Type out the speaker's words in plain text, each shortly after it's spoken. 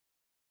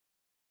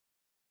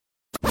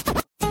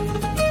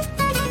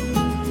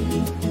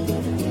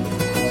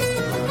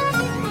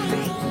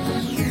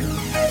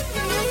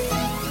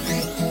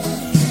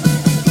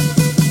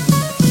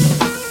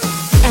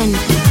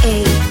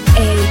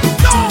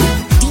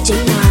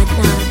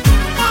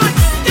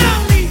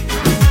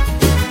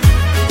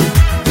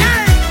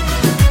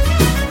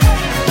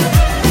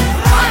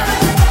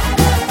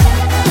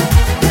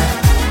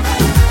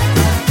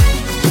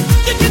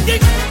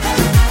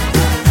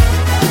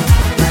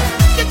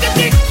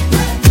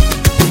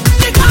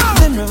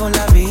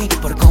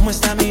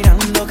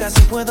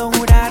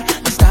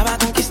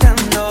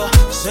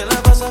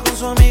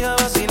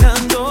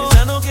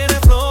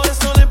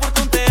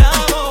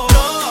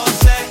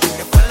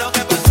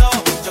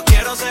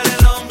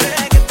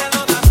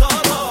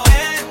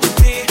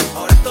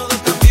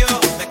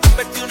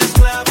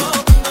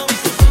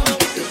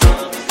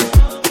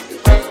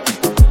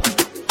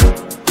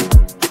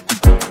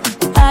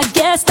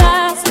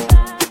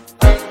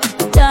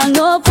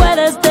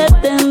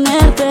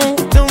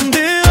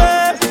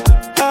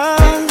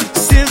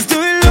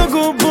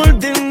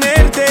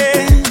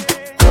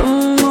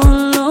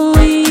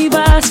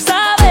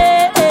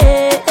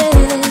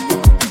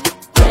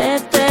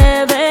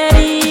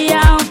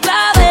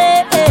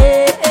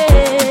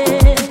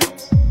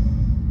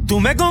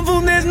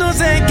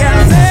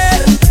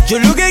Yo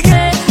lo que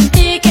quiero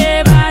y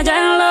que vaya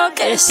a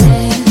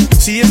enloquecer.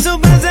 Si eso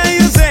pasa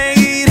yo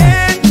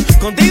seguiré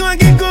contigo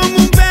aquí como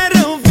un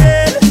perro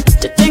fiel.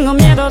 Yo tengo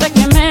miedo de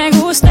que me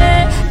guste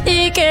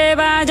y que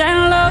vaya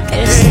a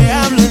enloquecer. Te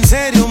hablo en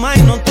serio,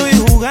 May, no estoy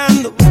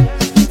jugando.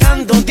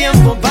 Tanto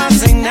tiempo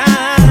pasa en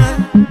nada.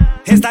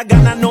 Estas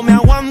ganas no me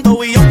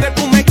aguanto y aunque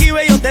tú me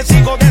esquives yo te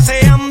sigo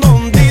deseando.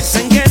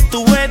 Dicen que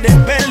tú eres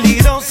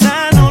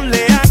peligrosa, no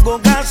le hago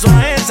caso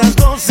a esas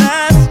cosas.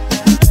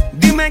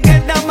 Dime qué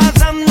está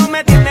pasando,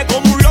 me tiene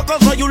como un loco,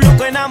 soy un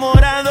loco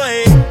enamorado.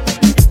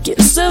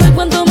 Quiero saber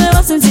cuánto me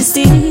vas a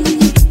insistir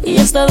y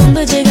hasta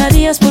dónde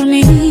llegarías por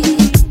mí.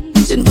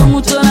 Siento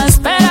mucho la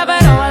espera,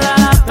 pero vale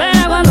la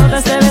pena cuando te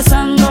esté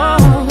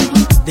besando.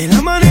 De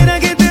la manera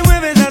que te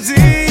mueves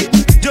así,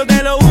 yo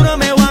te lo juro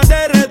me voy a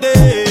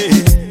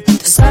derretir.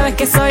 Tú sabes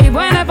que soy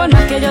buena, por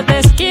más que yo te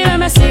esquive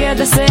me sigues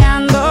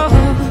deseando.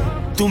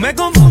 Tú me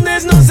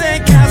confundes, no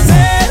sé qué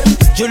hacer.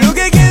 Yo lo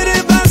que quiero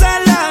es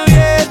pasarla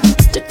bien.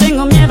 Yo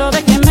tengo miedo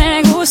de que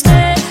me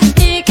guste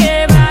y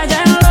que vaya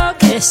a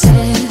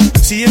enloquecer.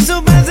 Si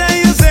eso pasa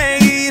yo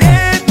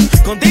seguiré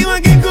contigo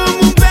aquí como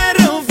un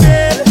perro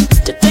fiel.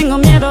 Yo tengo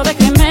miedo de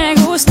que me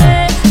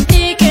guste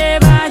y que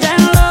vaya a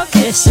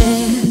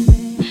enloquecer.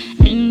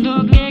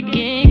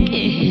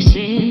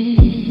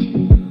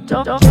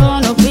 Yo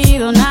no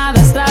pido nada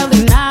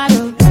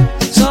extraordinario,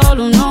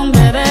 solo un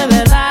hombre de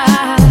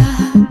verdad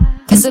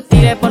que se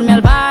tire por mí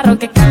al barro,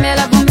 que cambie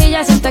las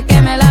bombillas hasta que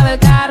me lave el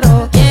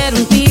carro. Quiero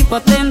un tipo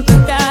atento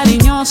y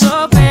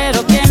cariñoso,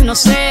 pero que no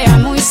sea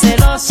muy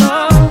celoso.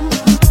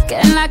 Que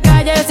en la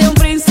calle sea un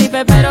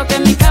príncipe, pero que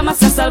en mi cama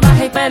sea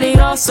salvaje y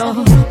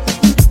peligroso.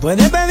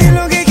 Puedes pedir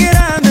lo que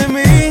quieras de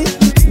mí,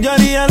 yo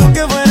haría lo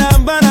que fuera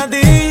para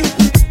ti.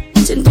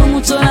 Siento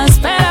mucho la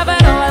espera,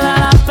 pero vale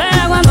la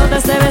pena cuando te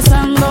esté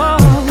besando.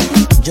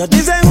 Yo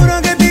estoy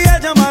seguro que te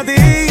hecho para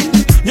ti,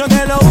 yo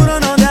te lo juro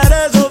no te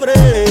haré sobre.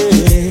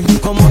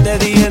 Como te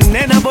dije,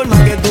 nena, por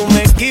más que tú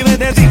me esquives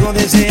te sigo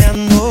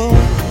deseando.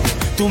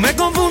 Tú me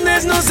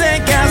confundes, no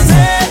sé qué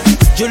hacer.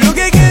 Yo lo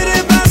que quiero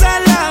es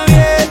pasarla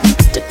bien.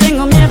 Yo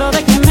tengo miedo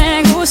de que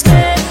me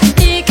guste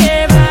y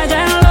que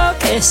vaya a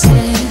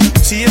enloquecer.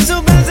 Si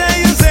eso pasa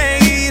yo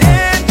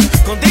seguiré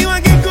contigo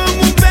aquí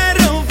como un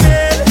perro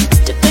fiel.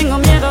 Yo tengo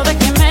miedo de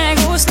que me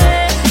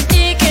guste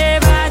y que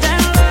vaya a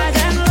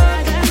enloquecer.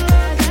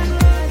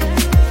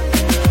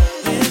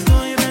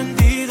 Estoy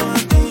rendido a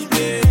tus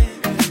pies,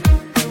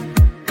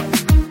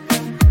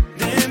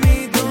 de mí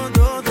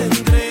todo te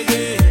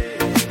entregué.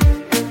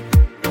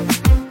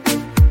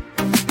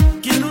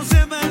 Quiero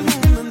sepa el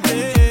mundo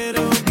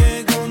entero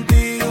que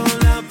contigo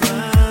la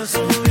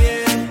paso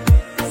bien.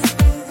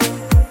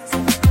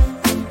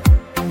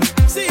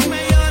 Si me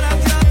lloras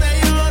yo te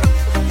lloro,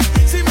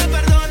 si me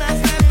perdonas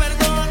te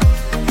perdono,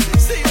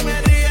 si me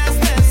ríes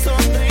te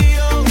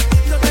sonrío,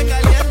 yo te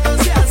caliento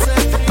si hace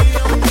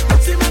frío,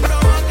 si me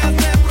provocas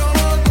te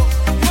provoco,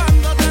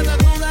 cuando te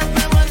desnudas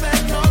te vuelves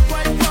loco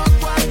y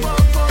poco a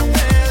poco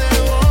te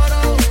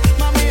devoro,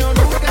 mami yo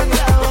nunca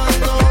te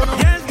abandono. Y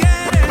es que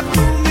eres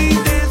tú mi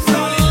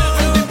tesoro,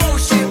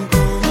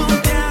 como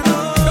te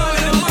adoro,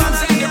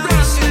 cada día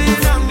más me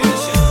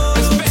enamoro,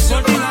 por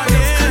ti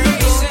haría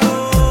todo.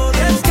 Y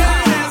es que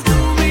eres tú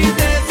mi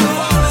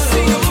tesoro,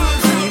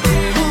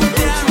 como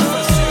te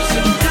adoro,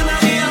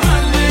 cada día más me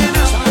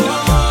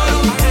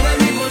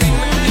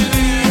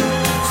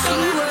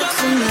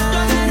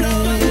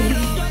She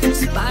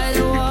works by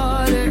the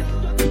water.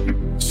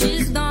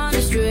 She's gone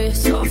astray,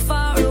 so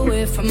far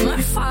away from her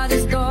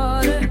father's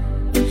daughter.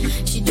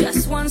 She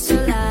just wants a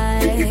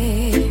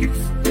life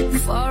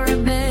for a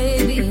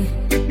baby.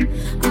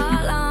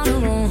 All on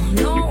her own,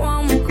 no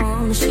one will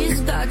come.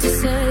 She's got to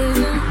save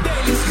him.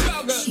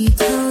 She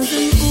tells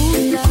him,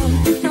 ooh,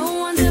 love, no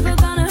one's ever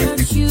gonna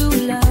hurt you,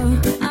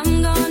 love.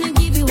 I'm gonna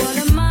give you all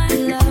of my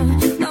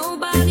love.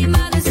 Nobody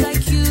matters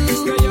like you.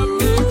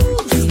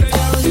 She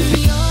tells him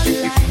your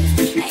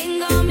life ain't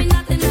gonna be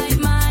nothing like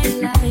my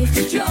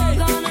life. You're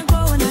gonna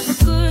grow and have a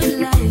good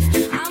life.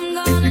 I'm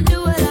gonna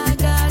do what I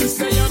gotta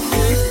say.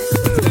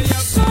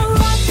 So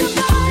rock the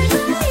body,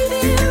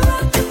 baby,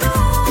 rock the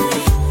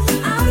body.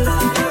 I'm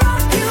gonna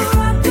rock you,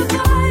 rock the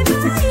body,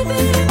 baby.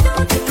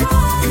 Don't you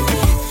cry.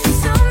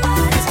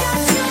 Somebody's got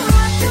to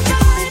rock the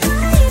body,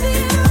 baby,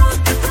 rock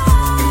the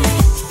body.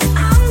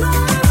 I'm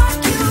gonna rock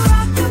you,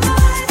 rock the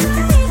body,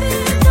 baby.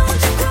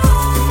 Don't you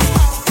cry.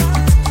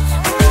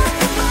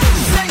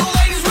 Single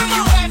ladies, where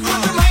you at? Put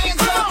them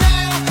hands up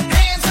now,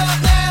 hands up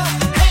now,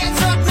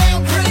 hands up now.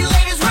 Pretty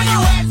ladies, where you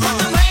at? Put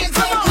them hands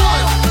up now,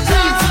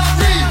 hands up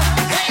now,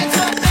 hands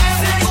up now.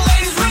 Single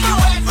ladies, where you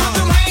at? Put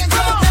them hands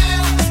up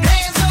now,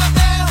 hands up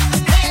now,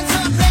 hands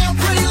up now.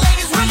 Pretty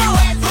ladies, where you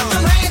at? Put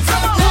them hands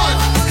up now,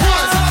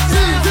 hands up now.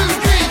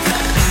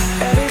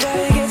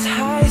 Everybody gets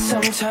high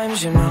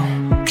sometimes, you know.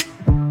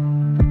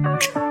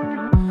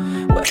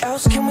 What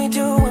else can we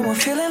do when we're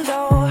feeling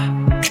low?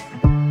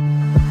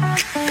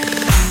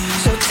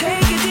 So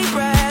take a deep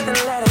breath and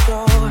let it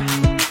go.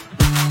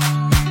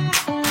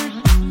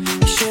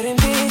 You shouldn't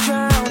be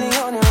drowning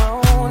on your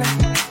own.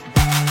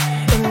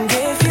 And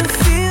if you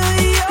feel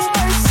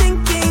you're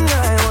sinking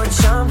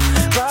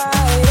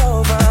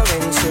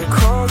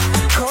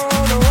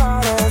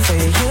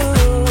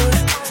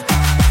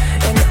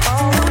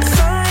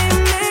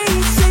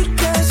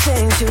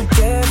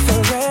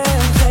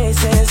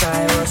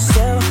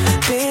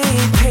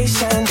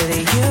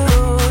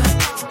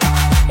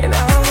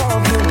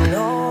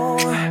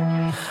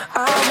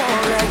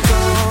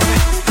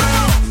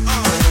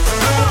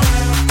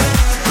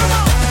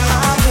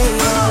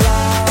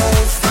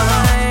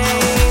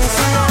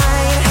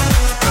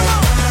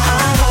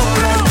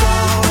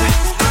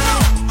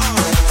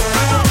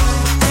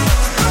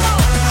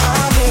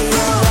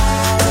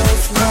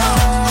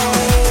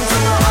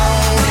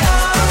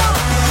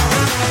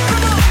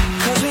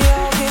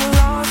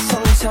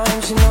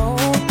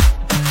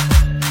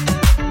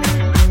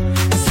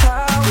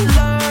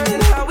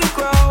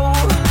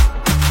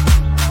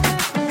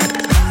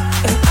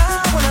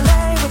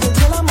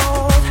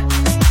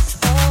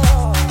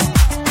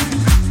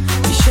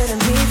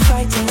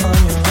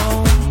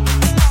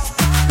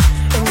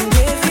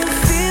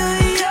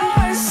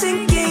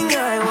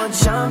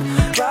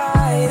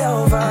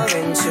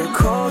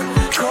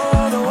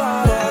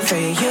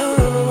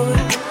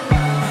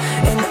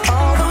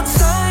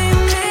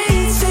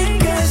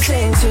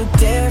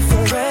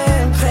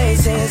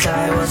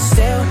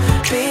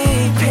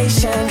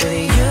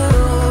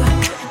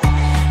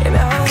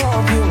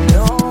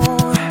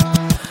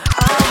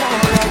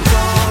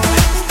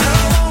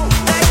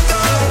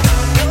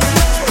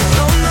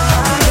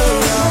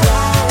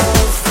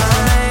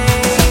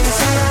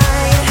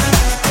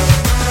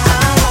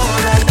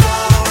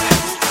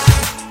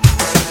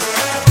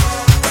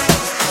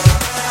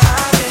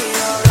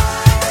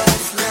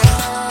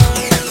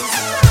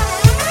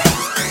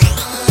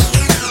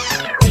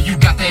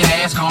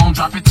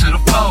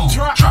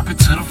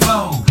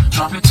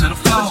drop it to the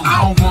floor.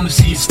 I don't wanna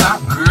see you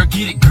stop, girl.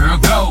 Get it, girl,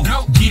 go.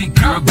 Get it,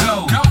 girl,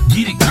 go.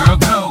 Get it, girl,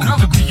 go.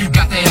 Look where you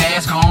got that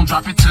ass, gon'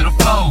 drop it to the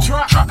floor.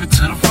 Drop it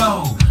to the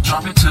floor.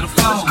 Drop it to the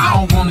floor. I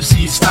don't wanna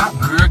see you stop,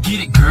 girl. Get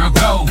it, girl,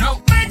 go.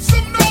 Make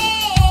some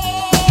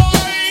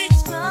noise.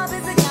 Scrub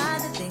is a guy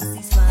that thinks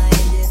he's fine,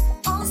 is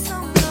also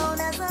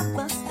known as a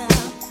buster.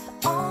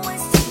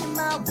 Always talking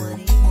about what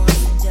he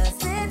wants and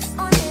just sits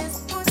on his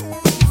foot.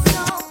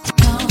 So,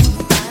 no,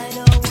 I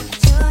don't want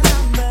your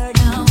number,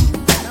 no.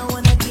 I don't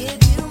wanna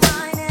give you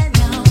mine, and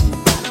no,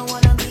 I don't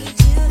wanna meet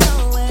you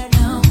nowhere,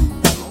 no.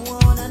 Don't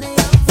want none of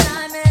your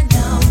time, and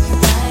no,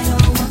 I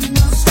don't want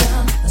no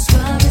scrub. A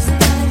scrub is a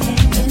guy that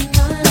can't get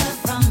no love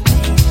from me.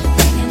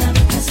 Hanging on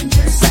the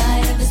passenger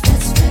side of his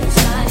best friend's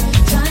ride,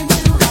 trying to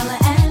holler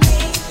at me.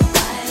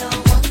 I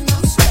don't want no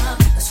scrub.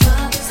 A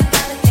scrub is a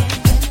guy that can't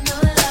get no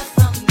love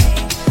from me.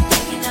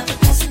 Hanging on the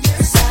passenger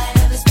side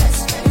of his best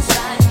friend's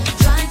ride,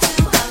 trying to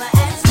holler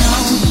at me. No,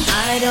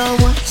 I don't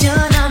want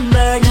your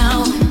number, no.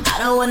 I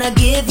don't wanna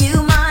give you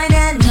mine,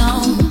 and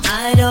no,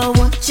 I don't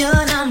want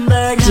your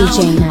number, no.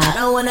 DJ Nat. I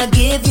don't wanna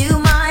give you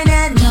mine,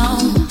 and no,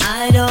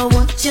 I don't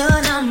want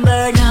your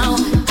number, no.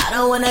 I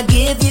don't wanna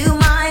give you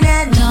mine,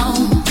 and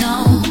no,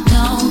 no,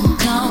 no,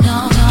 no, no,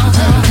 no, no.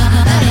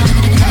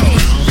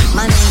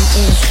 My name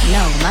is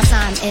no, my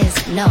sign is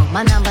no,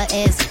 my number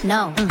is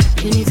no.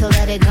 You need to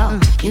let it go,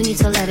 you need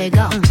to let it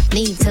go,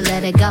 need to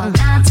let it go.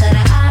 Nah to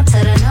the I to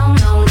the no,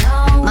 no,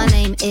 no. My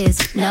name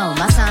is no,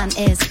 my sign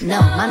is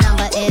no, my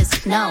number is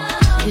no.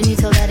 You need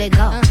to let it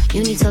go,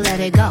 you need to let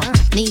it go,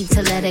 need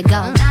to let it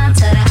go. Nah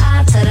to the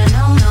I to the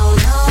no, no,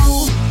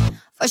 no.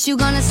 First you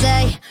gonna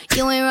say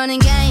you ain't running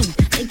game,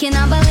 thinking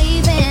I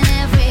believe in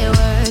every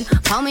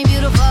word. Call me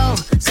beautiful,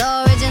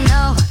 so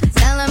original,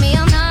 telling me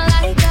I'm not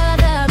like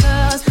other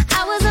girls.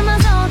 I was in my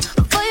zone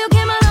before you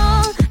came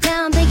along.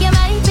 Now I'm thinking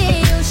maybe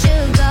you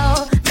should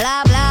go.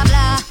 Blah blah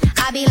blah.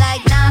 I be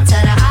like nah to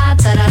the I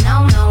to the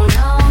no no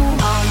no.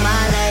 All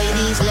my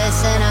ladies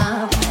listen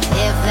up.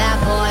 If that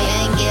boy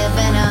ain't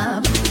giving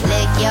up,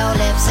 lick your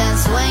lips and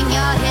swing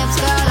your hips,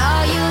 girl.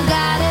 All you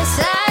gotta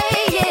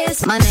say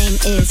is my name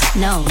is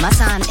no, my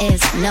sign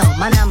is no,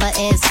 my number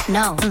is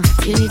no.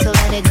 You need to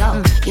let it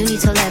go, you need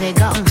to let it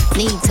go,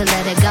 need to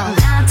let it go.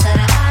 Nah to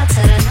the I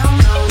to the no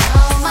no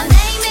no. My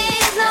name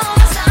is no,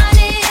 my sign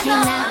is no,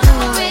 my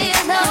number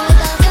is no.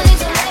 You need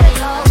to let it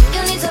go,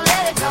 you need to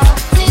let it go,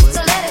 need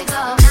to let it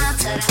go. Nah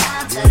to the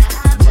I to the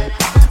I to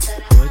the I to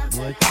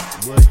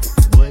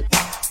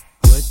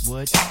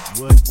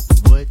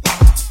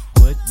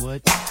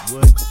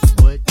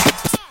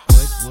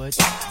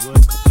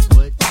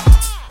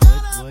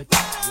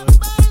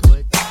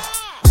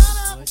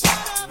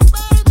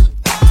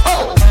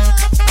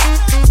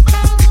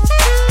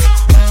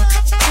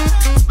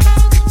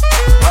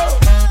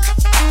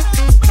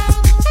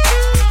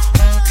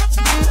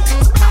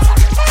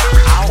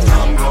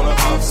I'm gonna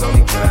pop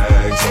some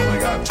tags. Only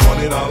got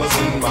 $20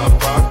 in my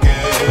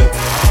pocket.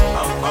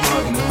 I'm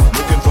hunting,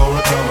 looking for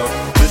a come up.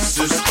 This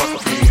is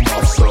fucking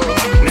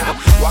awesome. Now,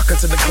 walk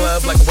into the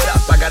club like, what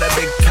up? I got a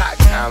big cock.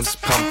 I'm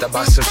just pumped. I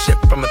bought some shit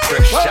from a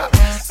thrift shop.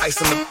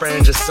 Ice on the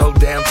fringe is so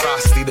damn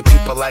frosty. The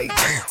people like,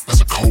 Damn,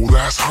 that's a cold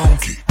ass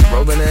honky.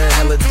 rolling in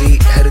hella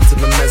deep, headed to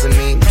the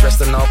mezzanine.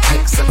 Dressed in all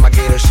pink, set my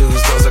gator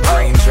shoes. Those are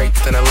green,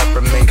 draped in a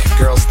leopard mink.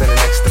 Girl standing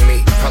next to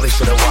me. Probably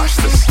should've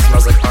washed this.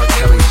 Smells like R.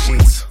 Kelly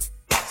sheets.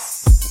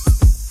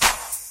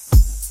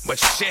 But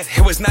shit,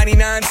 it was 99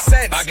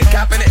 cents. I get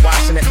copping it,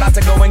 washing it. About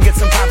to go and get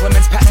some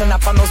compliments. Passing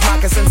up on those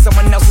moccasins.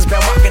 Someone else has been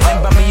walking in.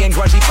 Bummy and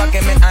grungy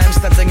fucking man. I am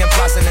stunting and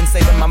flossing and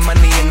saving my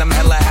money. And I'm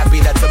hella happy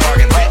that's a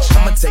bargain, bitch.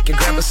 I'ma take your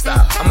grandpa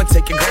style. I'ma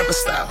take your grandpa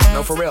style. No,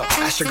 for real.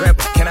 Ask your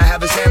grandpa, can I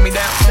have his hand me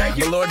down?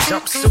 Velour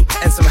jumpsuit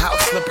and some house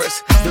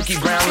slippers.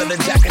 Dookie brown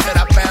leather jacket that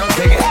I found.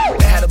 Dig it.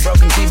 They had a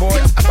broken keyboard.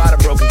 I bought a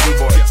broken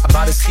keyboard. I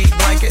bought a ski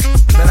blanket.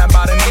 Then I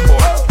bought a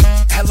kneeboard.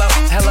 Hello,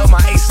 hello,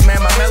 my ace man,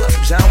 my mellow.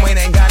 John Wayne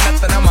ain't got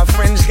nothing on my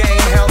fringe game.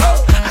 Hell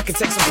no. I can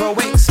take some pro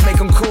wings, make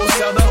them cool,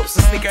 sell those.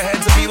 The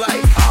sneakerheads will be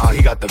like, ah,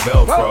 he got the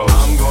Velcro.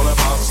 I'm gonna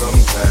pop some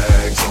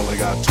tags. Only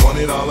got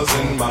 $20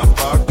 in my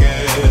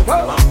pocket.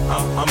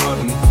 I'm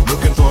hunting,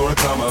 looking for a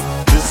come up.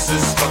 This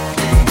is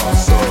fucking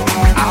awesome.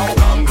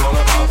 I'm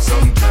gonna pop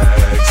some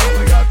tags.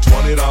 Only got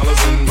 $20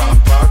 in my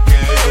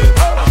pocket.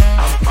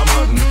 I'm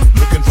hunting,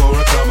 looking for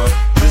a come up.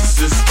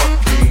 This is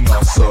fucking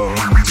awesome.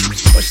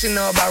 What she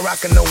know about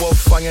rocking the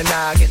wolf on your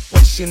noggin?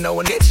 What she know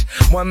an itch?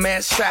 One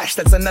man's trash,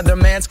 that's another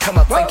man's come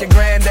up. Thank your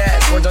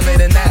granddad for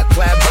donating that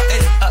plaid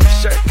button up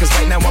shirt. Cause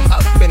right now I'm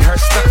up in her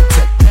skirt.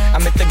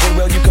 I'm at the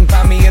Goodwill, you can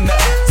find me in the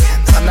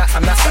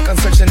I'm not stuck on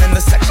searching in the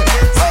section.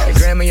 Your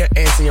grandma, your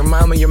auntie, your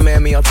mama, your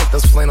mammy. I'll take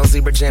those flannel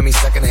zebra jammies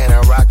secondhand. I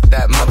rock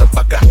that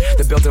motherfucker.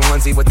 The built-in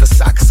onesie with the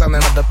socks on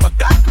that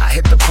motherfucker. I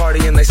hit the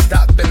party and they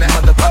stop in that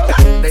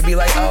motherfucker. They be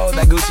like, oh,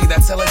 that Gucci,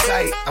 that's hella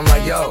tight. I'm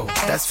like, yo,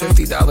 that's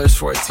 $50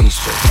 for a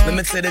t-shirt.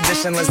 Limited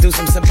edition, let's do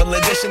some simple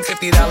edition.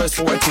 $50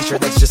 for a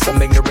t-shirt, that's just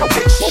some ignorant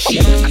bitch.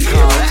 I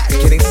call that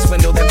getting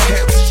swindled and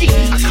pimped.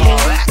 I call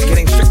that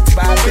getting tricked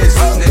by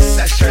business.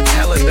 That shirt's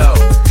hella dope.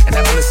 And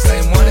having the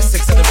same one as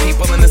 6 other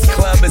people in this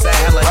club is a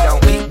hella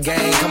don't eat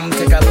gang. Come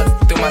take a look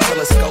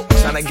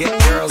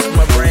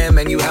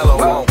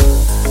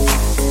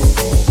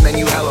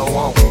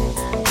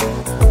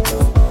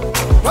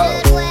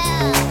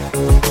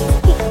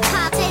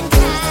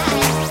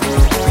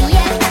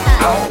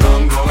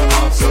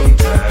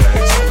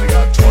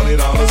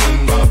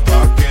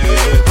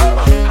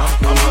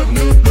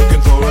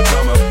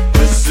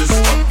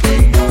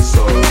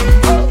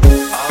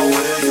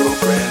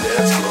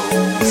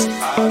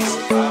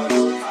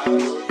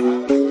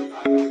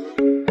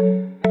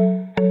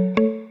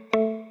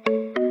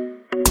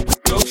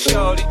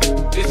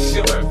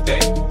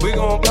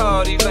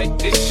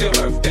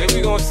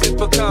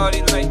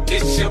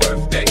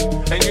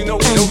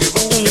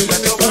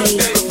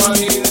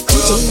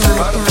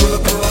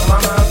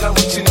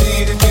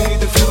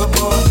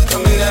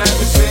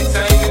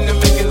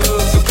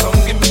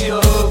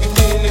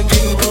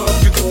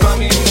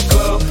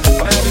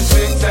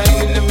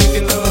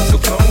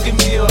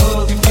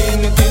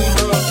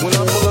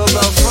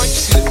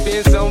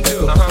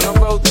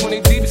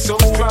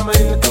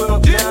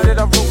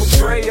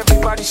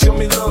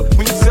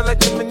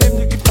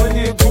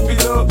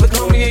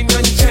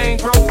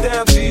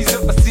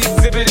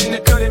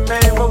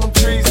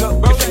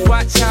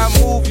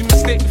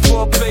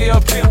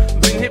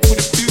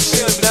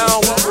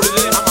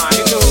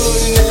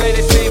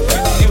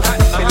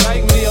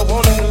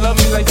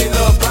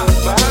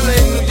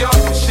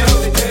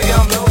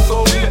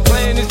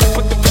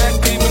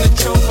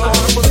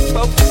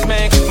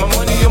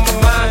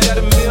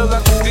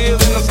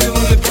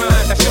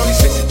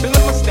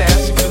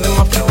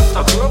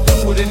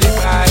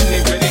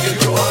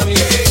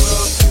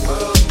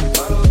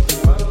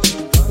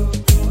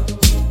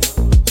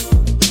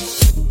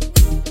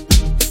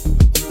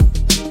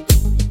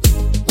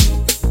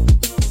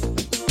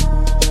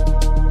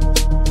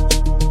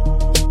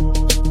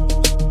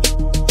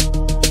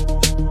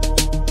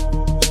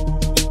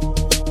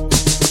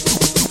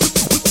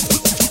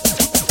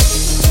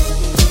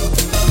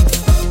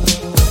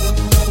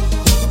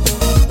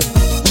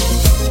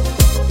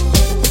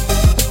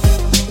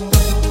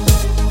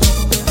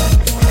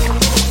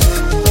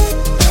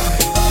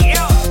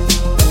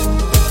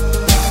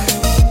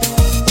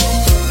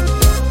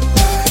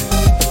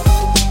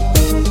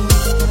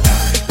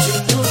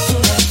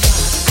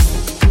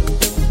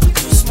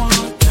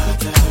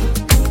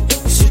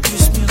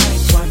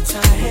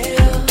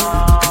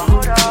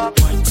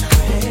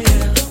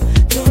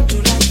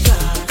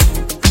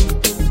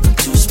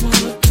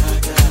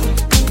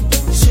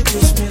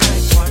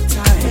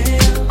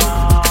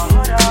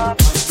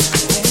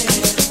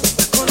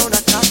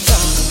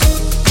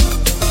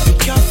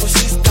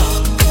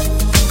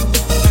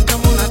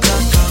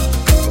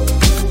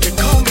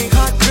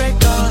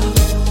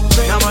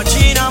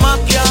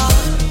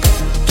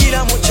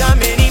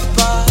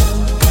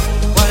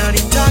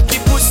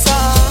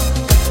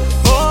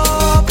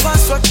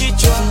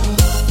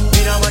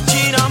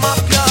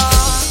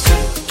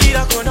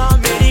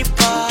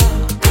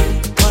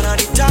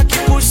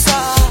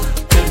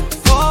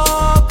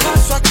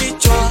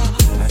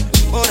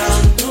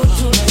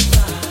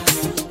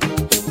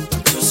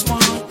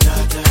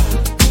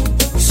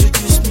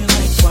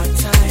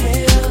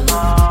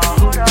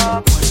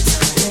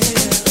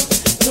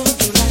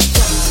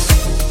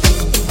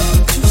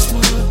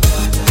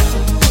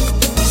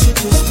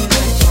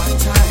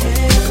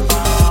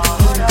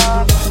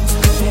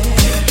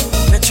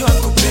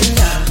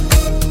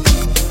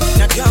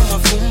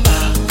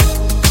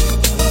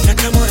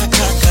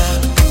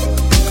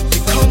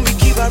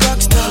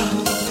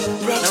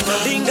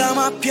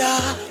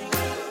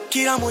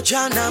kila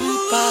moja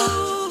nampa,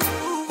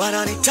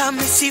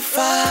 wananitami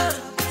sifa.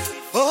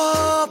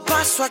 Oh,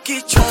 paswa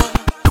kichwa,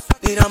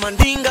 nina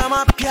mandinga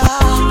mapya,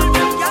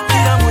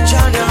 kila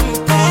moja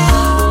nampa,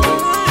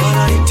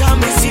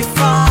 wananitami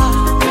sifa.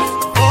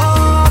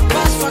 Oh,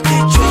 paswa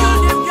kichwa,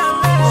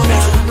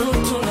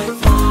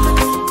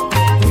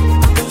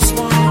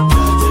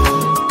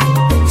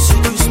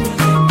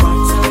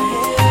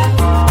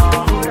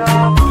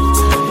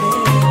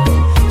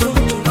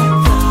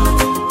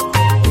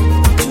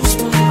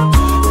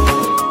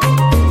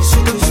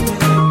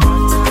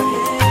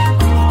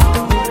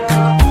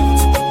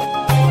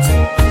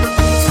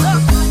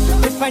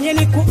 Nifanye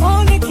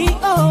nikuone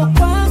kioo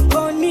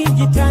kwako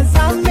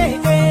nijitazame,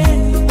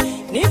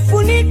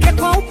 nifunike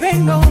kwa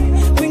upendo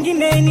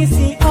mwingine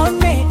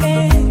nisione,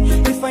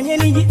 nifanye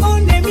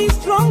nijione mi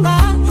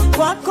stronger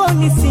kwako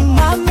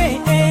nisimame,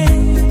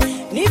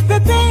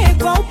 nipepee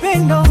kwa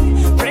upendo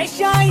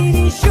pressure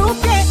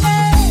inishuke,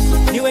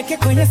 niweke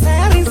kwenye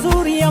sayari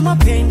nzuri ya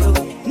mapendo,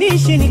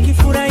 niishi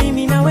nikifurahi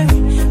mimi na wewe,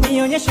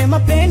 nionyeshe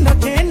mapendo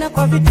tena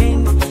kwa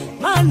vitendo,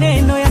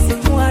 maneno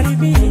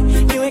yasituharibie,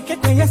 niweke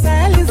kwenye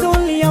sayari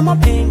nzuri ya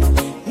mapendo,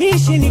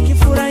 niishi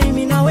nikifurahi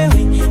mimi na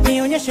wewe,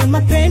 nionyeshe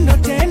mapendo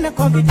tena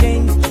kwa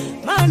vitendo,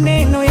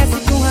 maneno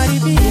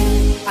yasituharibie.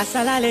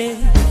 Asalale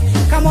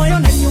kama moyo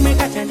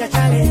nasiumeka chanja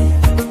chale,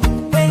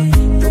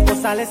 tuko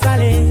sale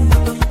sale,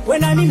 we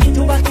na mimi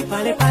tubaki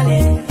pale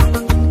pale.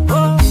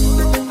 Oh,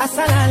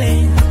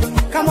 asalale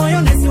kama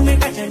moyo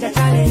nasiumeka chanja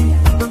chale,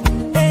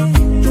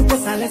 tuko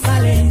sale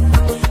sale,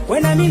 we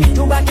na mimi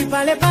tubaki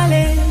pale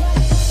pale.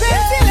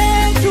 Penzi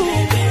letu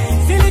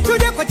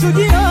silichuja kwa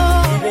chujio,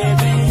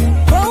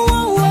 oh,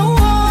 oh, oh,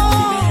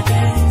 oh.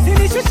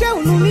 Silishushe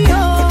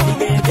ununio.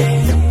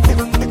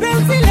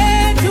 Penzi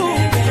letu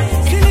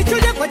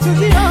silichuja kwa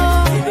chujio,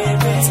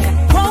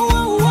 oh,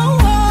 oh, oh,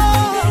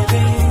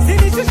 oh.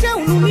 Silishushe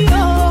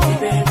ununio.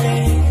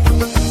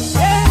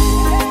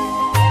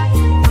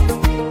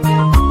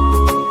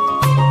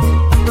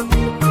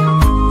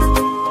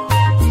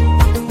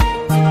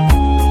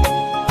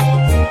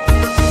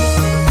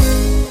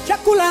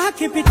 Chakula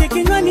hakipiti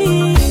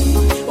kinywani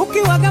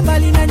ukiwaga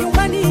mbali na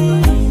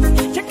nyumbani,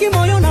 cheki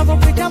moyo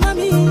unavyopita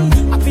mami,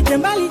 apite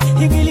mbali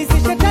ibilisi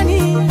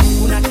shetani,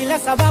 una kila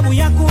sababu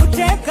ya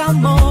kuteka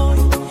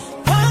moyo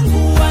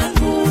wangu,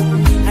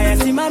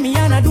 hayasimami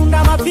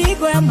yanadunda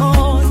mapigo ya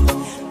moyo,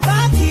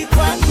 baki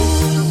kwangu,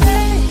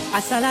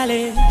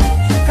 asalale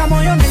kama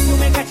moyo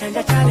umeka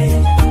chanja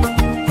chale,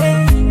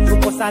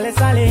 tuko sale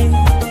sale,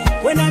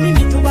 we na mimi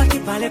tubaki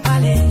pale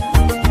pale.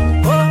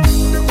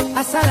 Oh,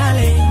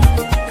 asalale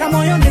kama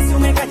moyo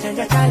umeka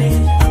chanja chale,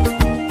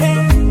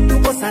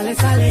 tuko sale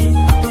sale,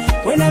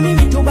 we na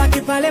mimi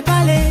tubaki pale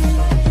pale.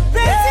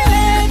 Penzi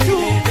letu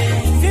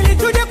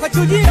silituje kwa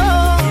chujio,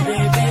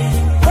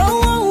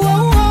 oh, oh,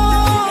 oh,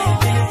 oh.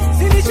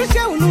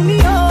 Silishushe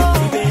ununio.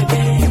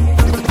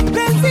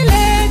 Penzi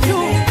letu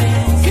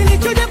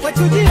silituje kwa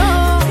chujio,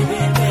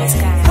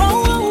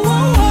 oh, oh,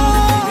 oh,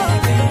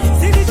 oh.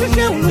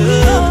 Silishushe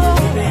ununio.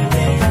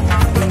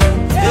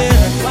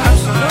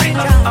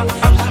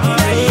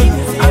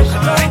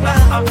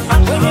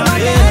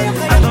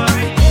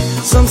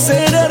 some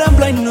say that I'm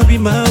blind, no be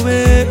my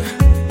way.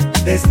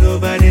 There's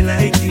nobody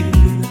like you.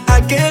 I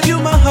gave you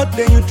my heart,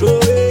 then you throw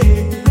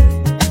it.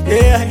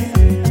 Yeah,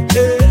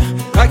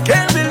 yeah. I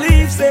can't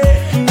believe,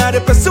 say, now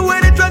the person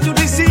where they try to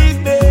deceive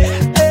me.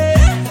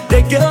 Yeah.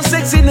 The girl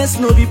sexiness,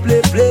 no be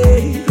play,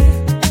 play.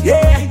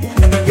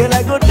 Yeah, girl,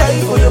 I go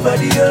die for your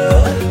body,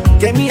 oh.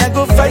 Get me, I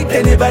go fight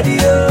anybody,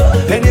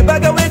 oh.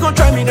 Anybody we go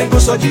try me, then go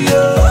surgery,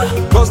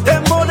 oh. Cause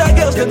them other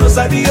girls, they no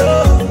sabi,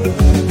 oh.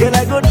 Girl,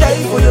 I go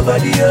die for your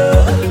body,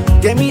 oh.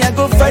 Get me, I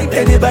go fight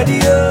anybody,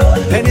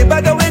 oh.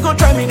 Anybody we go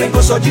try me, then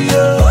go surgery,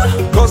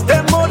 oh. Cause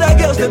them other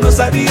girls, they no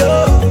sabi,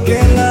 oh.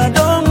 Girl, I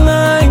don't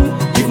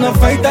mind. If not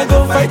fight, I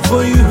go fight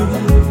for you.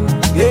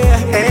 Yeah,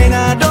 and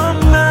I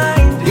don't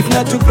mind. If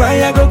not to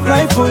cry, I go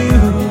cry for you.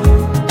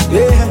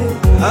 Yeah,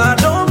 I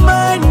don't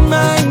mind.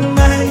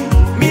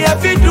 Me, I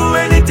feel do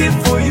anything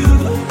for you.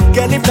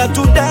 Girl, if not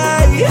to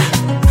die,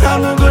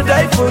 I'm not gonna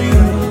die for you.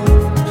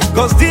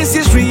 Cause this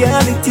is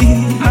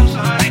reality. I'm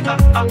sorry,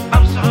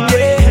 I'm sorry.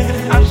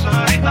 Yeah, I'm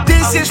sorry.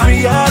 This is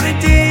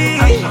reality.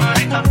 I'm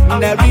sorry,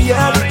 the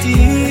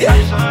reality.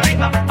 I'm sorry,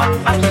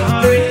 I'm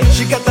sorry.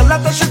 She got a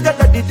lot of sugar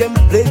that did them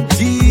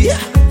plenty.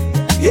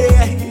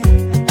 Yeah,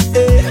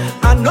 yeah.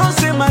 I know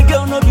say my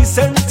girl no be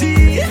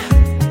senti.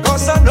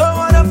 Cause I know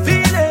what I'm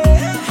feeling.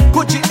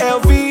 Gucci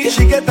LV,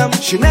 she get them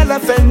Chanel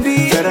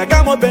Fendi,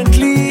 Ferragamo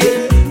Bentley,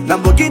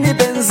 Lamborghini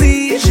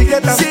Benzi. She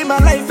get them. See my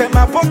life and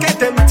my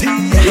pocket empty.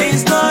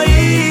 It's not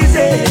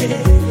easy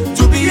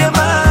to be a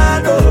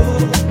man,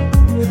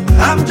 oh.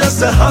 I'm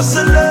just a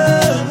hustler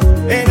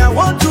and I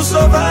want to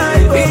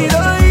survive.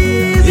 Oh.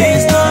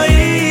 It's not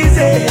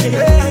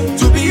easy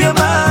to be a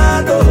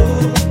man,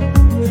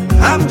 oh.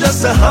 I'm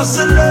just a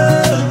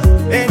hustler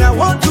and I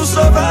want to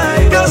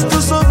survive, just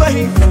to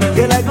survive.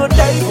 Girl, I go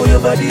die for your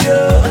body,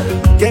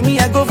 oh. Get me,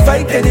 I go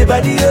fight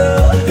anybody,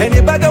 oh.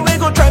 Anybody we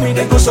go try me,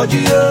 they go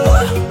surgery,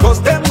 oh.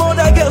 Cause them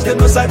other girls, they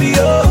no sabi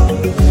yo.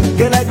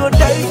 Girl, I go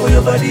die for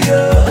your body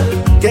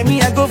yo. Get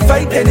me, I go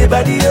fight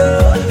anybody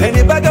yo.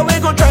 Any bagger we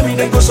go try me,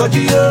 they go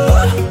surgery yo.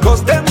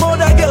 Cause them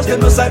other girls, they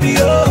no sabi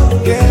yo.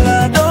 Girl,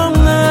 I don't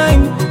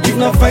mind. If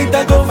not fight,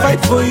 I go fight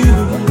for you.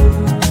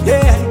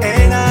 Yeah,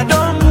 and I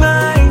don't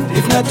mind.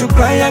 If not to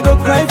cry, I go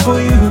cry for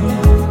you.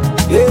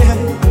 Yeah,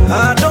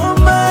 I don't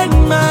mind.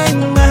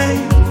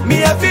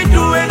 Me, I feel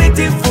do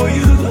anything for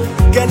you.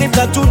 Girl, if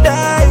not to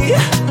die,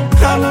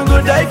 I will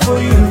go die for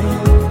you.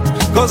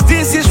 Cause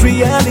this is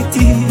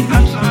reality.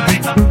 I'm sorry.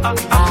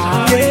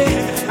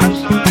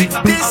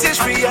 Yeah, this is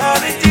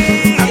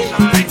reality.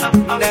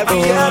 That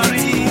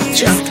reality.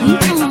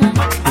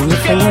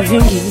 Nimefanya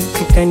vingi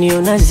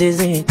ukaniona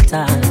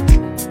zezeta,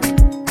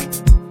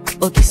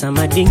 okisa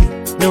madingi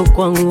na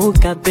kwangu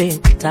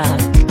ukapeta.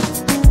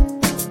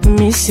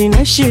 Mi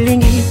sina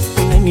shilingi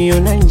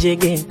unaniona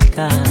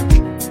njegeka,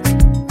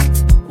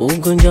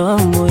 ugonjwa wa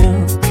moyo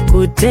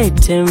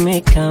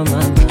kutetemeka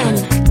mama.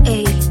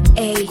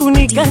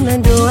 Kunikana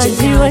ndo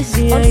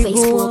waziwazi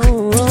aibu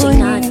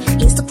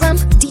Instagram,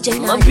 DJ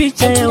Nod,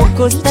 mapicha ya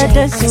uko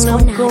status na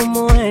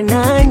mkomo wa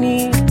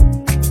nani.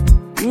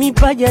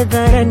 Mipaja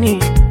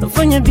dharani,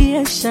 nafanya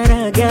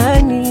biashara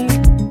gani?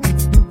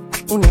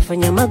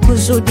 Unafanya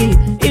makusudi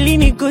ili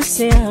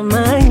nikose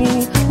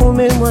amani.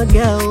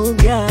 Umemwaga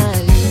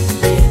ugali,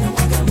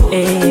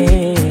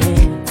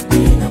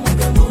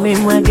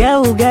 umemwaga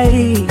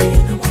ugali,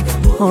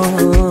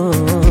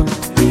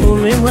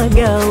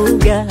 umemwaga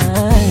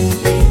ugali,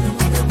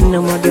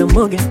 unamwaga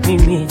mboga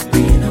mimi.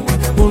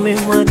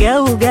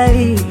 Umemwaga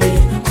ugali,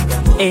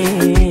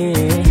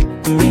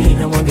 mimi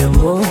namwaga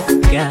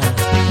mboga.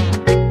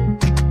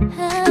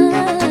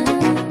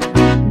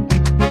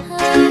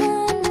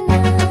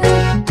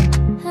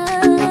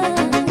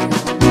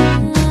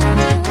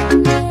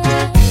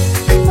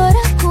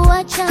 bora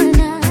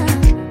kuachana,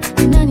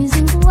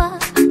 unanizingua.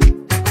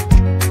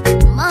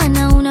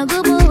 Maana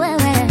unagubu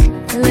wewe,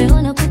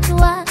 leo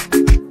nakutua.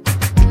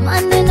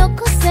 Maneno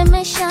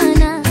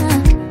kusemeshana,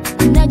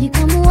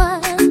 unajikamua.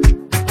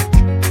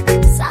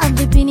 Saa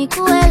vipi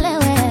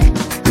nikuelewe,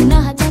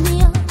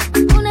 unahatamia.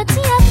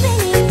 Unatia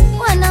pini,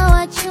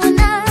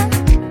 wanawachuna.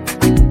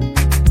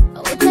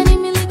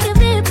 Utanimiliki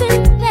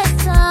vipi,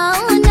 pesa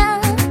una.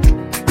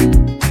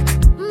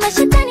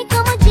 Mashetani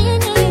kama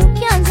jini,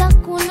 ukianza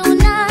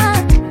kununa.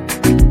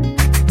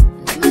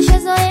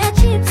 Nimeshazoea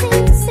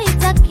chipsi,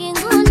 sitaki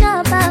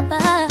nguna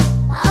baba.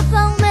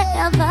 Hapa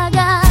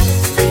umeyavaga.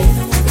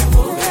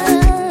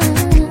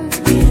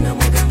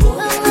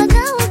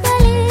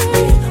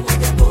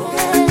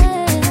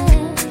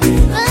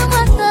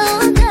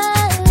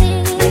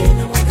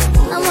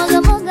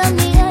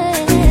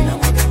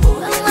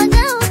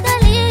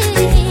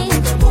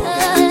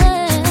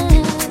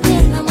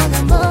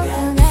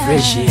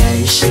 Fresh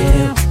yaishe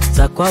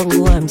za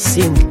kwangu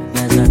 50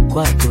 na za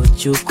kwako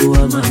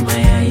chukua mama,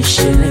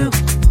 yaishe leo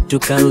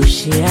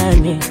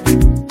tukaushiane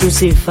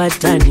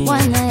tusifatane.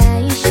 Wana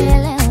yaishe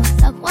leo,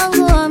 za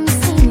kwangu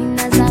 50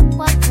 na za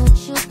kwako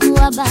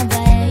chukua baba,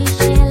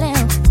 yaishe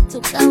leo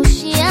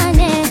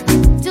tukaushiane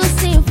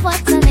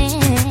tusifuatane.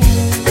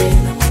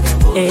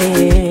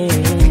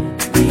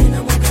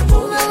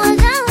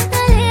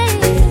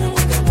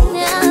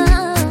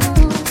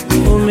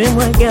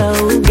 Umemwaga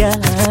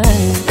ugali,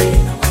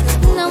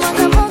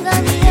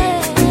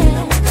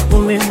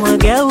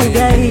 umemwaga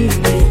ugali.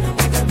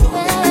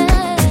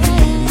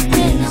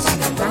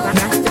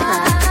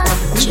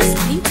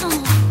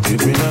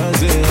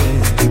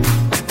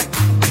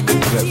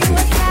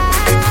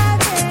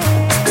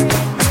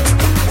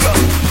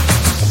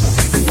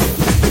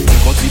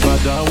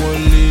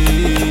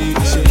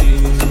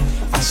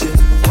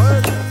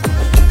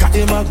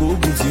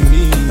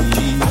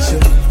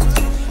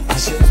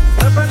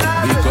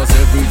 Because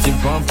everything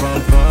pam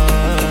pam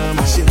pam,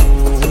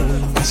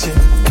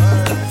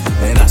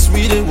 and I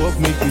swear they walk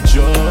make you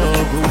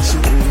jump.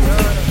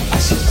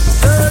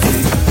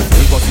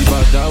 Because if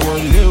I die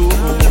one day,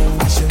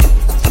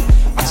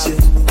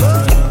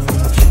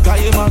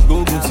 Kaye ma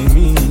go to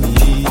me.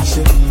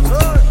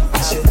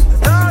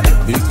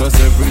 Because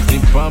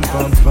everything pam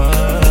pam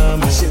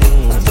pam,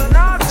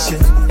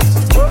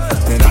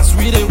 and I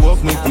swear they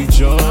walk make you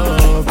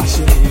jump.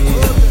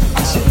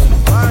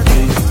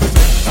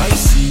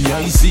 I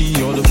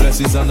see all the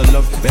blessings and the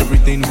love,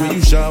 everything where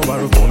you shower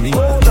upon me.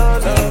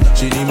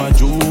 Chini my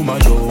Joe, my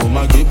dough,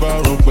 my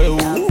giba roquel,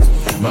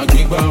 my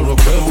giba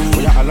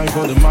roquel. Yeah, I like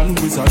for the man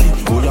who is happy.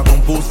 Oh, yeah,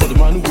 compose for the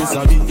man who is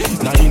happy.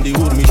 Now in they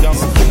hold me down.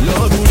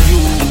 Lord, would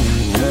you?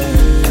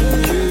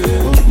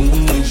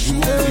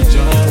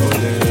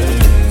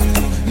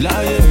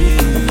 Lie me,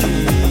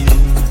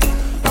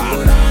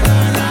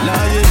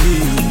 lie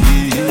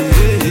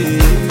me.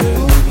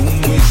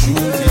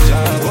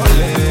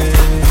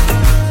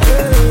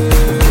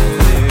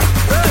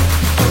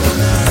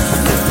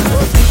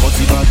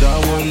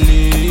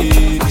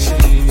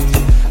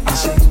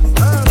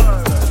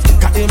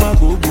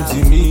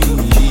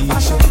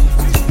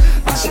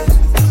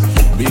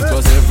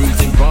 Because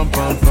everything pam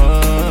pam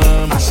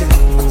pam,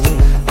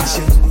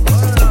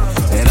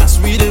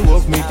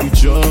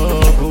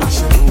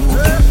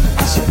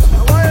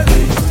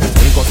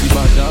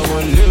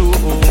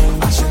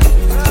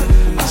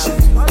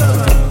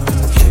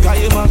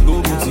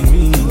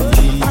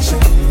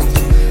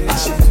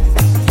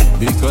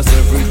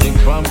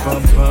 pam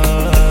pam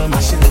pam.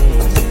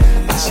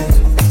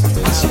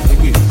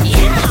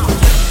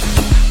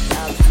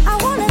 I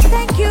wanna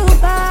thank you,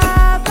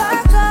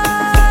 Baba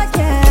God,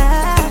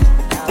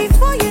 yeah.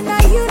 Before you now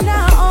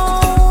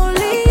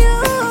only you,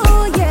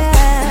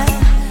 yeah.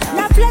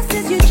 Now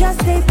blessings you just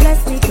they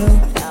bless me, go.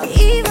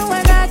 Even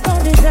when I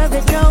don't deserve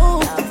it,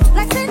 no.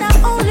 Like say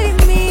not only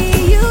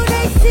me, you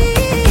they see,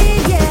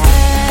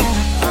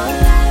 yeah. Oh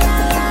la la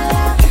la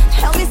la,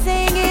 help me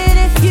sing it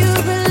if you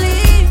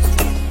believe.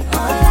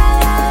 Oh la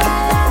la la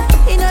la,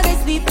 you know they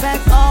sleep at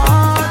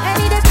all. And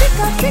he they pick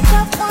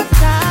up on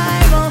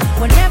time, oh.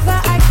 Whenever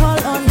I call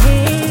on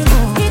him,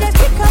 oh. He they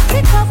pick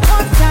up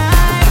on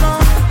time,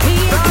 oh. He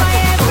is my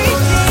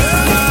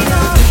everything, oh.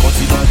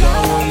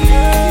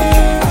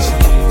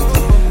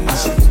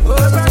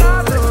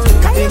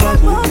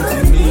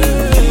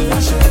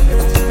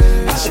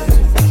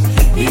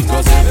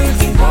 Because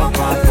everything pam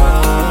pam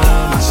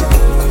pam.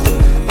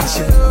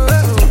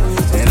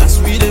 And I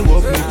swear they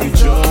walk make me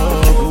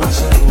jump.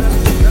 Because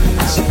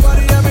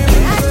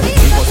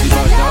if I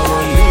die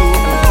on you,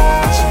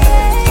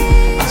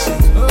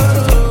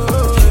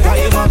 I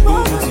am a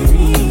good to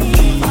me.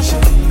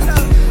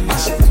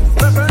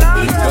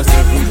 Because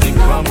everything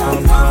pam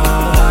pam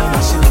pam.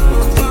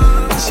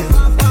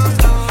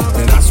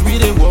 And I swear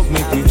they walk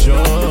make me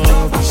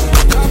jump.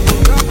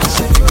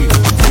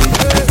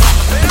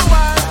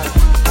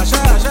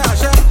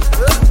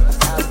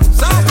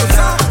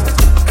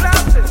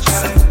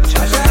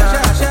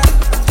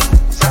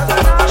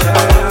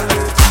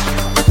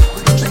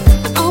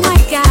 Oh my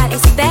God,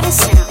 it's better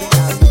sound.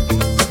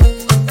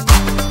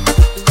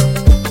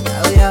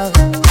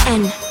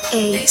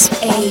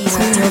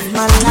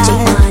 My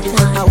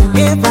life, I will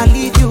never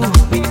leave you.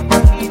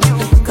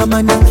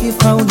 Kama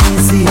nikifa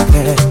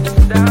unizike,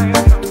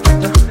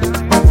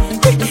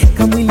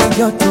 kamwili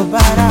joto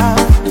bara.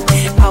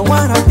 I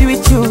wanna be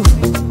with you.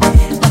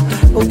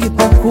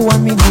 Ukipokuwa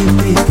mimi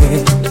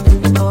nipike.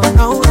 Oh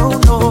no no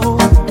no,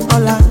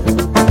 hola.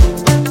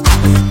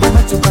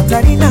 Macho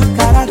Katarina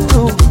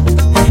Karatu,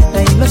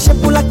 na ilo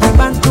shepu la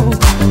kibantu.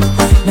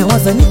 Na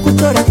waza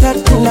nikuchore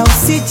tatu, la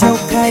usije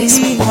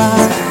ukaiba.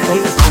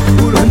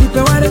 Ulo nipe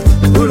waret,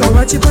 ulo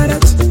wachi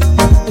parat.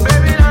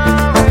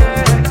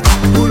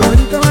 Ulo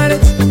nipe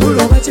waret,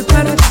 ulo wachi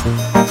parat.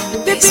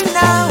 Baby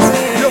now,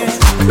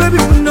 baby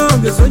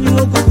munonge sonyi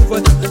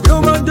wakukufata.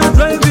 You want to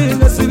driving,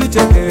 let's see it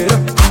together.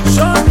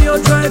 Show me your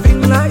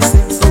driving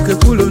license. Okay,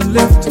 pull on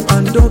left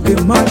and don't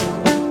get mad.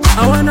 I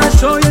wanna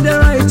show you the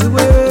right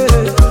way.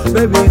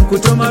 Baby,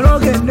 nkutoma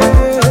rogende.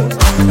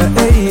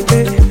 Hey,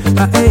 hey,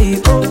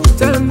 hey, oh.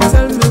 Tell me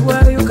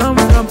where you come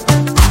from.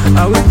 I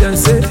will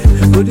dance it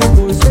for the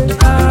booze.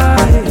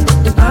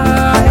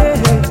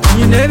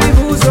 You never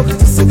booze up.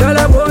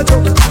 Sigala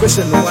water.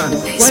 Question one.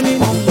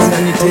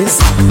 When it is,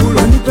 pull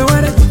on the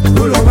water.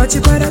 Pull on what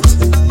you put it.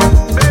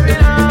 Baby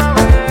now,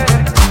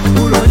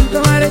 pull on the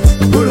water.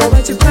 Pull on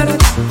what you put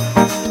it.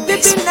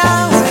 Baby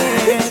now,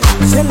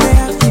 chele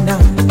akina.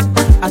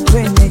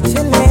 Atwene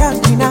chele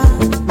akina.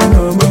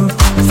 No more.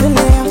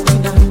 Chele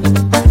akina.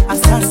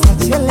 Asasa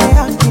chele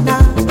akina.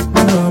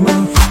 No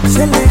more.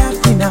 Chele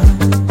akina.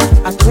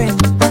 Atwene.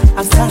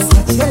 Asasa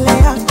chele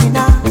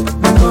akina.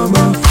 No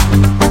more.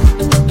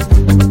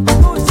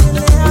 Oh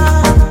chele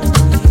akina.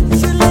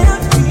 Chele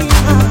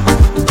akina.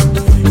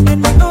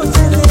 And we go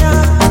chele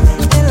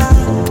akina.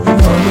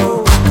 No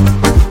more.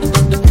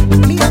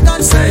 Me a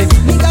gun say.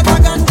 Me got a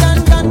gun.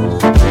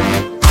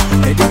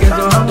 Hey, you get on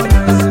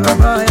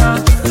fire.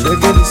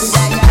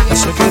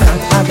 Shake it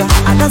out.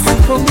 Anasi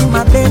for me,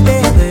 my baby.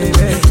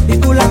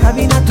 Bigula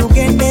kabina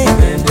tugende.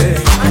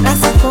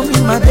 Anasi for me,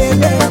 my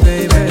baby.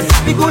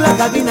 Bigula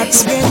kabina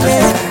tugende.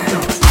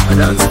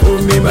 Dance for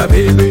me, my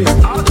baby.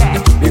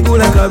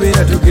 Bigula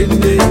kabina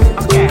tugende.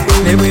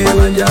 Neme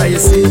wanja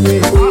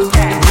yesiwe.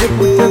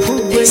 Nepute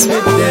kuwe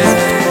mede.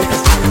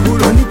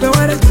 Ulo nipe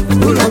waret,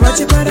 ulo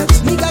wachi parat.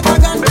 Niga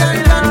kagan.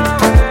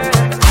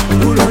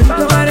 Ulo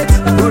nipe waret,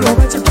 ulo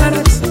wachi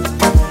parat.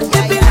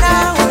 Baby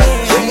now,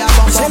 chele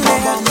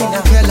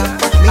akina.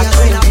 Me a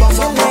say na bum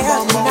bum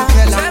bum bum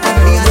killer.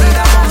 Me a need a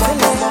bum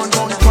bum bum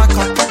bum quack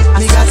up.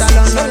 Me got a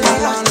long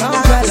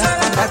fella.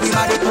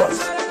 Everybody pause.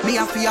 Me a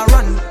fear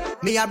run.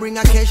 Me a bring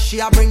a cash, she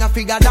a bring a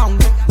figure down.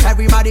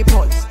 Everybody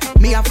pause.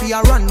 Me a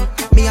fear run.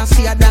 Me a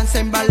see a dance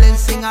and balance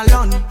sing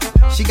along.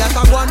 She got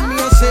a one, me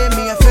a say,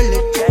 me a feel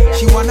it.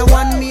 She wanna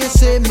one, me a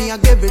say, me a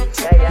give it.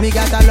 Me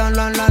got a long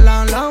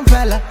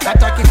fella.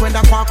 That a kick when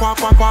the quack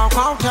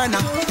turn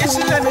up. Yeah,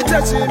 she let me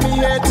touch it, me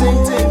head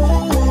ting.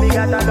 Me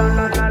got a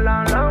long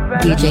fella.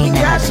 DJ Yeah,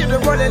 Nash. she the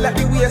roll it like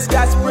the waist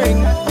got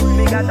spring.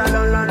 Me got a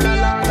long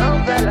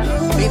fella.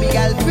 Baby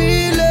girl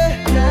feel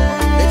it.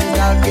 Baby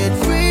girl get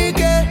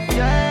freaky.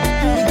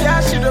 Yeah,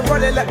 she the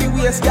roll it like the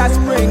waist got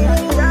spring.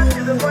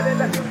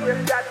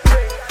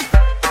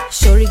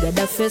 Shorty got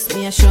that face,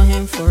 me I show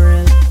him for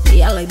real.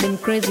 Yeah, like them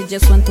crazy,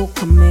 just want to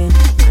come in.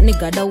 And he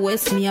got that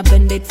waist, me I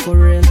bend it for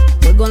real.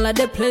 We gon' let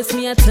the place,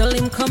 me I tell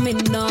him come in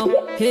now.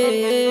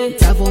 Hey,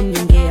 tavom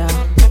yongea.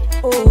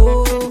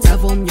 Oh,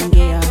 tavom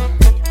yongea.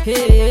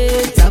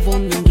 Hey,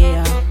 tavom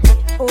yongea.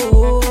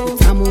 Oh,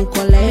 tamu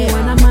kola.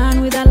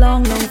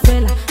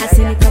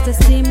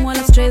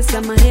 waist,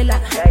 I'm a hella.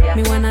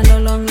 Me wanna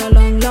long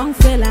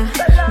fella.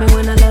 Me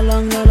wanna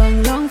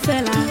long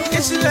fella.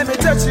 If she let me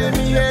touch it,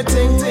 me head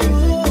ting ting.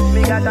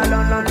 Me got a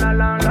long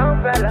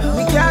fella.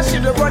 Me can't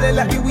shoot the body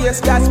like the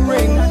waist got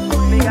spring.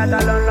 Me got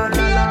a long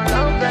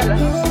fella.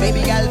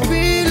 Baby girl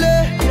feel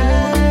it,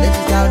 let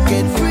it out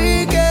get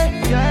freaky.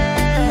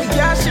 Me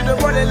can't shoot the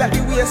body like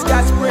the waist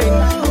got spring.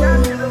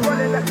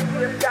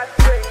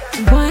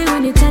 Boy,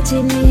 when you touch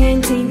it, me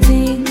hand ting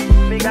ting.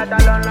 Me got a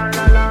long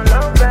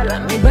fella.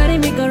 Me body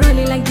make a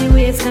rolling like the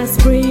waist can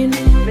spring.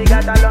 Me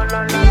got a long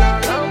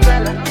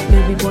fella.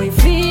 Baby boy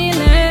feel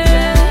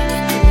it,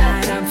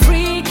 tonight I'm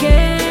freaky.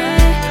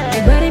 Me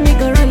body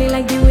make a rolling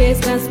like the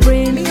waist can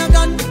spring. Me a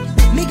gun,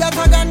 me got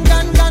a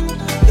gun.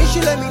 If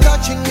she let me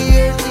touching me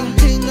here, ting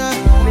ting.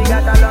 Me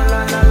got a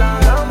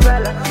long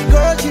fella.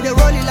 Girl, she the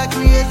rolling like the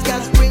waist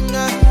can spring.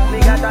 Me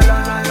got a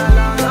long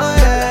oh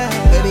yeah.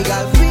 Baby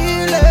girl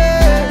feel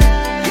it,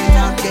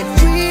 get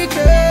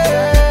freaky.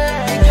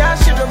 Me can't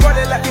shoot the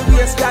body like the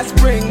waist got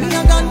spring. Me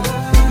a gun,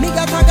 me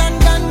got a gun.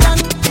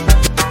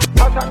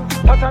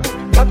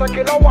 Pata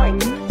kilo wine.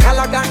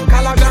 Calagan,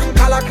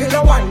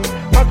 kilo wine.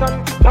 Pata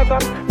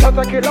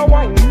kilo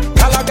wine.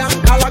 Calagan,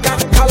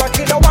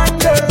 kilo wine.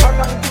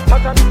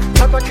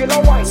 Pata kilo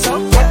wine.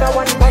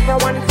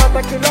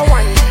 Pata kilo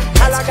wine.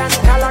 Calagan,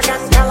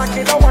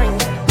 kilo wine.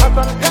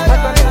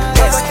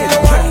 Pata kilo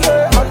wine.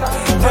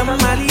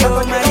 Mario,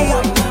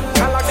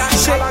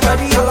 shake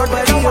body,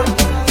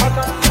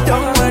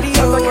 don't worry,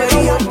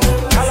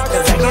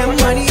 cause I get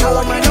money, girl, I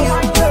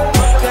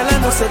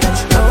know say that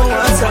you know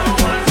what's up.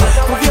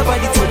 Move your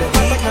body to the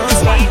beat, no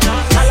stop.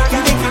 You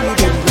make me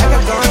get like a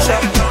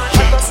gunshot.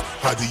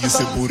 How do you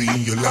say booty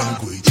in your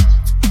language?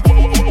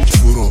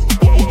 Furo,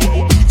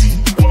 Didi,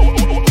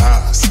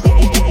 ass,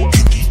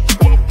 Kiki.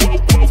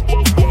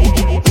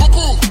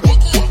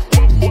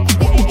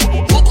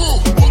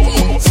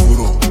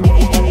 Furo,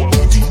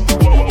 Didi,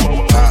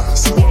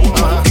 ass,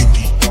 Kiki.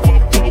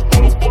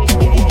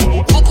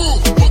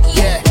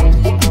 Yeah.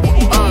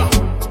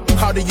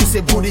 How do you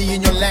say booty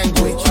in your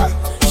language?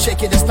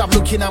 Shake it and stop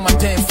looking at my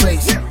damn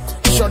face.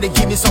 Sure they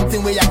give me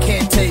something where I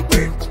can't take.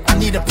 I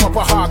need a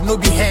proper hug, no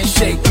be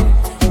handshake.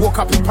 Woke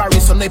up in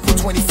Paris on April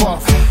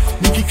 24th.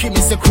 Nikki keep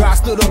me say cry,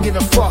 still don't give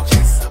a fuck.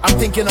 I'm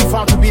thinking of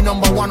how to be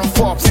number one on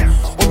Forbes.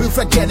 Or we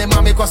forgetting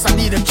mommy cause I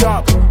need a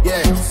job.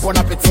 Yeah, bon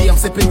appetit, I'm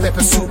sipping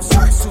pepper soup.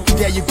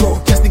 There you go,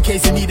 just in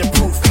case you need a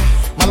proof.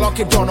 My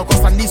lucky donor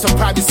cause I need some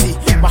privacy.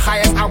 My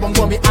highest album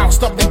got me out,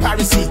 stop the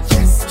piracy.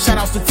 Shout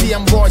outs to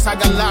TM boys, I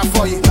got love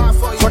for you.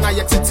 When I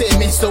entertain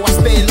me, so I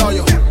stay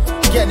loyal.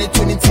 Get it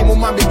tuning team,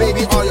 mommy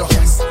baby oil.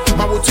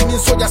 My routine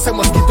so just say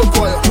mosquito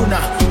coil. Una,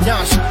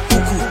 nyash,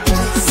 kuku,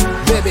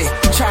 baby,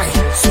 chai,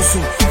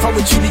 susu. How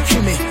we chili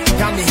kimi,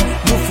 yani,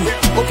 mufu.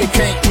 Okay,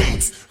 can't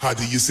wait. How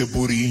do you say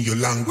booty in your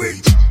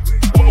language?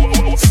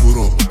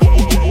 Furo,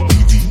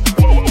 Didi,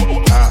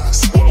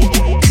 ass,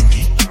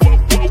 Kiki.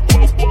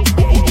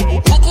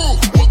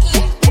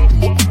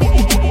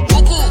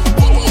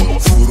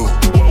 Furo,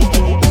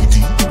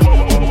 Didi,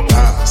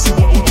 ass,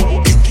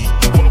 Kiki.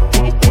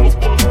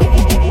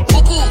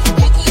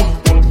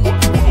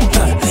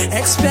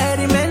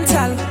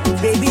 Experimental,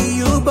 baby,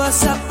 you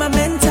bust up my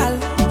mental.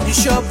 You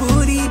sure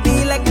booty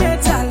be like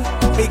metal.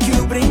 Make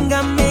you bring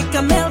and make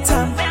a melt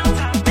on.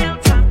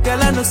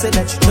 Girl, I know say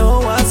that you know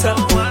what's up.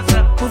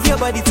 Move your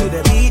body to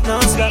the beat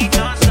non-stop.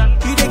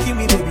 You dey kill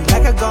me, baby,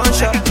 like a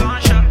gunshot.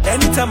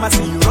 Anytime I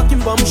see you rocking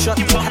bomb shot.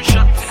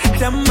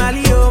 Damn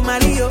Mario,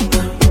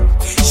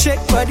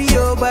 shake body,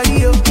 oh.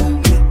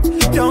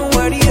 Don't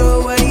worry,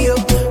 oh.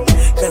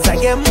 Cause I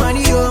get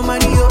money, oh.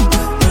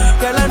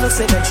 Girl, I know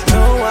say that you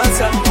know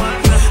what's up.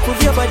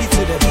 Move your body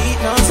to the beat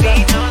non-stop.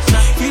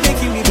 You dey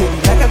kill me, baby,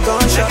 like a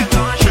gunshot.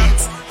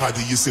 How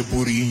do you say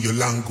booty in your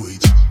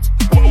language?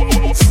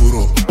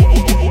 Furo,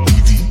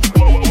 Didi,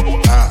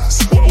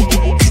 ass,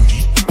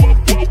 Kiki.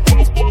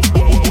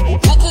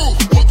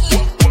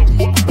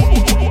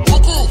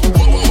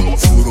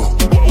 Furo,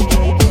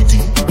 Didi,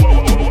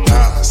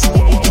 ass,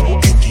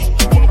 Kiki.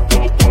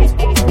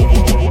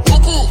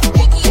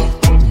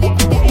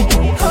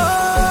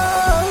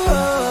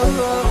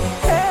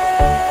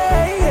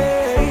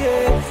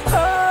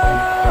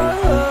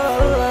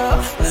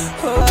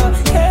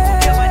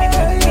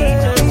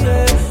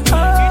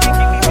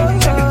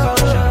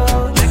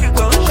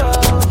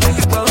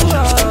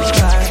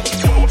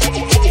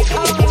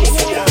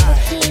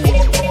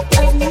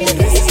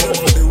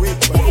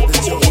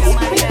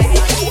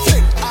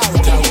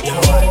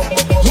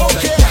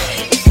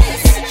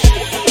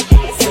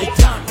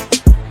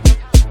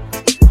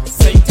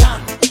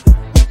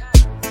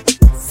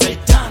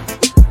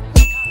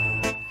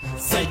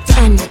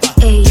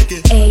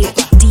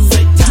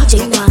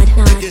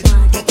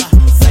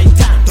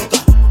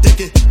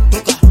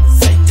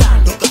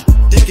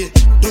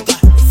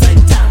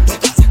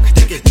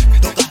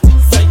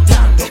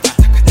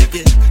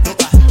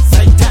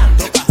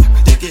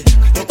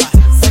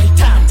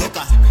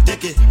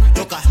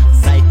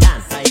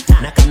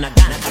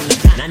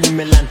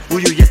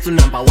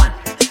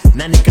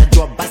 Nani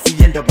kajua basi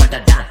yendo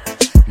badadan.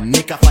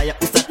 Nika fire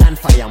usatan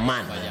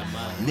fireman.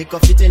 Niko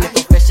fiti, niko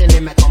fresh,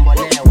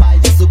 nimekombolewa.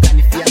 Yesu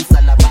kanifia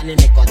msalabani,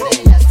 niko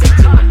there.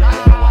 Seti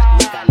nimelewa,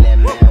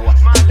 nikalemewa.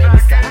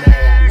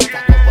 Amenisamea,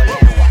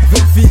 nikakombolewa.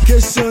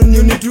 Verification,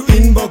 you need to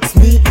inbox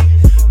me.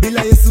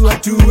 Bila Yesu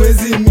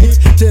hatuwezi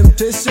meet.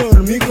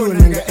 Temptation, miko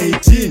nanga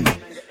 18.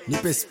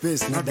 Nipe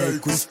space, nadai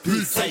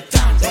kuspeak.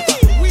 Satan, toka,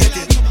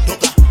 take it,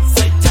 toka.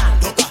 Satan,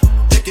 toka,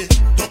 take it,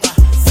 toka.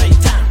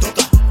 Satan, toka,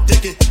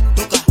 take it,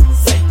 toka.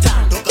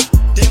 Satan, toka,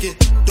 take it,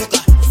 toka.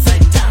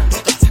 Satan,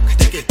 toka,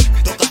 take it,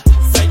 toka.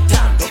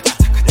 Satan, toka,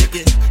 take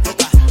it,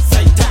 toka.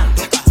 Satan,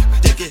 toka,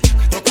 take it,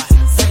 toka.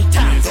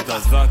 Satan,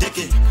 toka,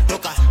 take it,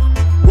 toka.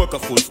 Work a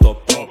full stop,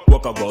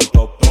 work a ball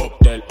top.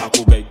 Tell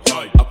aku gay,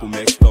 aku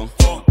make strong.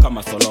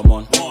 Kama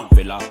Solomon,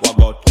 vela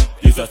wagot.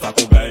 Jesus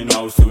aku gay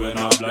now, siwe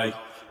na blind.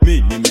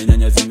 Mi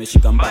nimenyanya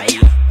zimeshika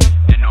mbaya.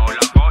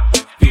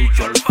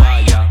 Spiritual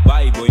fire,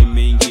 Bible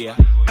imeingia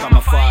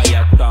kama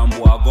fire,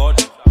 kutambua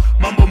God.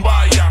 Mambo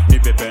mbaya,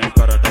 nipe pen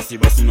karatasi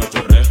basi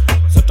nochore.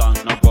 Satan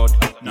na God,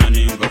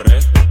 nani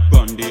ngore.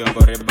 Gondi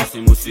ngore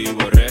basi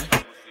musiwore.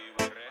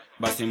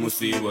 Basi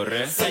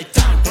musiwore.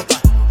 Satan, toka,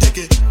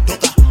 take it,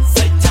 toka.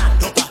 Satan,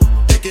 toka,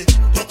 take it,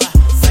 toka.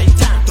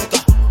 Satan, toka,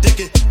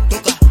 take it,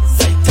 toka.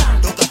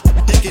 Satan, toka,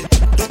 take it,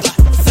 toka.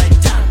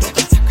 Satan,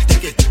 toka,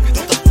 take it,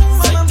 toka.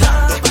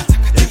 Satan, toka,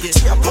 take it,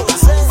 toka.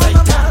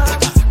 Satan,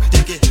 toka,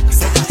 take it,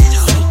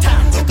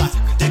 Satan, toka,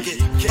 take it,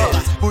 toka.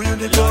 Huyu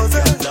ni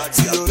pose,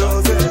 sio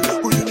rose.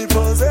 Huyu ni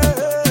pose,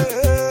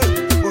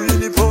 huyu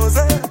ni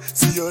pose,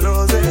 sio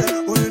rose.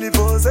 Huyu ni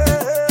pose.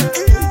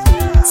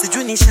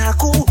 Sijui ni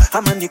shaku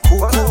ama ni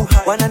kuku,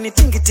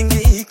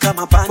 wananitingi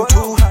kama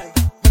bantu.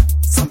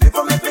 Some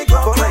people make me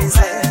go crazy,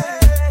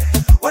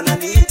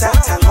 wananiita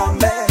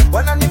tangombe,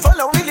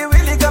 wananifollow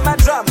wili kama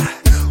drama.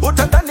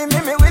 Utadhani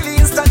mimi wili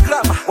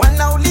Instagram,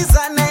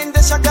 wanauliza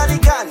naendesha gari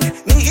gani,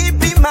 ni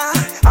hipi ma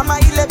ama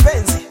ile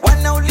Benzi.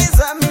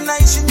 Wanauliza mimi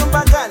naishi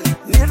nyumba gani,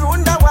 ni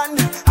runda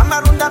 1 ama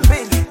runda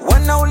 2.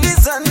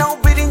 Wanauliza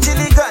nahubiri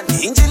injili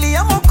gani, injili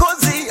ya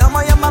Mwokozi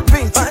ama ya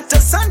mapinti. But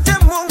asante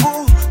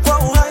Mungu kwa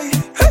uhai.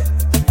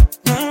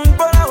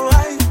 Bora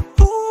uhai.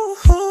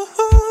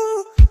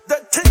 The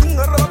thing.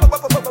 Bora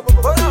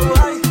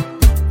uhai.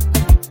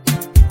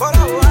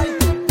 Bora uhai.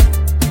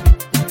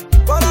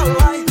 Bora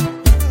uhai.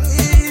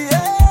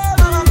 Yeah,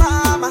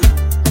 mama.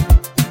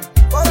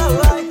 Bora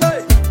uhai.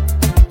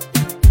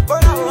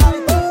 Bora uhai.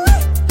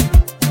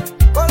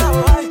 Bora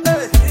uhai.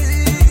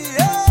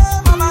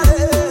 Yeah, mama.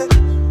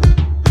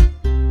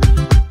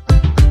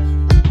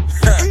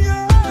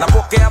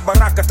 Napokea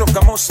baraka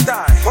toka Most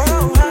High.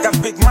 That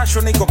big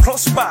mansion iko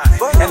close by.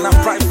 And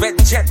I'm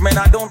private jet, man,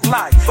 I don't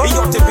lie.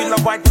 Iyote bila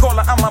white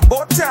collar, I'm a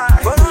bow tie.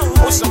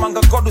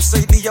 Usemanga God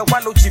usaidia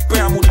wale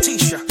ujipea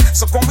mutisha.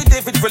 So kwa mi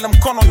David vile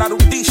mkono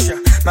narudisha.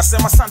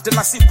 Nasema sante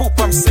na si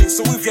pupa msee.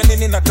 So hivya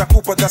nini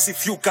natakupa, that's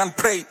if you can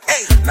pray.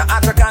 Hey, na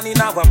ata gani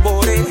na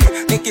wabore.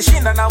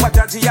 Nikishinda na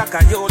wajaji ya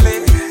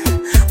Kayole.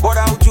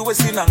 Bora ujue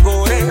sina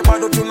ngore.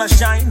 Bado tuna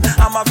shine,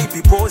 ama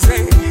vipi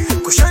pose.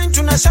 Kushine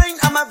tuna shine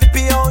ama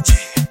vipi oje.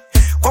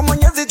 Kwa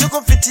Mwenyezi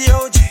tuko fiti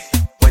oje.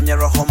 Wenye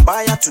roho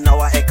mbaya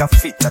tunawaeka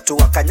fita,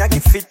 tuwakanyagi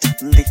fiti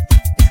ndi.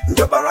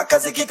 Ndio baraka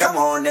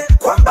zikikamone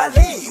kwa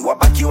mbali,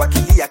 wabaki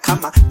wakilia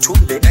kama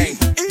tumbe di.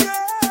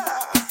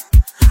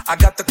 I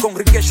got the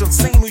congregation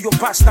saying your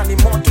pastor ni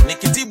moto.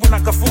 Nikitibu na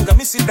kafunga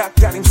misi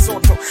daktari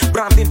msoto.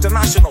 Brand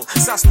international,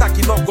 sasta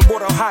kilogo.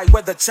 Bora high,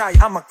 weather chai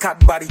ama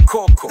Cadbury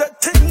Coco. The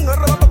thing.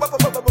 Bora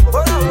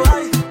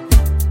uhai.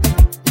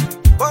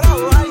 Bora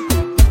uhai.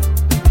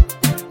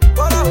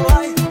 Bora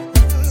uhai.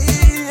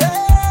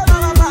 Yeah,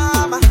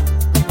 mama.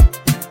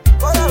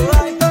 Bora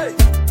uhai.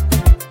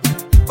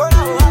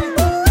 Bora uhai.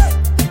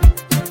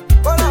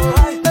 Bora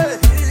uhai.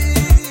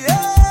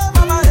 Yeah,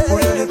 mama.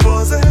 Huyu ni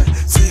pose,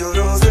 sio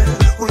rose.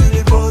 Huyu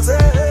ni pose,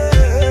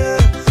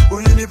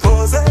 huyu ni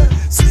pose,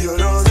 sio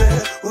rose.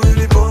 Huyu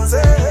ni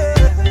pose.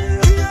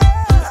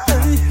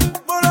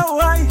 Bora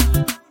uhai.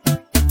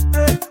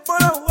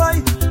 Bora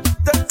uhai.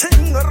 The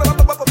thing. Bora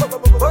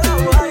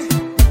uhai.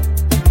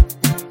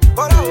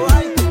 Bora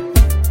uhai.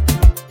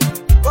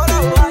 Bora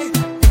uhai.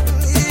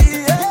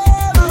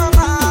 Yeah,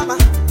 mama.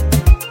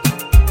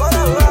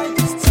 Bora uhai.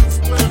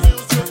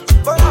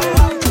 Bora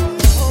uhai.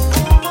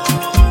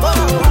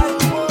 Bora uhai.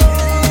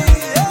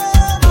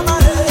 Yeah, mama.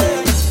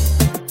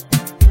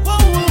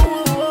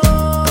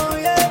 Whoa,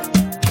 yeah.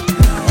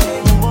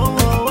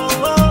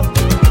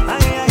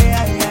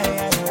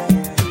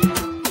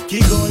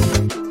 Kigoni,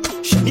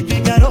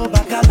 shanipiga roba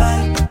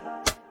kabali.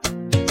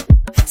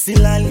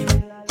 Silali,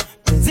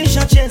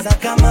 penzisha cheza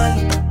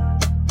kamali.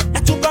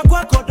 Natupa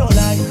kwako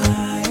dolari,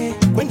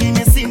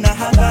 wengine sina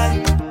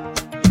habari.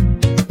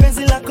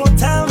 Penzi lako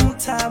tamu,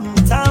 tamu,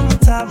 tamu,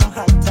 tamu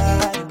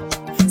hatari.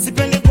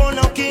 Sipendi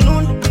kuona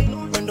ukinuna,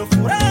 wendo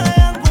furaha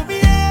yangu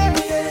mie.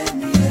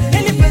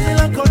 Hili penzi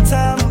lako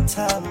tamu,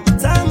 tamu,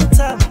 tamu,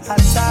 tamu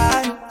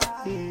hatari.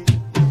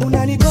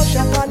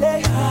 Unanikosha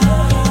pale,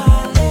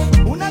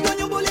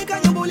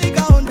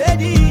 unavyonyumbulika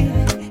ondedi.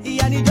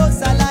 Yani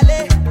dosa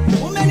lale,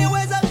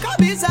 umeniweza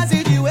kabisa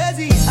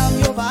sijiwezi. I'm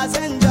your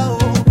passenger,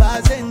 oh.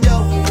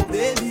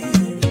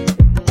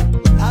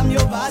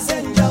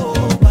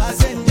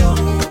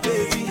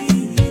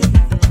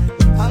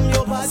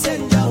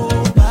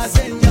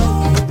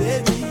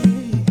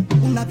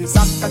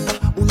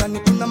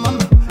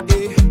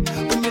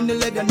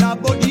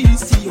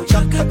 sisi yo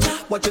chakacha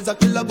wacheza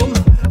kila goma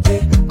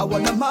eh, I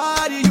wanna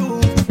marry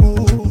you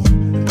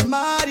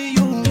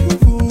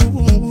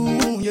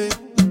yeah.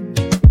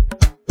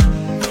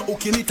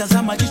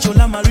 Ukinitazama jicho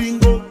la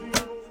maringo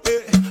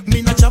eh,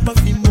 mina chapa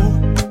fimbo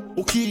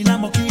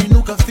ukiinama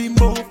ukiinuka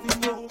fimbo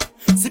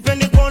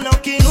sipendi kuona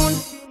ukinuna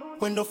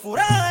wendo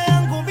furaha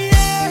yangu mie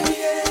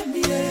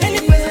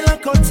ili penzi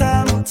lako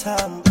tamu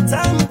tamu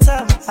tamu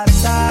tamu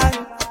hatari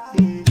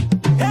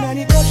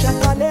unanitosha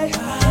kale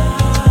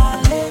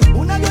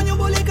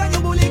unavyonyumbulika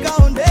nyumbulika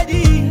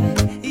ondedi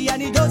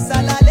yani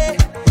dosalale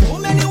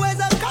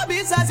umeniweza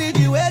kabisa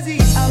sijiwezi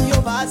I'm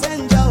your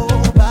passenger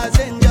oh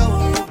passenger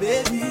oh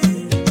baby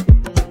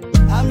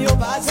I'm your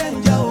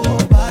passenger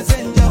oh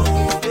passenger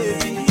oh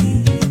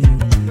baby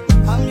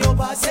I'm your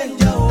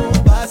passenger oh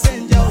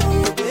passenger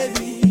oh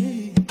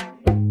baby.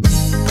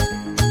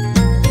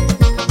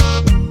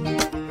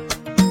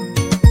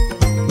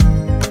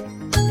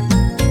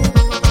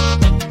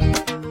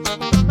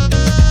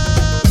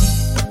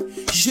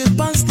 Je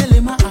pense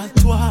tellement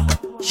à toi,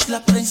 j'ai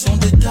l'impression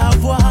de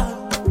t'avoir.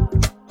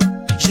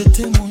 Je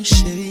t'aime mon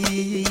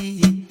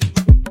chéri.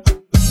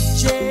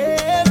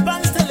 Je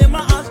pense tellement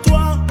à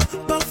toi,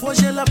 parfois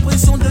j'ai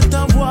l'impression de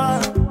t'avoir.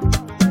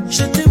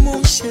 Je t'aime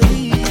mon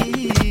chéri.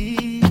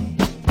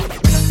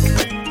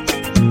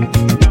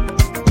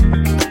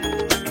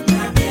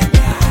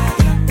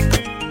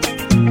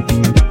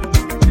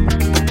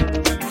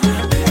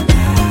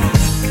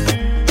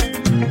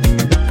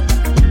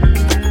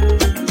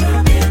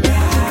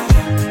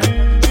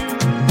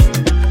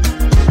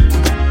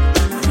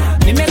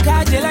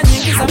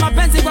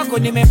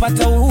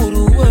 Nimepata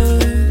uhuru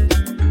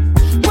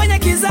kwenye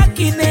kiza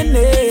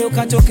kinene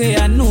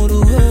ukatokea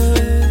nuru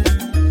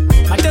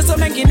mateso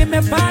mengi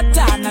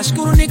nimepata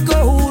nashukuru niko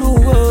huru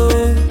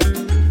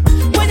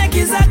kwenye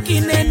kiza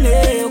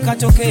kinene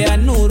ukatokea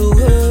nuru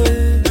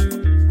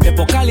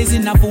pepo kali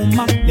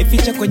zinavuma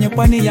nifiche kwenye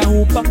pwani ya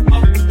hupa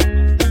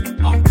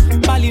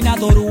bali na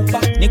dhoruba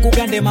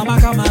nikugande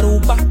mama kama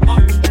ruba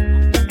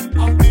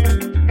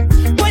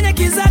kwenye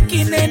kiza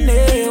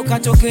kinene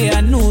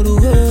ukatokea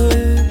nuru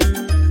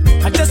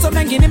mateso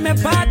mengi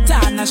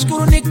nimepata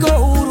nashukuru niko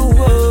huru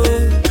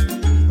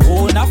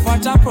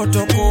unafuata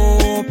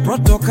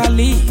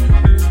protokali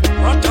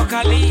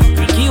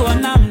ikiwa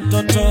na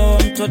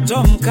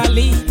mtoto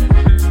mkali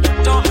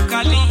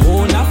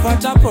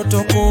unafuata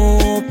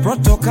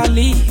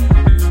protokali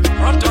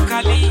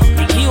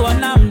ikiwa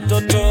na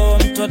mtoto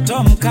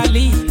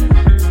mkali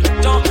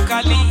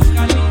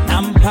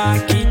nampa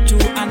kitu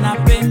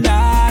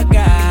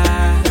anapendaga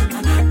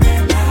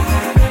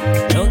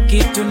ndo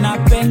kitu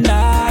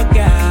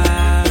napendaga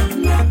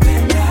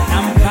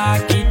nampa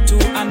kitu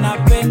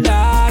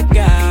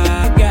anapendaga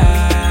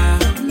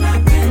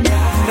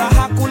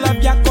raha kula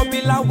vyako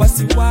bila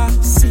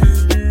wasiwasi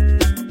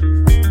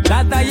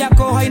ladha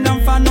yako haina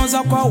mfano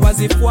za kwa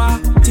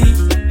wazifuati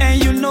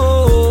and you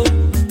know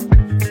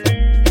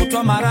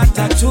kutwa mara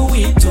tatu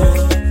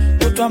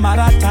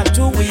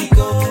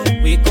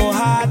we go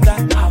harder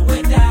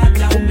awe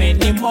dada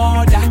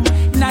umenimoda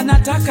na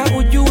nataka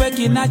ujue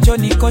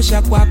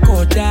kinachonikosha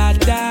kwako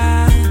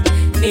dada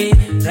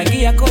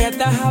rangi yako ya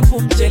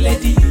dhahabu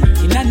mjeledi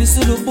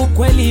inanisulubu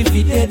kweli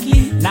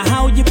evidently na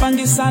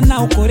haujipangi sana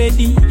uko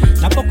ready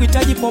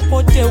napokuhitaji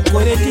popote uko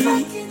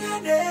ready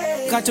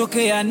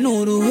katokea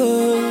nuru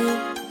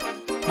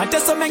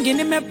mateso mengi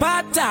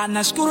nimepata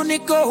nashukuru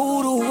niko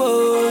huru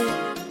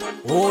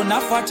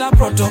unafuata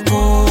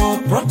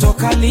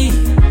protokali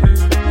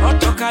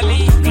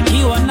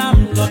ikiwa na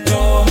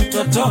mtoto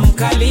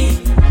mkali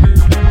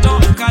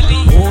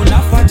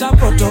unafuata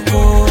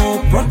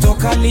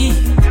protokali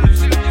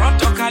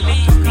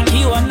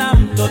ikiwa na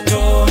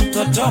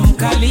mtoto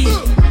mkali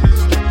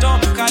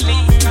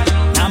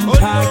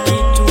nampa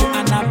kitu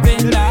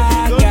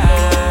anapendaga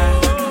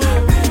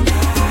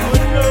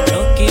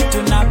ndo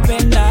kitu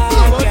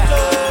napendaga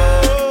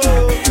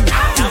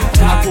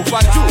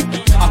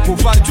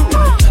akufa juu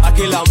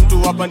akila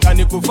mtu hapa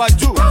ndani kufa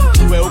juu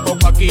we uko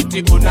kwa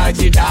kiti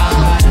unajida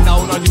na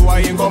unajua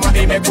hii ngoma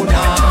imekuna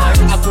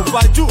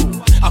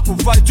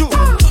akufa juu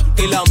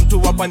kila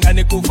mtu hapa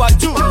ndani kufa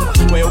juu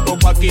we uko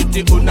kwa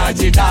kiti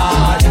unajida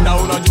na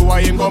unajua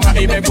hii ngoma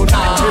imekuna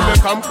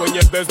nimekam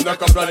kwenye base na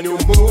kabla new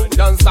moon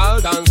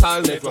dancehall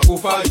network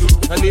kufa juu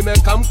na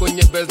nimekam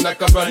kwenye base na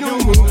kabla new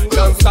moon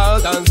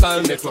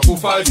dancehall network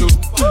kufa juu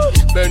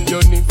bend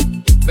your knee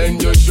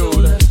bend your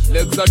shoulder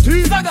legs are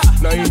deep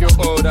now in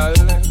your order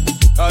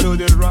I do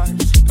the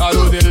right I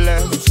do the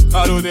left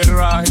I do the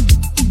right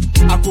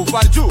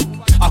akufa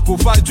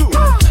juu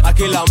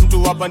akila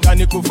mtu hapa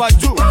ndani kufa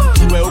juu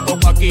we uko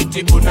kwa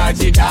kiti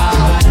unajida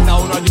na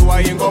unajua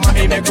hii ngoma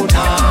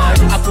imekuna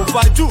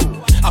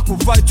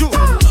akufa juu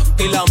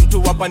kila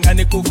mtu hapa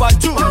ndani kufa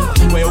juu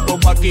we uko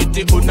kwa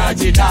kiti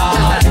unajida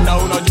na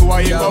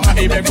unajua hii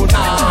ngoma imekuna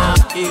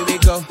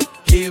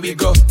Here we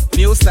go,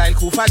 new style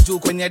kufa juu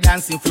kwenye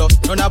dancing floor.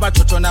 Nona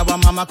watoto na wa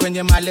mama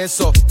kwenye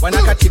maleso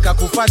wanakatika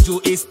kufa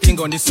juu is thing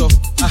on the so.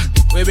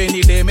 Wewe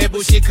ni deme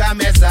bushika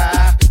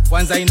meza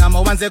kwanza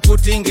inama wanze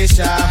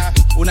kutingisha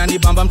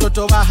unanibamba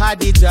mtoto wa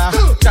Hadija,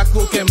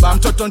 chakukemba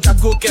mtoto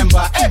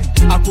nchakukemba.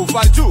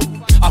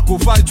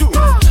 Akufa juu,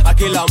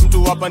 akila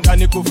mtu hapa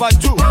ndani kufa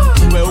juu.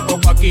 We uko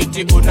kwa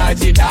kiti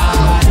unajida,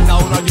 na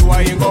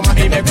unajua hii ngoma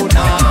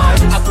imekuna.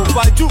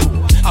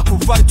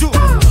 Akufa juu,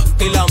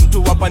 kila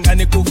mtu hapa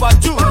ndani kufa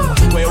juu.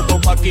 We uko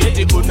kwa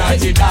kiti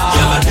unajida,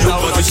 na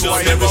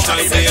unajua hii ngoma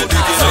imekuna.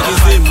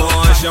 Naikizima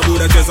washa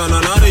buda cheza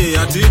na nari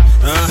ati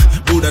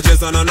buda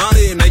cheza na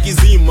nari.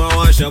 Naikizima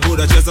washa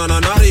buda cheza na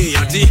nari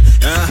ati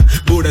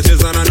buda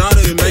cheza na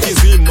nari.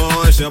 Naikizima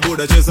washa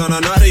buda cheza na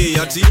nari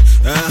ati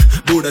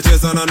buda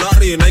cheza na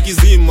nari.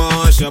 Naikizima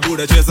washa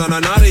buda cheza na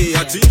nari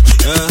ati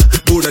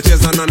buda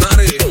cheza na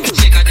nari.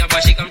 Shika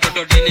jaba shika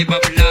mtoto dili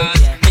bablas.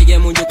 Pige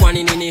munju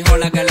kwani nini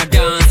hola gala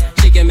dance.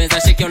 Shike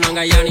meza shike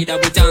onanga yani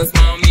double dance.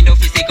 Mami ndo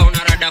fisika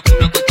unarada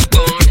kuna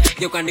kutibond.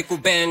 Geuka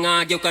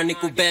nikubang, geuka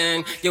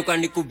nikubang, geuka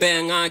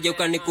nikubang,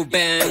 geuka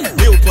nikubang.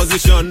 New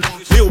position,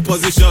 new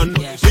position,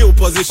 new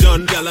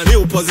position, gyal a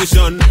new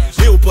position,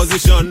 new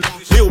position,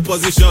 new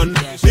position,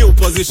 new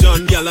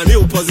position, gyal a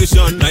new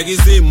position.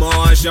 Naikizima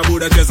washa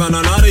buda cheza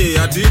na nari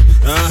ati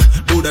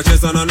buda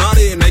cheza na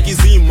nari.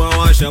 Naikizima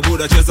washa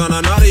buda cheza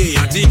na nari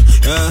ati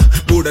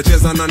buda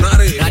cheza na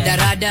nari.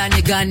 Rada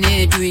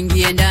nigane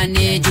tuingie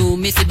ndani juu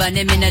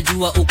misibane mina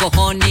jua uko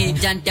honi.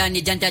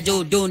 Janta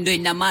juu dundu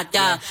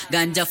inamata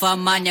ganja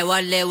famanya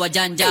wale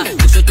wajanja.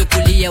 Kushoto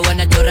kulia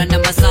wanachora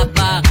namba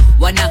 7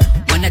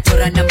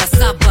 wanachora namba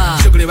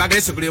 7.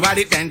 Sugri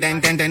wagri ten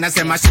ten ten.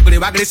 Nasema sugri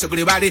wagri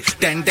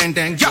ten ten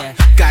ten. Yo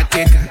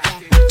katika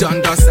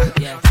dondosa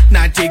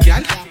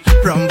natigal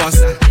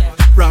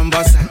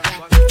rombosa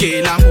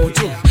kila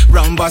mtu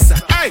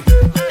rombosa. Hey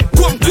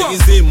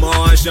Naikizima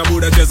washa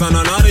buda cheza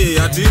na nari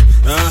ati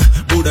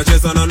buda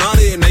cheza na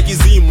nari.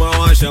 Naikizima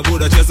washa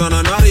buda cheza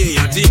na nari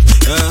ati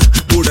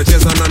buda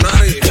cheza na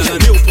nari. Gyal a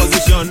new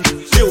position,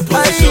 new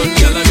position,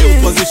 gyal a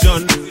new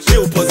position,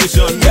 new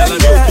position, gyal a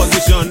new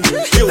position,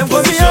 new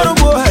position,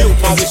 new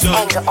position,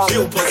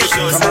 new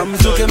position. Kama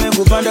mzuke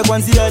mekupanda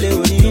kwanzia leo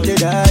niite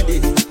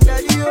daddy.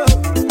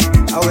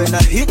 I when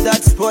I hit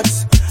that spot,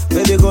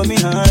 baby call me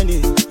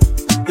honey.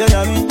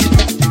 Yeah, me.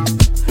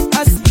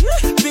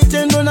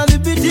 Vitendo na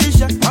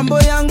vipitisha, mambo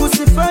yangu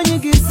sifanyi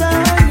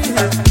gizani.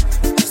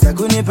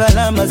 Sakunipa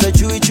alama za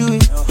chui,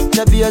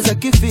 tabia za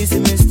kifisi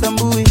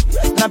mistambui.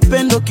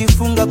 Napendo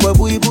kifunga kwa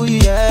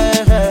buibui,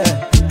 yeah.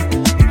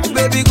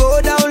 Baby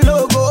go down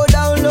low, go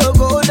down low,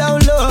 go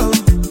down low.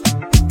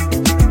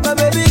 My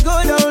baby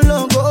go down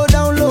low, go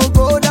down low,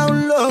 go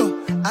down low.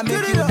 I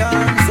make you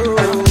dance,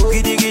 so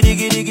giddy giddy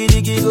giddy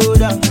giddy giddy go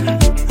down.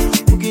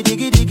 Giddy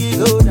giddy giddy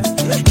go down.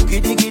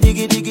 Giddy giddy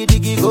giddy giddy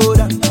giddy go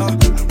down.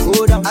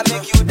 Go down. I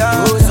make you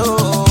dance,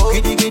 so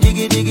giddy giddy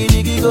giddy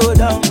giddy giddy go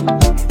down.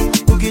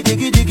 Giddy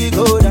giddy giddy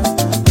go down.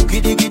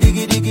 Giddy giddy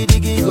giddy giddy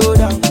giddy go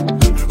down.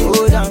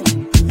 Go down,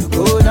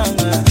 go down.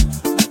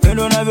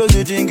 Pendo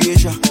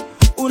navyozitingisha,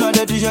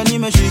 unadatisha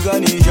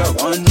nimeshikanisha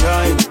one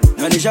time.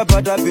 Na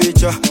nishapata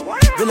picha,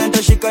 vile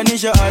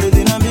nitashikanisha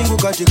ardhi na mbingu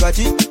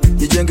katikati.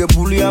 Nijenge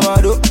pulu ya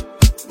mado,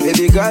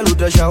 baby girl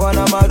utashawa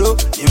na mado.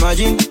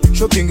 Imagine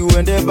shopping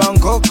uende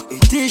Bangkok,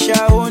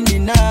 itisha on the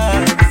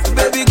night.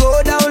 Baby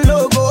go down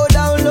low, go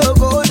down low,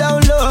 go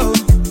down low.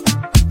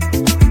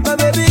 My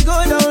baby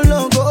go down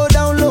low, go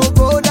down low,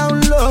 go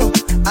down low.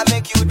 I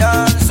make you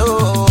dance,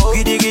 so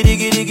giddy giddy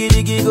giddy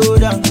giddy giddy go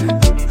down.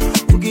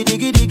 Giddy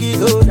giddy giddy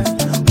go down.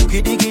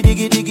 Giddy giddy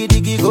giddy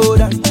giddy giddy go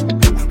down.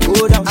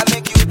 Go down. I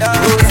make you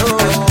dance, so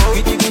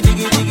giddy giddy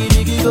giddy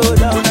giddy giddy go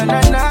down. Na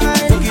na na.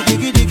 Giddy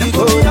giddy giddy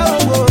go down.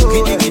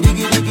 Giddy giddy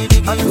giddy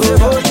giddy giddy go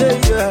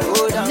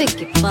down.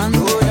 Vicky Bam.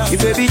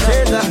 Baby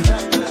cheza,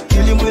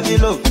 kill him with the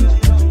love.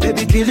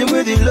 Baby kill him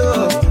with the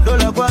love.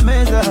 Dola kwa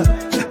meza,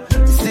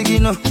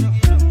 sigino,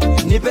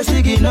 nipe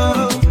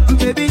sigino.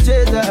 Baby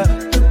cheza,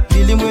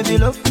 kill him with the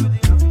love.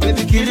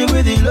 Baby kill him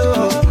with the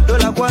love.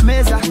 Dola kwa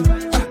meza,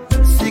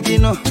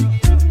 sigino,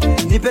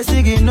 nipe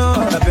sigino.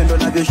 Napendo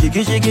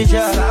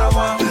navyoshikishikisha,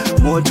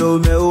 moto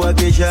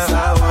umeuwakisha.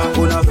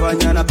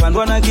 Unafanya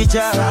napandwa na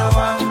kicha,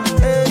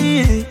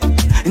 hey,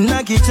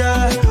 na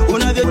kicha.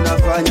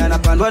 Unafanya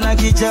napandwa na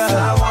kicha,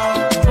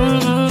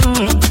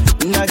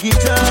 na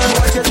kicha.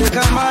 Wacheze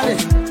kamare,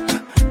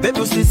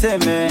 baby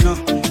usiseme no.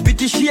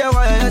 Pitishia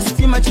waya ya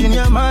stima chini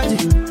ya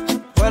maji,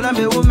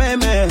 walambe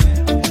umeme.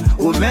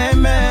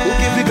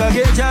 Ukifika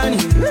gejani,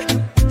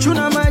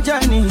 chuna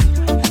majani.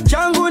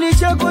 Changu ni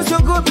chako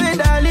soko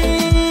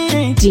pedali.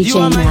 You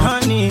are my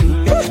honey,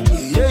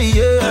 yeah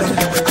yeah.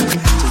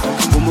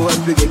 Kumbu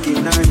wapige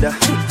kinanda,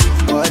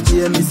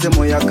 wachie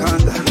misemo ya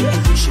kanga.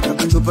 Shika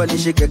kachupa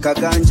nishike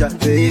kaganja,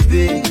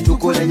 baby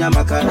tukule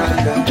nyama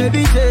karanga.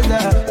 Baby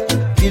cheza,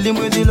 kill him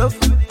with the love.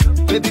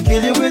 Baby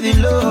kill him with the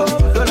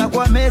love. Dola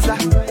kwa meza,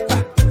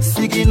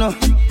 sigino,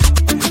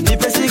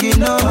 nipe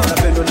sigino.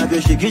 Napendo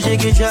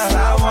navyoshikishikisha,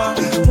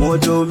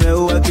 moto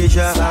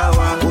umeuwakisha.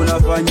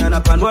 Unafanya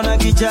napandwa na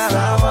kicha,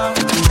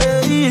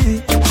 hey,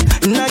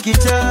 na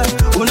kicha.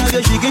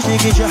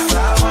 Unavyoshikishikisha,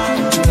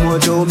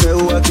 moto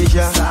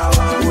umeuwakisha.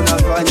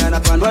 Unafanya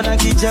napandwa na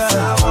kicha,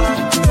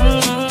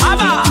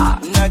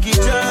 na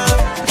kicha.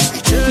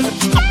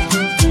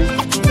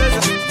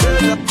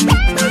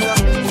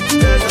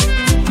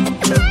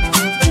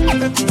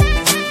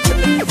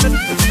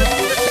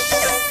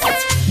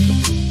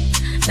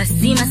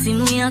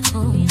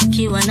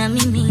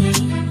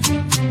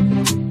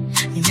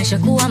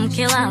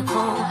 mke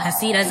wako,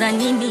 hasira za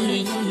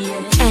nini?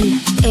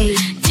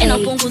 Tena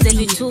punguze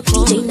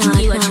vituko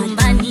ukiwa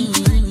chumbani.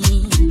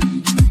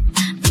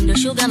 Ndo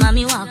sugar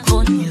mami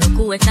wako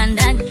nilokuweka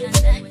ndani.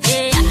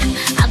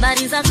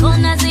 Habari zako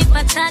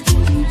nazipata,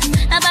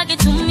 nabaki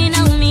tu mimi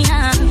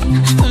naumia.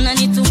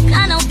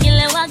 Unanitukana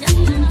ukilewaga,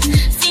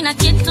 sina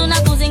kitu na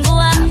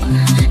kuzingua.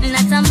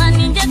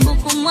 Natamani nje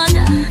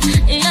kukumwaga,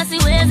 ila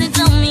siwezi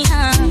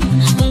tumia.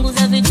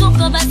 Punguza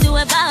vituko basi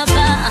we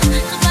baba,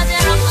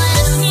 tupate roho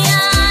ya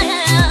dunia.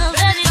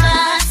 Baby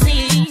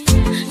basi,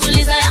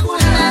 tuliza yangu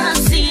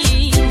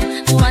nafsi,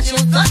 uache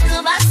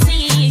utoto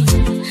basi,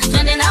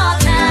 twende na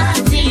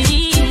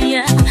wakati.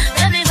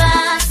 Baby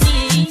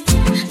basi,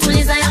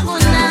 tuliza yangu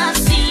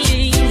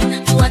nafsi,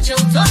 uache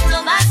utoto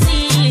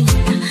basi,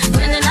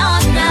 twende na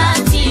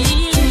wakati.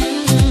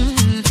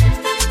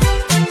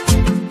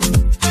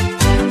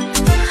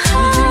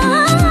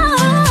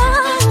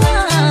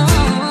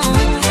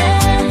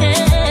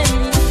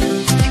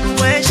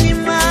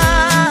 Heshima,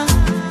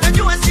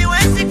 najua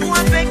siwezi kuwa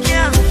peke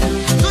yangu.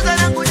 Tuza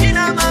langu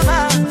jina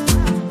mama,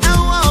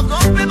 na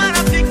uwaogope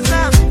marafiki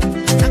zangu.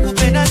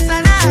 Nakupenda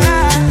sana.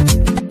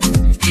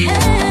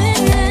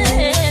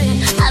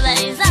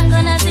 Habari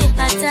zangu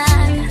nazipata,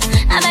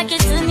 nabaki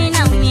tu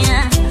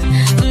ninaumia.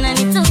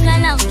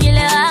 Unanitukana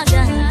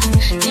ukilewaga,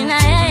 nina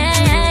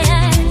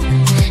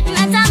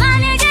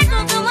natamani nje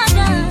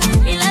kukumwaga,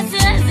 ila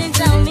siwezi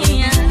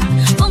nitaumia.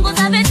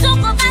 Punguza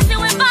vituko basi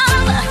we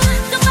baba,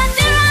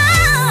 tupate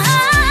raha.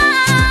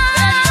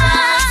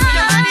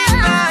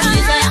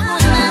 Tuliza yangu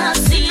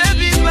nafsi,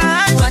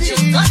 wache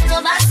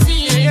utoto basi,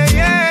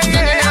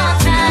 twende na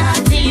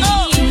wakati.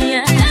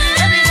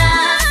 Baby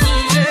basi,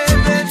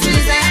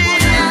 tuliza yangu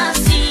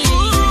nafsi,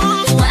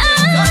 wache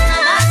utoto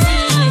basi,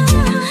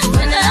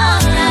 twende na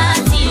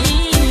wakati.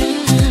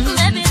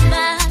 Baby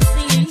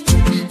basi,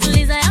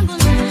 tuliza yangu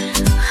mama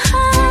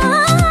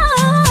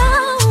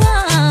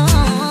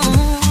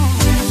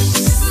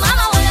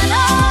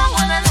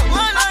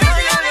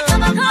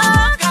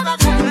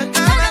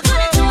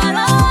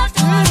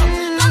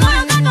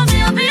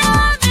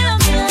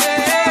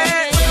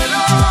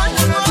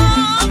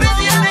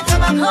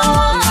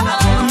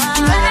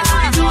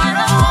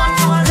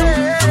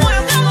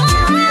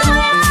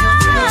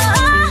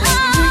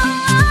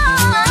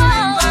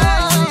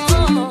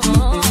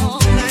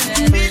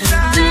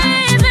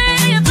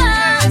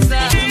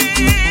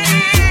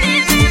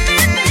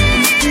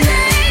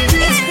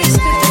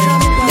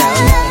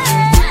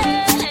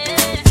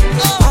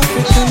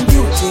African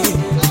beauty,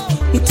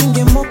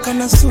 nitunge moka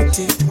na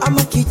suti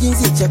ama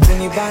kijinzi cha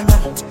kunibana.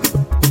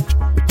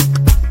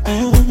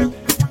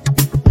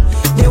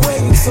 The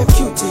way you so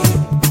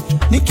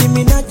cute, Nicki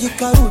Minaj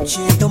Karuchi,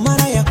 ndo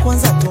mara ya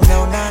kwanza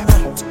tunaonana.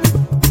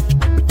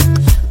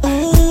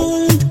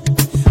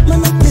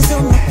 Mana pesa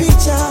una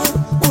picha,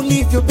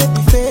 ulivyo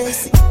baby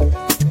face,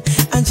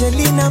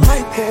 Angelina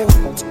Michael,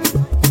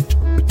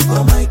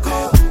 oh my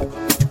God.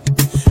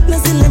 Na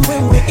zile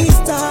mbwembwe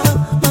Insta,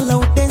 mala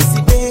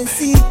udensi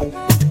densi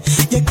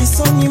ya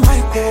Kisoni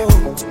Michael,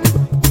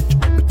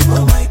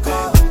 oh my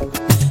God.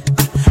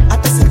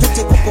 Hata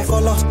sijute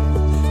kukufollow,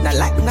 na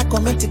like na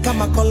comment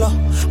kama kolo,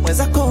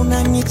 mwenzako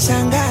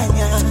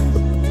unanichanganya.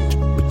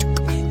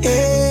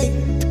 Hey,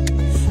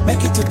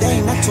 make it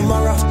today na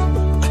tomorrow,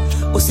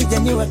 usije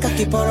niweka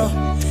kiporo,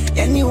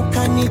 yani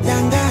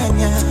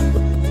ukanidanganya.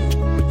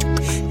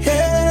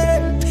 Hey,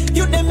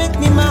 you dey make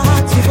me my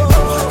heart go.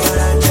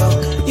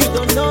 You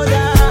don't know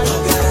that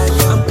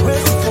I'm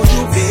crazy for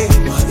you, babe.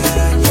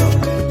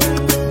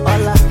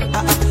 Hola,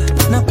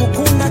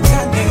 nakukunda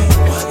chane,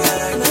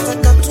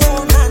 nataka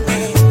tuonane.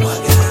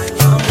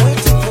 I'm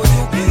waiting for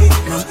you, babe.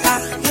 Nampa,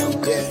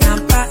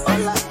 nampa,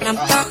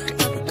 nampa,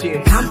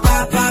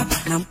 nampa,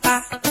 nampa,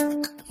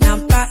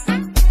 nampa,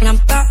 nampa,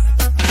 nampa,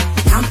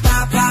 nampa,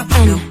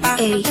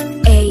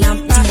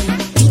 nampa,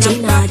 DJ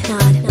Nod,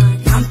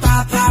 nampa,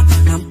 nampa,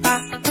 nampa,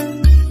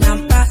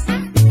 nampa,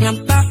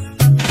 nampa.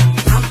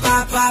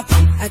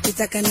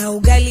 Akitaka na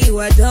ugali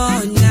wa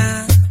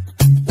dona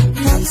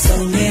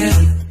namsomea,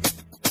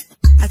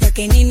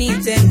 atake nini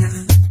tena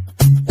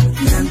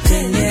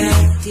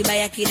namtendea, tiba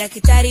ya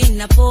kidaktari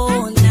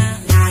napona,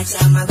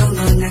 naacha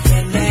magongo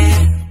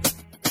nakemea,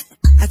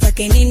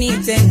 atake nini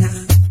tena,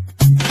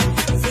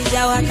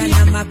 sijawaka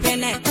na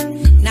mapene,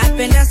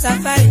 napenda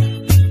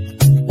safari,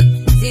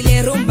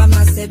 zile rumba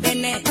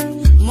masebene,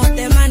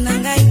 mote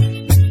manangai,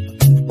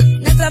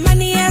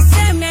 natamani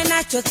yaseme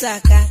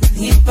anachotaka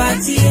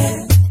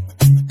nipatie,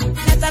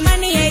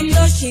 natamani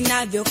haitoshi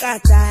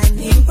navyokata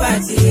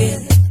nimpatie.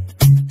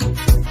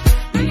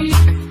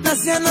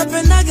 Nasi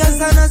anapendaga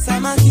sana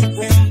samaki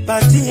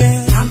wempatie,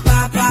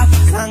 nampa papa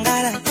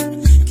sangara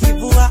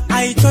kibua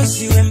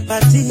haitoshi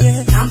wempatie,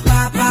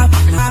 nampa papa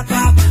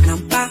papa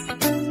nampa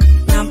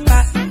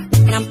nampa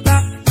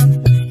nampa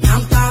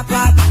nampa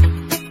papa.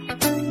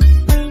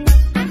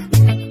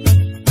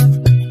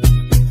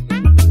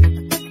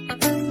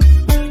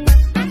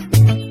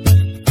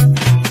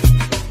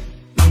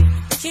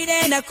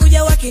 Shida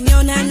inakuja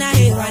wakiniona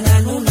naye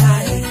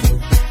wananuna,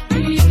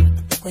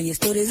 kwenye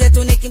stori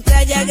zetu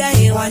nikimtajaga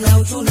hewa na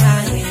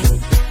utunaye,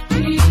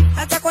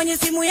 hata kwenye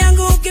simu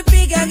yangu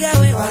ukipigaga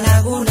we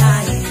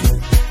wanagunaye.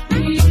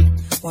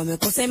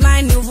 Wamekosa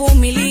imani,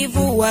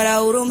 uvumilivu wala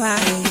huruma,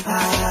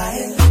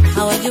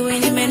 hawajui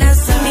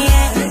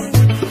nimenasamie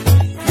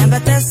namba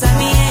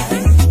tasamie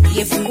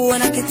yefunguo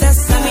na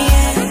kitasamie.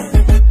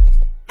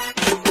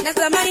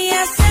 Natamani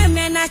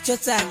aseme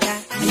nachotaka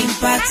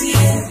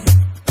nimpatie,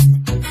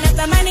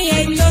 natamani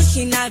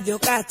yaitoshi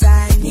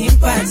navyokata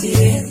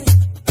nimpatie.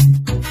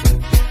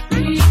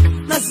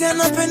 Nasi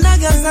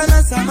anapendaga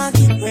sana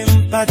samaki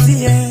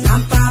wempatie,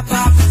 nampa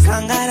papa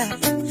sangara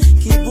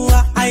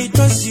kibua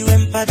haitoshi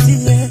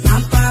wempatie,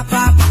 nampa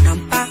papa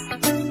nampa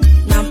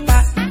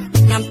nampa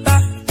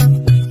nampa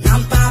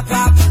nampa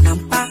papa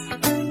nampa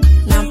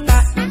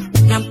nampa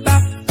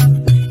nampa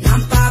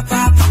nampa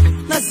papa.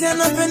 Nasi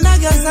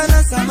anapendaga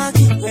sana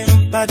samaki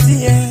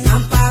wempatie,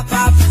 nampa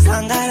papa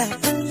sangara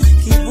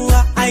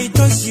kibua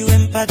haitoshi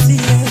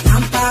wempatie,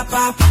 nampa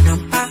papa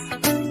nampa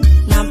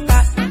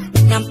nampa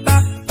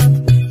nampa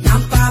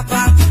nampa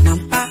papa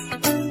nampa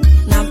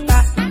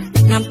nampa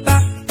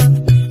nampa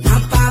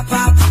nampa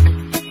papa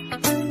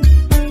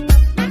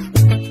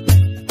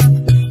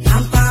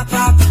nampa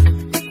papa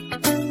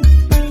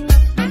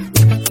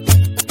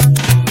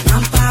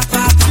nampa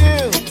papa.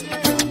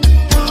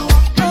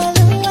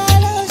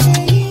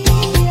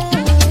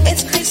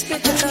 It's crispy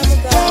to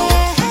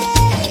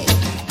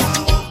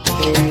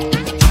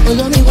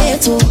follow me way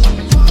too.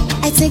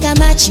 I take a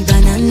matchy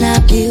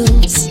banana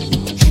pills,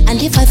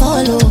 and if I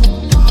follow,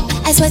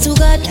 I swear to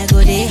God I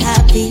go dey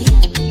happy.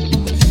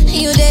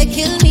 You dey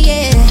kill me,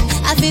 yeah.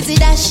 I feel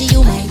that she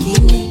you might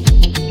give me,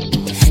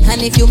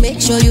 and if you make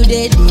sure you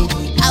dead,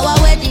 our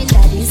wedding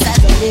that is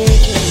Saturday.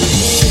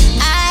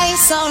 I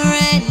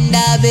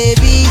surrender,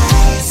 baby.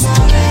 I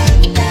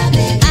surrender,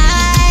 baby.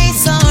 I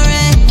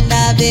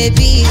surrender,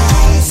 baby.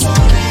 I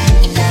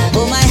surrender.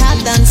 Oh my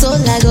heart and soul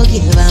I go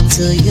give them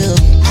to you.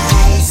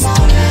 I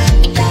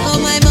surrender. Oh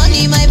my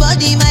money, my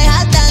body, my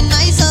heart and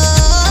my soul.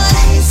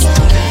 I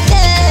surrender.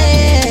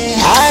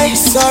 Yeah. I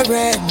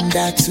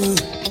surrender to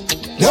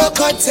no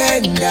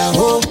contender,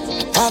 oh.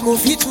 I go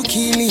fit to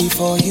kill it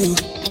for you,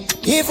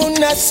 even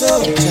that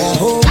soldier,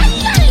 oh.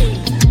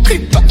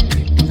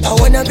 I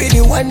wanna be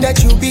the one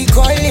that you be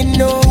calling,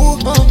 no.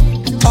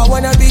 I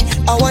wanna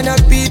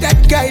be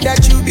that guy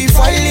that you be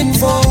falling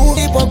for.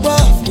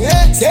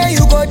 Yeah. Say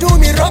you go do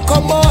me rock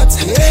or mot.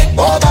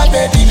 Oh my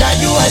baby, now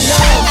you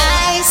alone.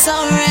 I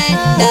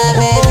surrender,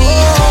 baby.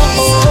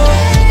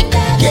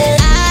 Yeah.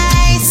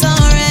 I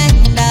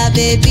surrender,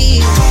 baby.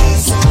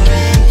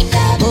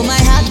 Oh my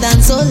heart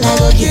and soul I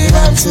go give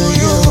them to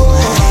you.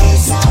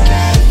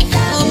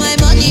 Oh my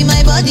money,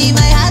 my body,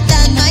 my heart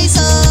and my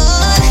soul.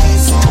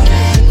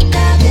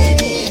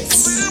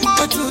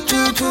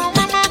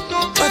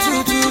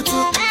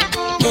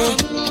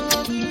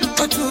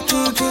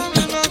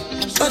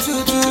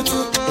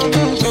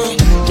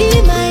 Be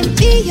mine,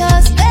 be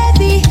yours,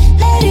 baby,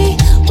 lady,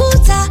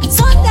 puta,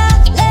 sonda,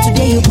 lady.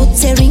 Today you put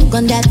a ring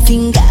on that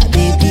finger,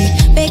 baby.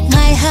 Make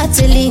my heart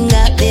to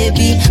linger,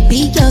 baby.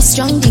 Be your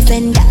strong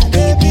defender,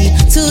 baby.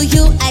 To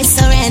you I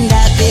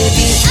surrender,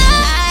 baby.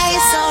 I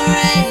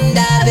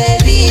surrender,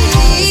 baby.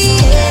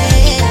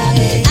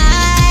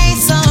 I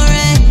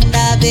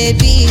surrender,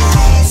 baby.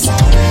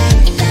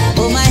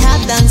 Oh my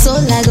heart and soul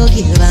I go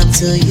give them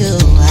to you.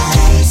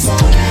 I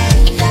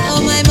surrender.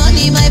 Oh my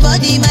money, my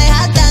body, my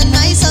heart and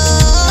my soul.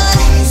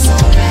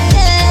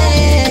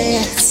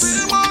 Yes.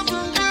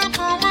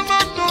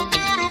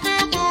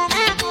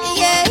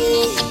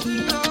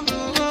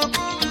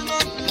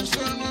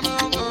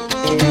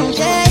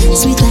 Yeah.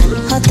 Sweeter,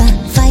 hotter,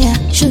 fire,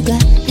 sugar,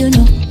 you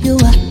know you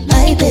are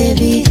my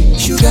baby.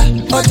 Sugar,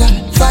 butter,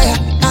 fire,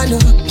 I know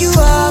you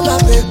are my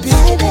baby.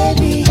 My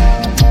baby.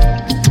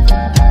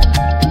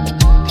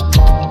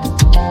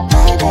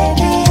 My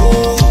baby.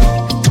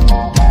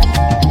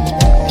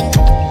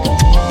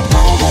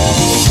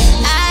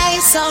 I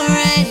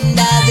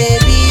surrender,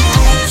 baby.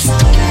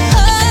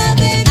 Oh,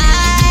 baby.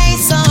 I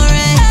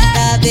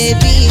surrender,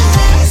 baby.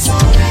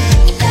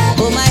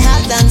 Oh my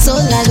heart and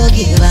soul I go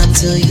give them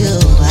to you.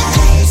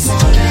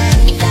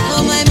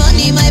 Oh my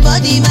money, my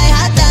body, my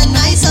heart and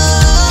my soul.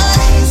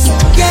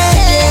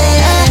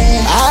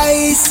 Yeah.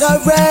 I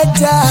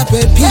surrender,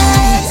 baby.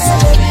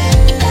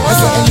 I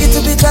said a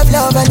little bit of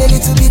love and a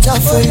little bit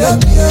of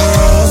love.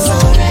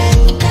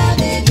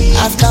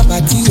 After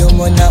party, you're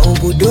gonna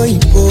obodo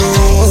impo.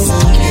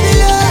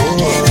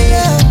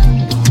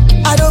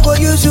 I don't go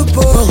use you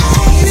po.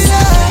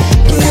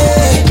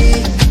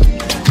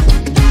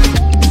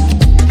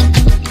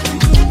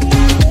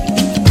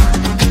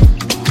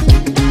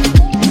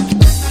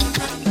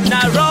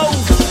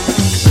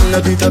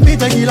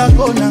 Napita kila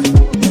kona,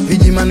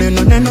 viji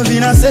maneno neno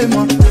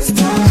vinasemwa,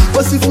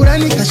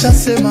 wasifurani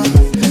kashasema,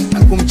 na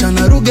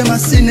kumchana ruge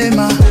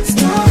masinema.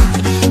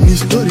 Ni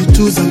story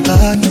tu za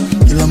mtaani,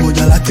 kila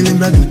moja lake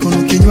limradi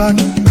mkono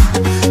kinywani.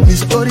 Ni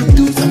story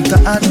tu za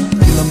mtaani,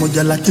 kila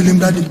moja lake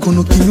limradi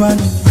mkono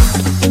kinywani.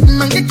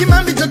 Mange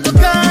kimambi joto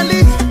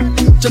kali,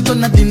 joto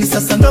na dini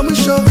sasa ndo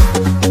mwisho,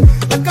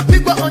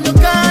 akapigwa onyo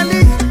kali.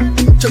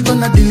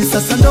 tunadili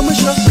sasa ndo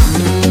mwisho.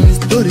 Ni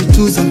story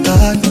tu za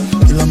mtaani,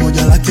 kila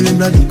moja lake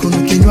limradi mkono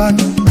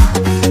kinywani.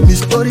 Ni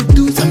story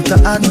tu za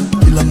mtaani,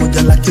 kila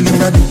moja lake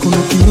limradi mkono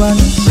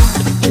kinywani.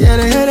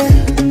 Yere yere,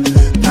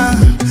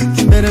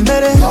 kimbere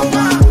mbere,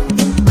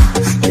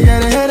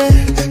 yere yere,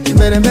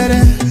 kimbere mbere,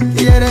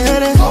 yere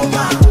yere,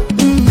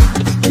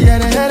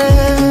 yere yere,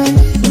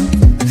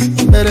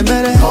 kimbere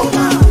mbere,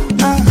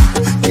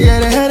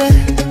 yere yere,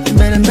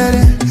 kimbere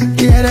mbere,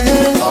 yere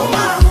yere.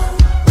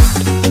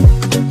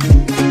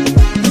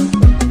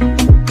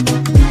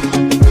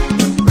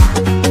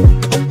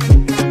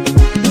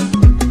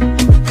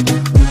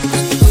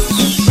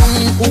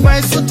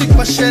 Uvae suti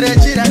kwa sherehe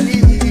jirani,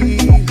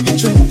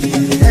 hicho ni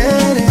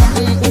kiherehere.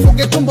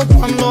 Ufuge tumbo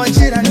kwa mlo wa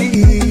jirani,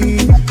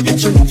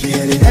 hicho ni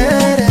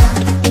kiherehere.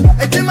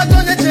 Eti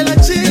matonye jela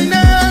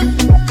china,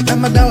 na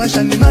madawa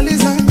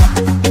shanimaliza.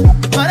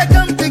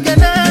 Mareka mpiga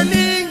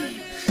nani,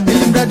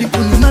 ili mradi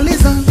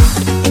kunimaliza.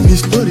 Ni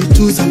story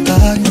tu za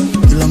mtaani,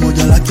 kila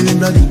moja lake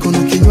limradi mkono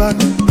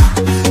kinywani.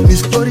 Ni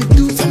story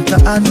tu za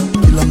mtaani,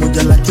 kila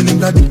moja lake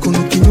limradi mkono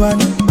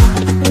kinywani.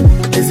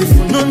 Hizi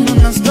fununu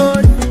na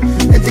story,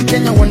 eti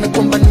Kenya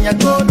wanakombania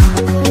gold.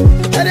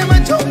 Ere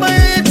machomba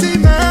ya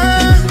yatima,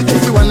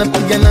 eti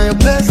wanapiga nayo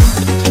pesa.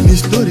 Ni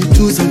story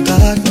tu za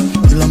mtaani,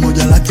 kila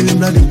moja lake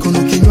limradi mkono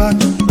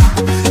kinywani.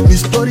 Ni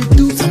story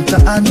tu za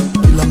mtaani,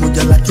 kila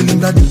moja lake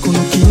limradi mkono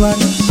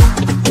kinywani.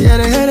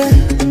 Yere yere,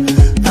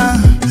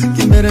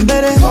 kimbere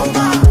mbere,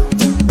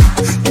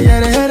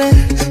 yere yere,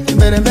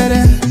 kimbere mbere,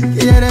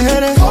 yere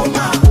yere,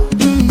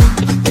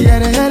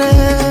 yere yere,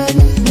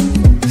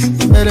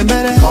 kimbere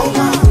mbere,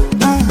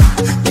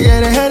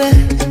 yere yere,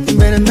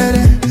 kimbere mbere,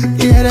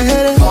 yere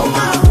yere.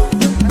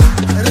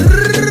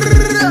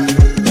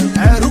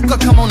 Ruka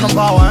kama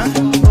unambawa,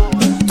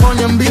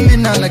 Tonya mbili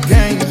na na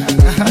gang.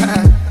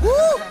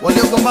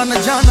 Waliogombana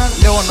jana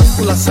leo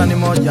wanakula sani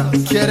moja.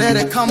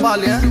 Kierere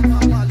kambali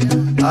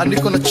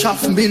niko na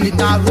chafu mbili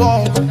na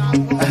roll.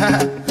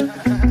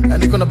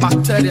 Niko na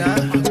bacteria.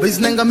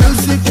 Biznenga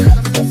music,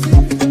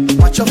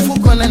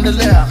 machafuko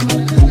yanaendelea.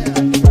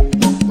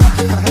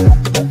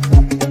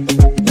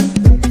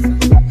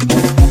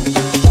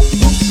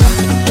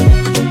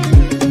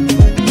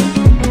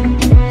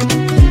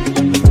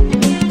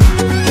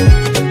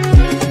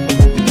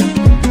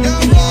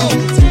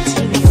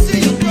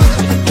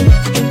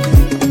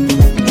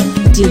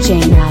 DJ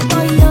Nad.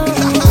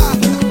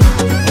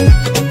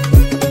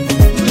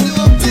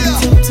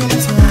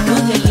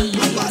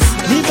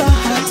 Ni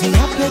bahati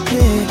ya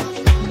pekee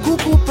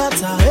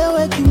kukupata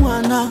wewe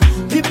kimwana,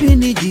 vipi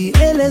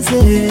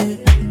nijieleze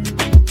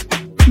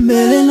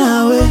mbele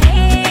nawe.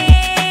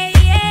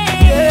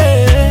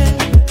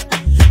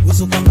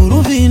 Usuka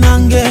nguruvi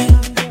nange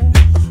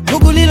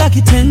gugulila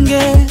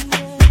kitenge,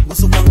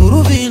 usuka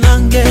nguruvi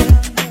nange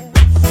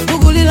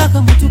gugulila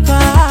kamutuka.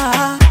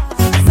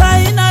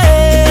 Zaina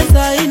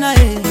Zaina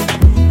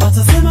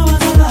watasema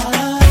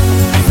watalala.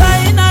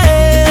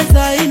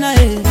 Zaina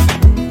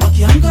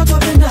wakiamka kwa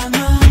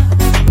pendana.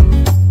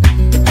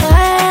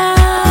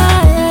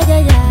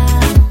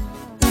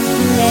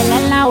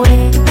 Mbele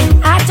nawe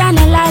acha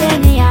nilale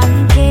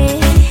niamke,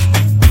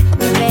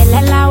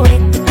 mbele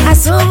nawe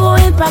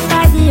asubuhi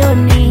mpaka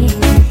jioni,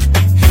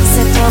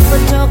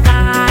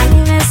 sitokutoka.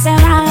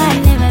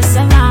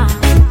 Nimesema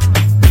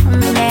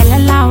mbele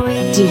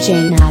nawe. DJ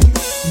Nad.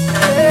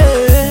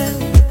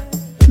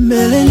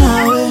 Mbele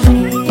nawe.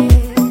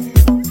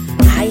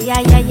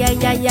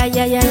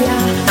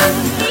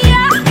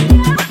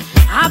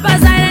 Hapa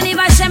zaire ni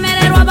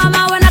bashemererwa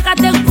bamawe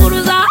nakate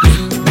nkuruza.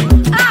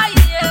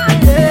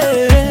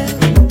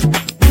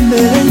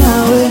 Mbele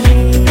nawe.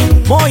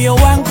 Moyo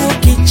wangu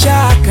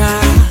kichaka,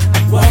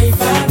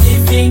 wahifadhi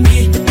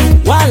vingi,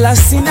 wala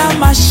sina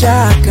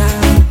mashaka.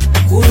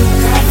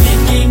 Kuruka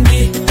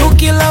vikingi,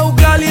 tukila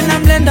ugali na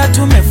mlenda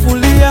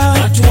tumefulia.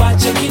 Watu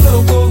wache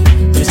kidogo,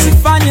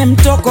 tusifanye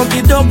mtoko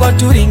kidogo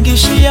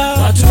turingishia.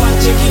 Watu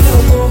wache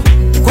kidogo,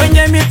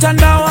 kwenye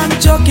mitandao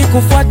mchoki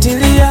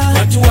kufuatilia.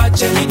 Watu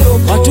wache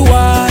kidogo, watu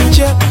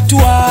wache watu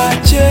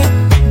wache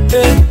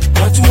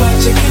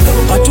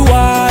kidogo, watu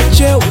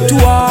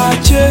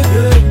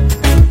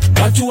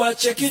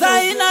wache kidogo.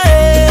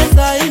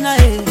 Zaina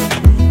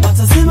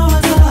watasema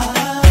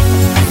watalala.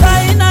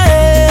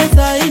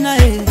 Zaina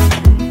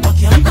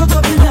wakiamka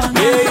kwa pendana.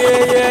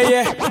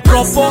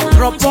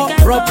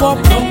 Ropo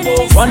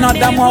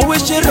wanadamu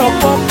hawishi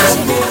ropo,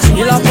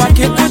 ila kwa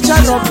kitu cha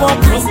ropo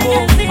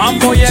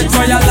mambo yetu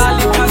ya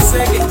lali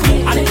kasege.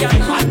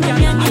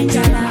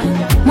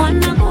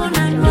 Mwana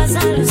kuna ndwa za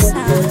lusa,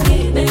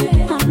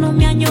 ono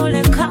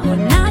mianyole kao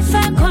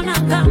nafe kona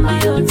gamba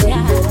yote.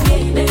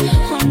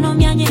 Ono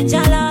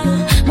mianyejala,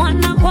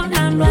 mwana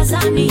kuna ndwa za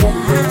niya,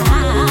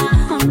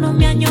 ono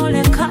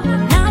mianyole kao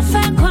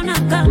nafe kona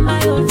gamba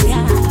yote.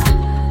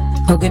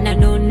 Ogena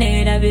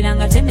nonera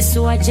bilanga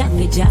temisuwa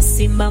jange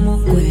jasimba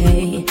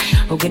mugwe.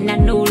 Ogena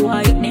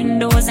nolwa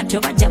inendoza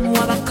tobajamu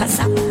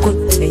wabakasa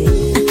kukote.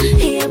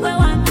 Yewe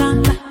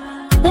wakanga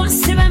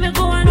wasiba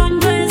miguwa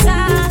nondweza.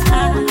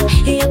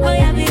 Yewe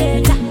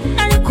yabireta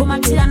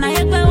nalikumatira na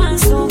yewe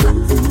wansoka.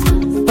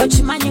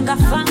 Ochimanyi nga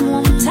famu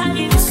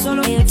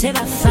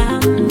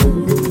famu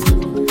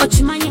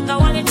ochimanyinga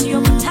waleti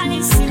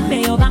yomutali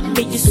simbe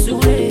yobambe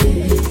jisule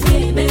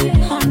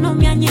ono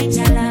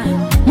myanyejala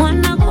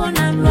mwana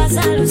kona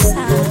lwazalusa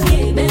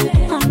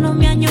ono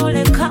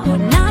myanyoleka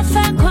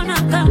onafe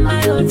kona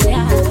gamba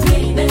yotya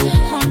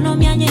ono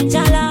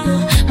myanyejala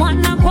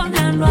mwana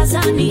kona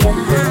lwazania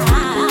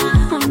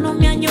ono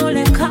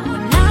myanyoleka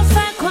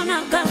onafe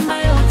kona gamba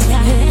yotya.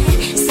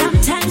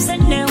 Sometimes I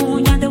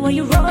know the way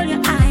you roll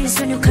your eyes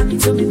when you come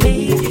to me,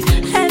 baby.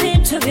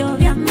 Heavy to your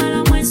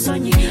yamala when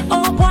sonny.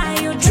 Oh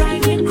boy, you're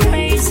driving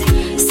crazy.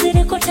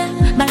 Sidikota,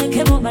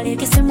 balekebo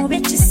baleke semu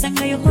bechi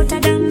sanga yokota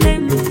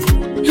damem.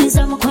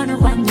 Hiza mkono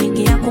kwa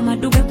nyingi yako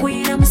maduge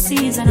kuina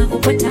musiza na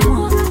kupeta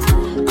mo.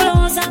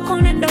 Koloza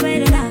kone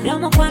ndoberela,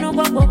 lama kwano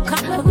kwa boka,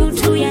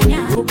 kutu ya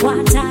nyaku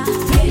kwata.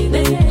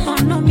 Baby,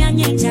 ono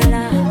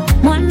myanyejala,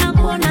 mwana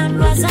kona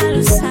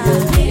lwazalusa.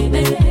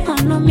 Baby,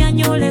 ono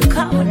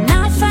myanyoleka,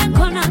 onafe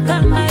kona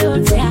gamba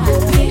yotea.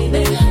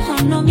 Baby,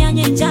 ono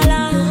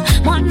myanyejala,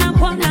 mwana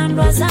kona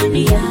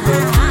lwazania.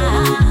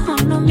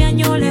 Ono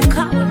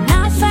myanyoleka,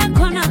 onafe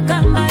kona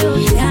gamba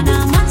yotea.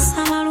 Na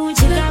masa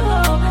marunji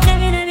gabo,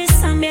 nebine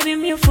bisambi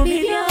bimyufu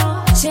bibyo.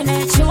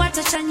 Chene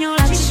chiwata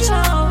chanyola chicho,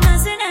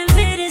 nazine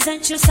mviri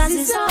zenchu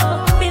sazizo.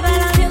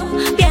 Bibala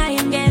byo,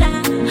 byayengera,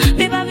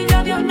 biba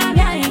bibyo byona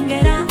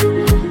byayengera.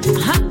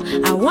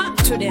 I walk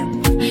to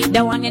them.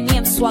 The one your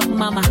name Swag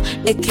Mama,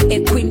 aka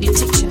Queen the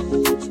Teacher.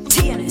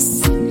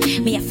 TNS.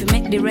 Me have to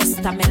make the rest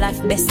of my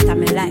life best of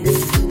my life.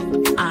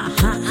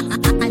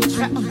 And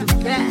try on the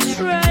best.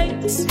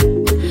 Right.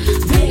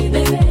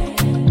 Baby.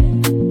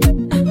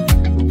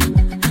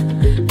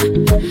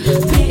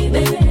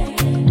 Baby.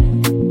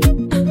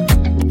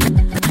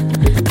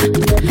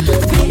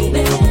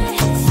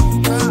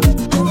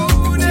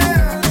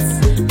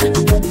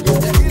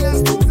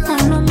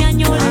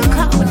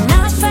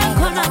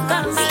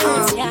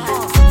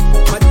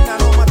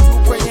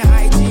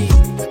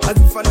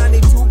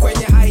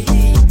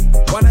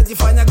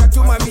 Wanajifanya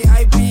katuma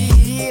VIP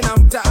na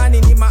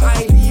mtaani ni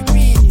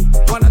ma-IDP.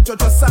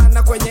 Wanachota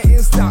sana kwenye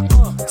Insta,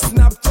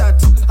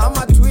 Snapchat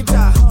ama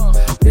Twitter.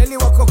 Deli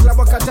wako club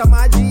wakata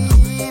maji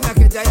na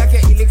keja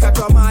yake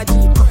ilikatwa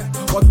maji.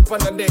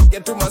 Wakipanda ndege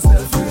tuma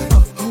selfie,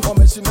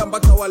 wameshinda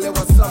mpaka wale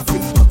wasafi.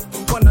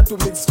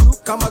 Wanatumix tu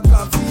kama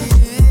kafi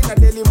na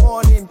daily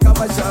morning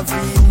kama shafi.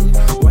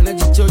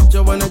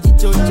 Wanajichocha,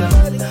 wanajichocha,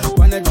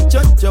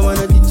 wanajichocha,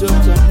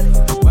 wanajichocha,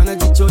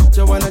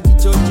 wanajichocha,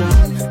 wanajichocha.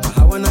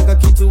 Hawanaka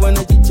kitu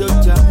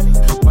wanajichocha,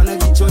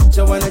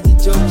 wanajichocha,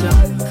 wanajichocha,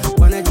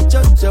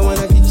 wanajichocha,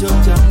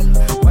 wanajichocha,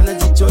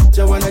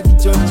 wanajichocha,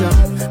 wanajichocha.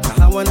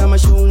 Hawana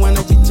mashow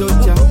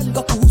wanajichocha.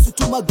 Nga kuhusu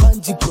tu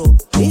maganji bro,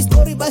 hii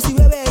story basi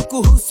wewe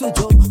kuhusu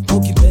jo.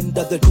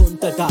 Ukipenda the don't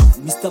tata,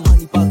 Mr.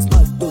 Money Bags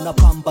bado na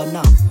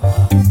pambana.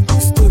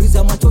 Story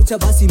za machocha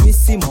basi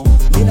misimo,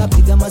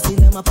 ninapiga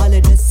masinema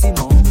pale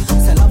Decimo.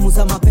 Salamu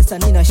za mapesa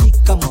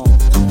ninashika mo,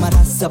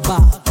 marasaba,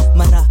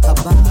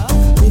 marahaba.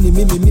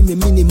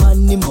 Mini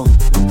manimo,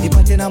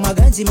 nipate na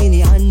maganji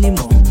mini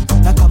animo.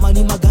 Na kama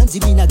ni maganji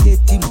mina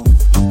getimo.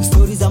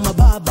 Story za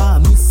mababa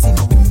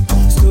misimo,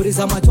 story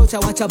za machocha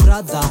wacha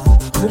brother.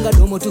 Funga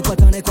domo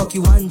tupatane kwa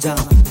kiwanja,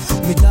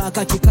 mitaa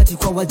katikati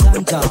kwa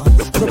wajanja.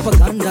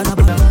 Propaganda na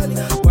banani.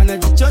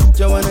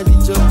 Wanajichocha,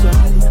 wanajichocha,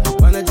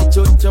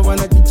 wanajichocha,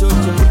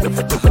 wanajichocha.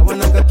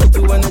 Hawanaka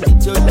kitu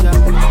wanajichocha,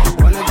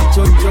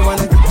 wanajichocha,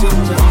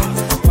 wanajichocha,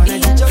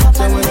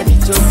 wanajichocha,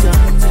 wanajichocha,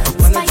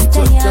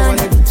 wanajichocha,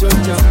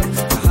 wanajichocha.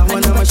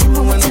 Hawana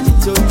mashumu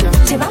wanajichocha.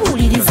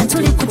 Tebawuliriza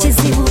tuli ku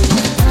kizibu.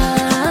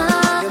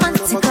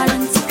 Antikali,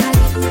 antikali.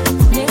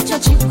 Nekyo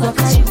kiggwa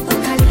kali,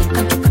 kali.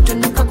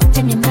 Katono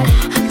kakutemye mbali,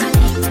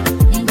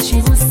 kali.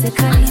 Nchibuse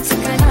kali,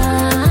 kali.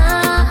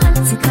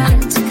 Antikali,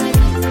 antikali.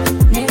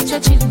 Nekyo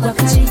kiggwa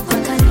kali,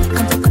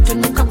 kali.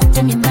 Katono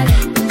kakutemye mbali,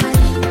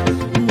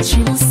 kali.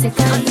 Nchibuse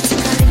kali,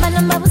 kali.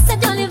 Balamba busa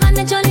joli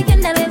vane joli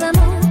genda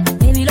bebamu.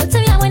 Ebiloto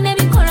byawe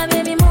nebikola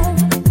bebimu.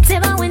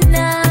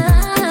 Tebawena.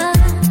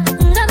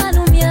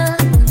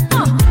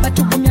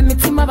 Batugumya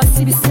mitima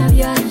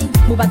basibisabya,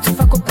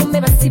 mubatufako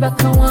kumbe basiba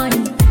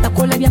kawani.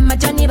 Nakola bya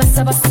majani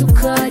basaba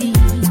sukari,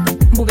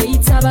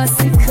 mubeyita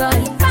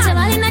basikari.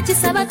 Tebalina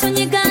kisaba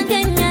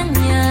tunyigange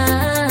nyanya,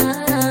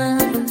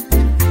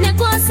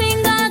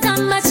 nekwosinga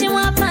gamba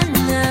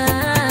kiwapana.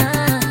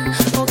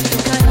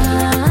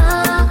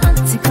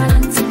 Antikali,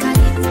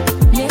 antikali.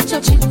 Nekyo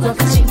kiggwa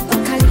kali,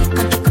 kali.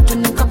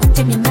 Katono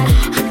kakutemye mbali,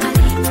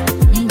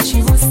 kali.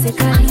 Nchibuse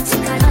kali,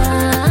 kali.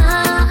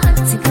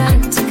 Antikali,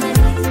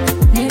 antikali.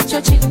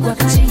 Nekyo kiggwa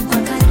kali,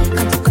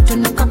 kali.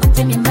 Katono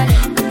kakutemye mbali,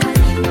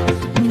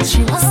 kali.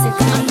 Nchibuse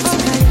kali,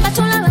 kali.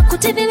 Batulaba ku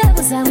TV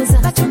bebuzabuza,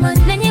 batuma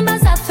n'ennyimba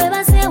zaffe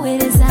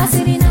bazeewereza.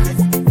 Basirina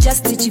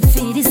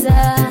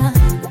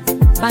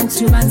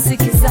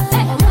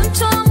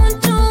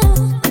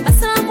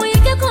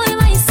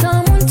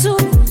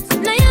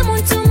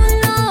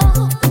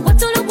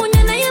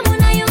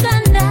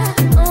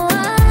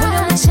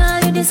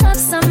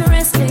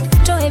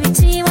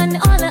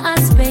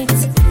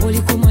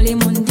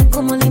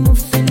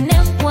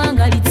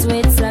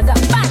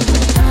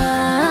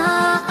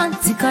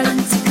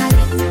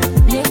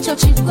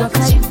nilichochigwa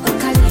kali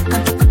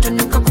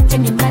katoka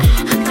kuteni mbali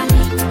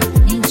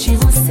nchi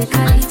huse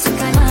kali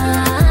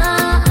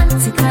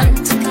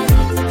antikali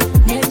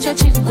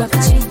nilichochigwa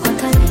kali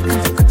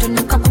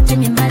katoka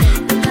kuteni mbali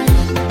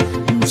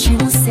nchi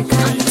huse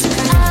kali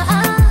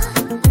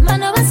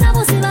bano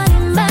basabuzi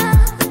balimba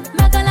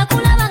bagala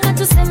kulaba nga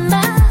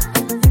tusemba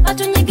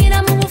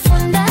batunyigira mu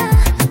bufunda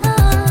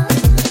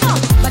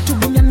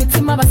batugumya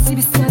mitima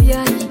basibisa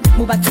byali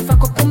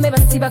mubatufako kumbe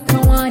basiba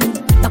kawani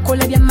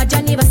bakola bya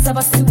majani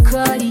basaba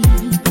sukari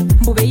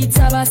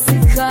mbubeyita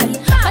basikali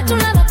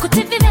batulaba ku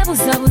TV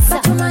bebuzabuza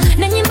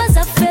n'enyimba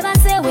zaffe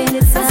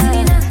bazeweereza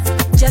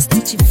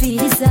just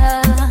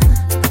chifiriza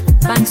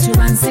bantu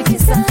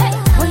bansekeza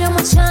oli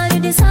omukyali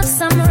deserve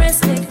some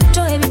respect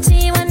to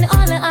ebitiibwa ne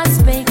all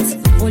aspects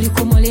oli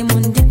ku mulimu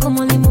ndi ku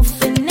mulimu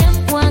ffenna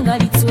eggwanga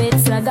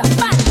litwetaaga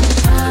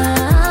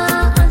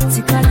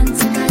antikali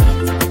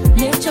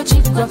nekyo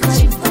kiggwa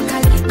kali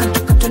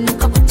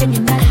katonoka kutemi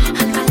mbali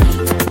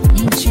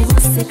nchi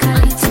huse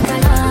kali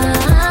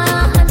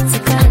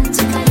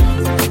antikali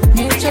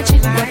nekyo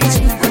kiggwa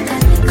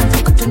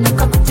kali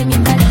katonoka kutemi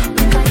mbali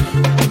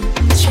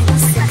nchi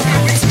huse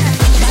kali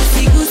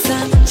Basigusa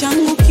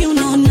changu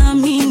kiunaona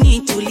mimi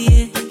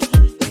tulie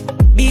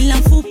bila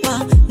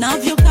mfupa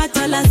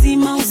navyokata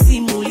lazima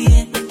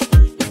usimulie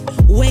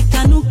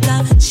weka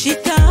nukta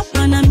shika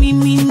hapa na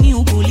mimi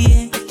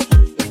niugulie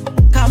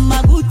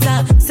kama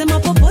guta sema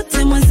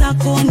popote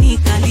mwenzako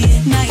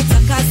nikalie na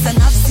itakasa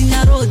nafsi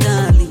na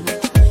rodali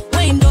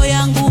wendo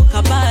yangu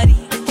kabari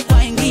kwa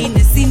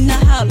wengine sina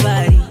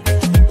habari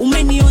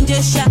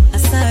umenionjesha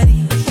asari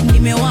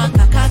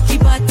nimewaka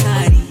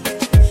kakibatari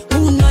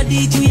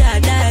unodi juu ya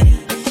dari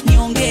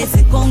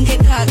niongeze konge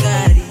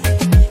kagari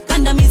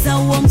kandamiza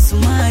uo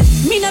msumari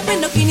mi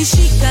napenda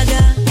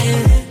ukinishikaga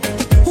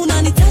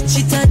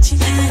unanitachi tachi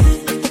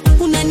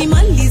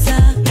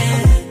unanimaliza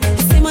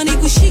sema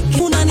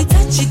nikushike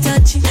unanitachi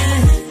tachi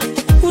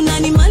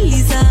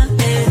unanimaliza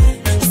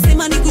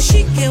sema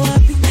nikushike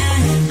wapi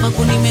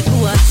hapo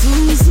nimekuwa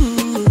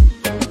zuzu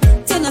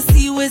tena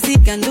siwezi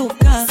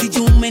kanduka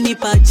sijui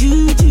umenipa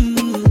juju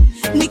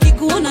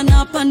nikikuona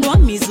napandwa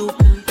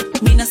mizuka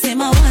mimi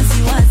nasema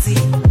wazi wazi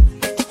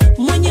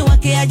mwenye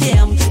wake aje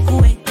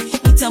amchukue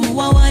utamu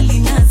wa wali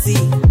nazi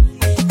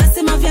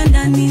asema vya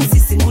ndani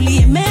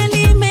sisimulie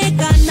meli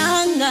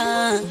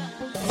mekananga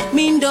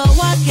mindo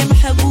wake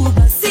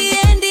mahabuba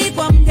siendi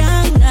kwa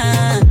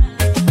mganga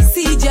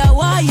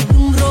sijawahi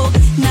kumroga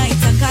na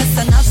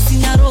itakasa nafsi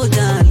na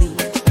rodali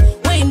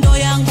wendo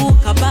yangu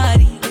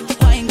kabari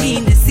kwa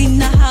wengine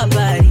sina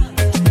habari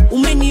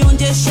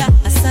umenionjesha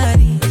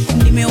asari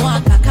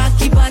nimewaka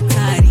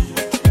kakibatari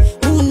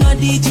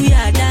unodi juu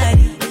ya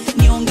dari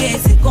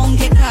niongeze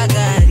konge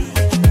kagari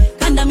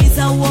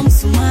kandamiza uo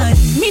msumari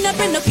mi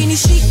napenda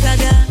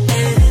ukinishikaga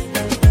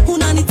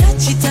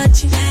unanitachi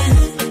tachi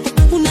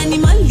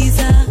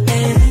unanimaliza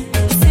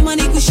sema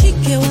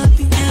nikushike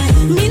wapi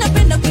mi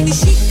napenda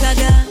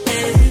ukinishikaga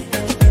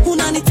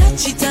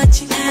unanitachi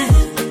tachi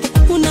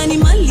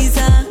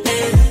unanimaliza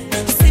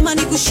sema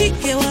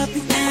nikushike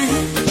wapi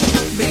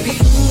baby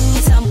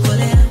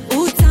utamkolea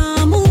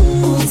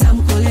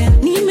utamkolea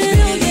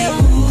nimerogewa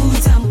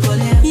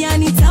utamkolea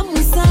yani tamu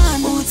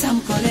sana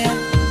utamkolea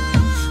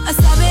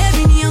asa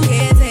baby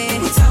niongeze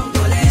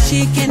utamkolea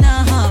shike na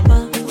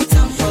hapa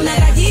utamkolea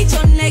na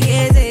kajicho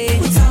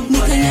negeze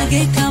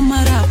nikanyage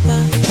kama rapa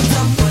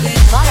utamkolea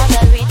follow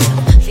the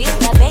rhythm feel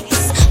the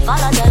bass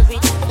follow the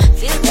rhythm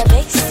feel the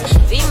bass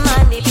be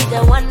money be the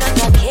one on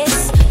the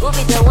kiss who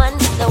be the one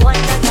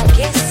on the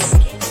kiss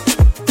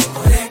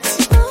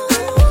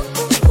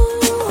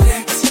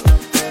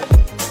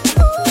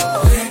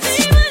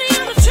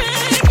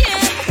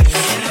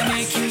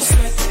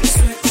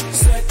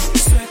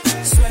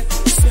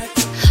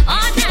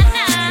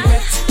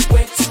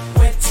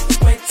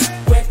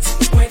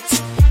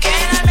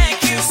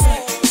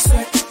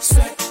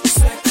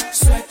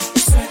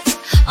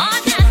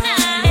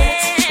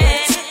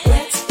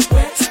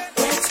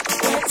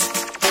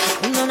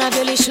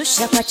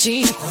unavyolishusha kwa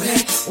chini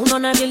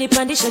unaona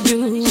vilipandisha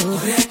juu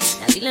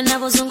na vile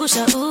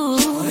navyozungusha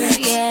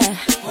yeah.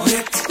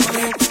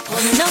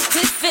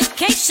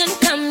 Notification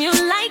come you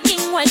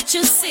liking what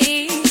you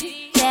see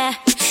yeah.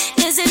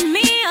 Is it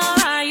me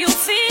or are you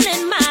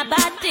feeling my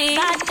body?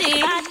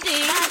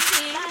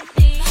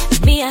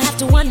 Me I have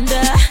to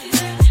wonder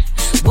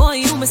boy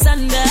you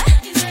misunder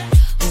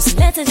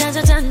usilete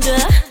janja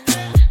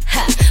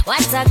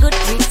what a good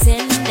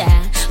pretender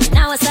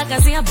now it's like I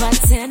see a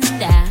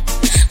bartender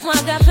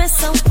mwaga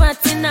pesa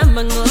upati na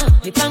mango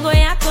mipango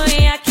yako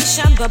ya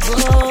kishababo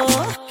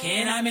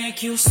Can I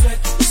make you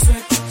sweat,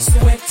 sweat,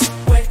 sweat,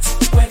 wet,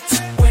 wet,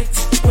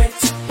 wet,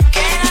 wet?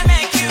 Can I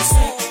make you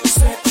sweat,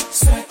 sweat,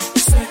 sweat,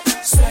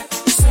 sweat, sweat,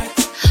 sweat?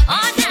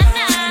 Oh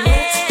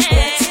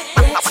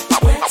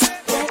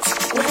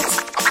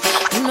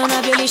na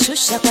unaona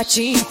vilishusha kwa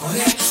chini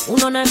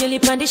unaona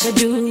vilipandisha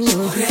juu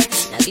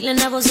na vile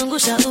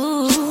navyozungusha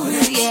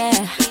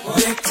yeah.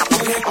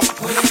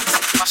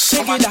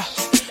 Shake it up.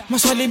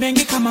 maswali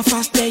mengi kama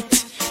first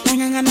date,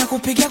 nang'ang'ana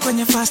kupiga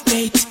kwenye first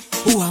date.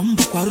 Uwa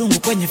mbu kwa rungu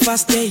kwenye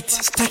first date,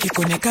 sitaki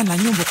kuonekana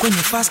nyumbu kwenye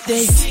first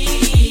date.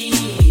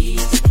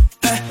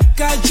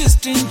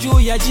 Kajistri juu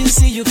ya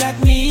jinsi you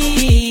got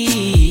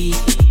me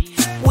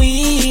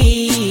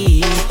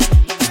we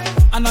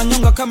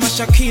ananyonga kama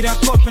Shakira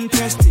copy and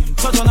paste.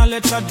 Mtoto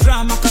analeta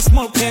drama ka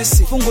small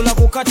case. Fungu la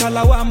kukata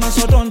lawama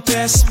so don't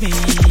test me.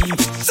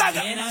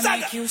 Saga,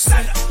 saga,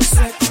 saga,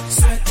 sweat,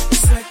 sweat,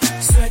 sweat,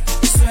 sweat,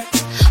 sweat.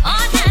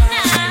 Oh na na.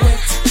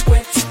 Wet,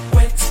 wet,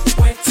 wet,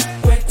 wet,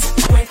 wet,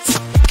 wet.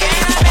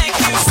 Can I make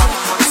you sweat,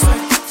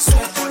 sweat,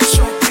 sweat,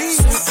 sweat,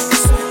 sweat,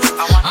 sweat.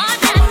 Oh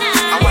na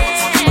na.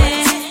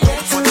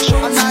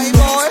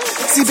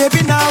 See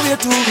baby now we are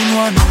doing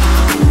one.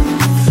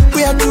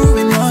 We are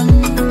doing one.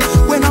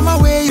 When I'm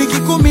away you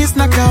keep miss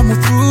na come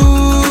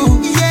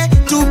through. Yeah,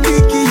 to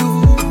pick you.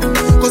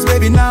 Cause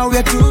baby now we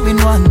are doing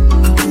one.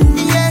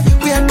 Yeah,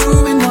 we are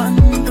doing one.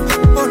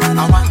 Oh na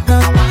na.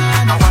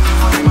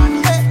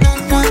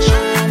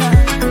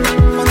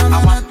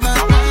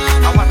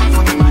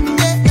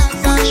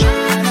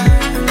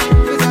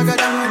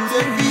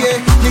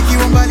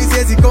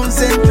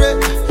 Concentrate.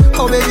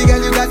 Oh baby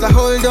girl you got a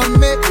hold on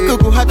me.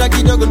 Kuku hata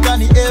kidogo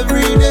ndani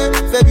every day.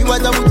 Baby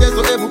wacha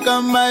mchezo ebu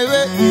come my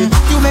way.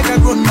 You make a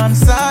grown man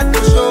sad to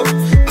show.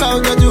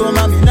 Kauja jua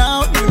mami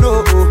now you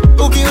know.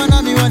 Ukiwa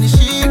na mi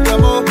wanishika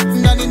mo.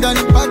 Ndani ndani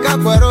mpaka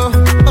kwa roho.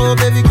 Oh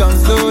baby come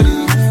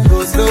slowly,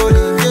 go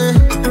slowly, yeah.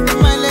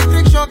 My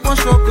electric shock won't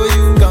shock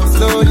you. Come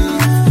slowly,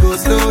 go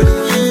slowly,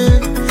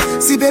 yeah.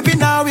 See baby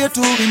now we are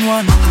doing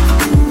one.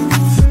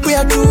 We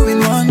are doing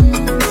one.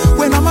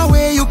 When I'm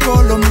away you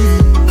call on me,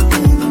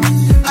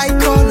 I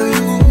call on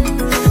you.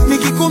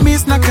 Nikiko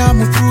miss na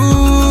come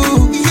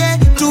through. Yeah,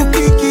 to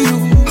pick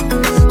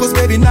you. Cause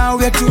baby now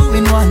we are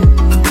doing one.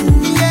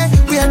 Yeah,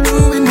 we are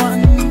doing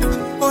one.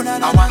 Oh na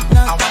na na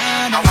na.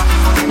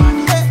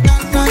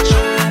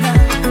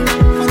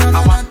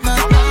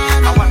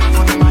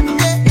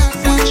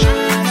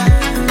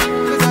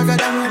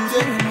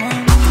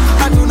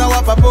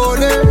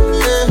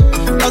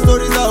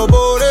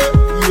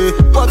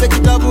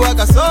 Kitabu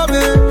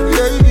akasome,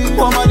 yeah.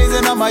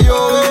 Wamalize na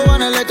mayowe,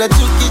 wanaleta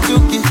chuki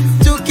chuki,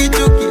 chuki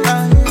chuki,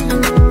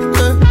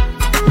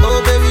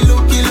 oh baby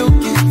looky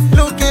looky,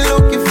 looky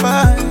looky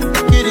fine.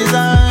 Key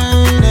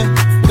design,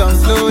 come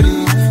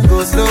slowly,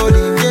 go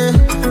slowly, yeah.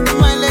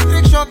 My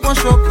electric shock won't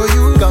shock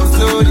you. Come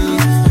slowly,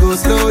 go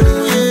slowly,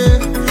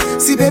 yeah.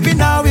 See baby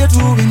now we are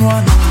doing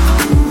one.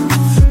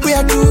 We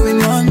are doing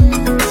one.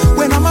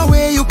 When I'm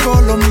away you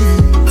call on me,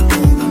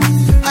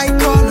 I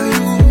call on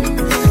you.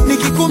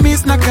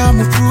 Miss na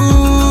come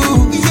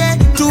through, yeah,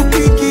 to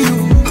pick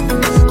you.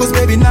 Cause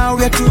baby now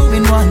we are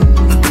doing one.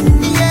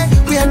 Yeah,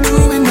 we are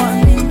doing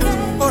one.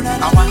 Oh na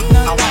na na.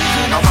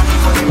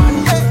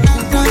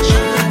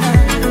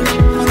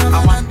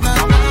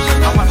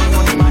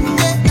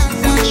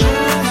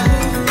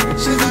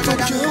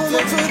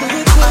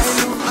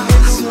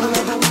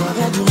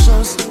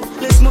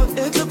 Laisse-moi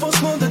être le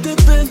pansement de tes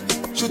peines.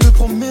 Je te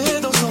promets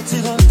d'en sortir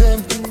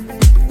indemne.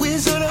 Oui,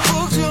 c'est la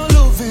peau que tu as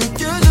levé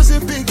que je sais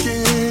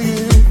piquer.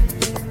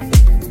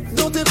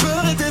 Dans tes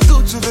peurs et tes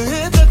doutes, je vais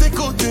être à tes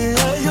côtés.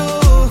 Aïe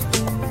oh.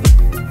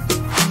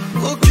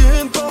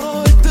 Aucune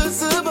parole de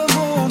ce bas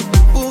monde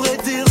pourrait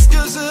dire ce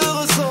que je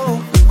ressens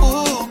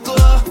pour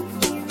toi,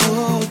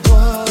 pour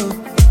toi.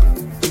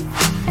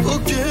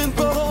 Aucune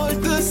parole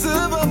de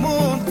ce bas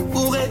monde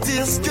pourrait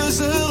dire ce que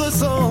je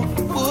ressens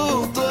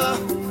pour toi,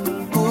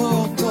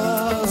 pour toi.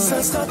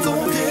 Ça sera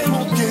ton pied,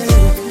 mon pied,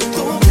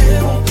 ton pied,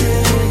 mon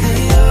pied,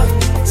 yeah.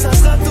 Ça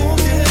sera ton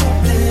pied, mon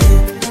pied,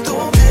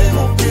 ton pied,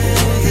 mon pied,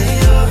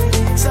 yeah.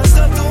 Ça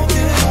sera ton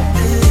pied, mon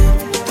pied,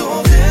 ton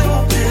pied,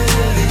 mon pied,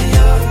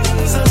 yeah.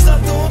 Ça sera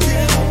ton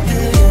pied, mon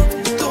pied,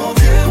 ton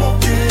pied, mon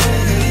pied,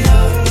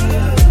 yeah.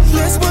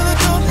 Laisse-moi le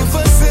temps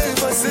d'effacer,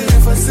 effacer,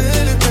 effacer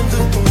les peines de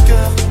ton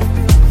cœur.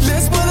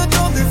 Laisse-moi le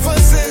temps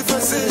d'effacer,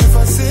 effacer,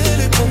 effacer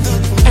les peines de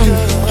ton cœur.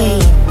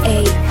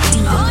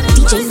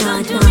 DJ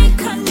Nightmare.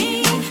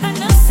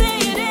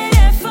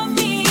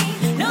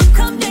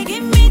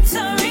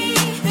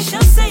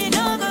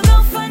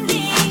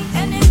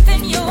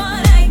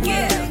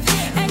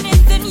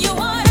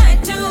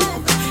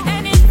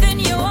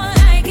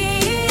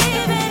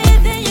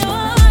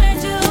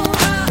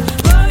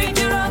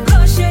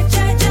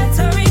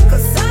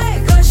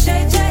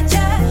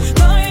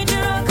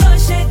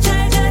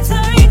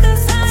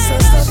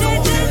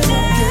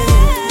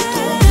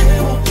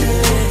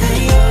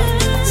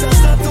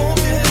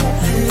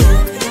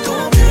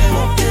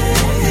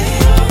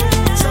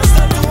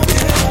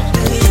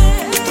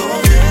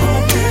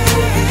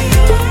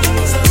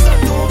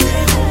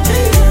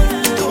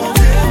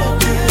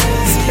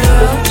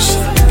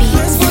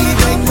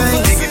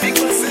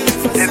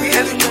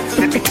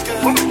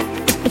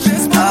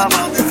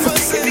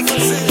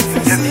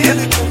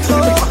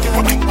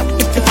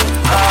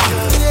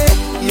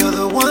 You're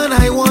the one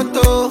I want,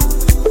 oh.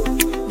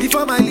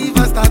 Before my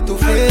liver start to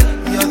fail,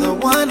 you're the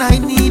one I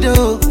need,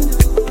 oh.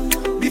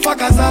 Before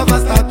cassava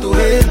start to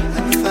hail,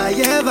 and if I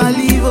ever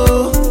leave,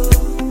 oh,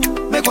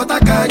 make Make water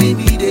carry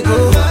me, they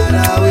go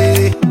far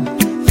away,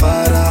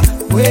 far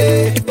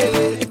away.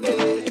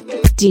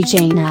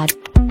 DJ Nad.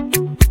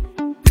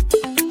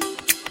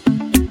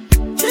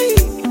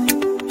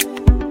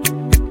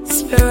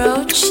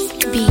 Spiroach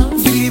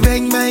Beats. Biggie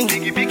bang bang.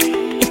 Biggie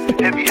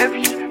biggie, heavy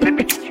heavy,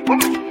 baby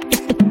woman.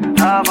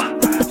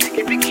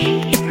 Biggie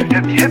biggie,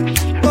 heavy heavy,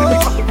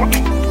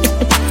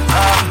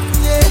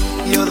 Yeah,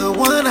 you're the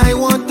one I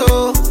want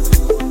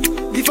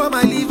to. Before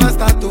my liver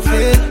start to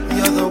fail,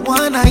 you're the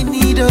one I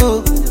need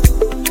oh.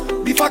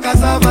 Before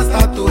cassava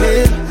start to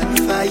hail, and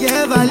if I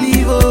ever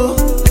leave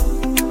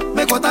oh,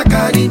 make water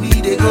carry me,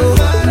 they go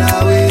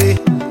far away,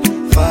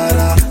 far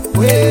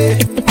away.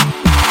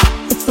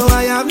 So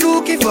I am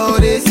looking for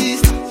a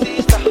sister,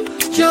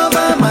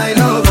 Jehovah my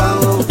lover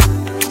oh.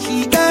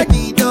 She got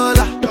the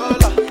dollar,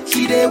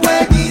 she dey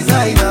wear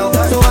designer.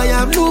 So I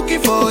am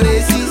looking for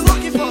a sister,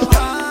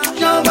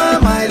 Jehovah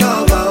my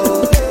lover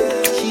oh.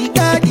 She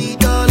got the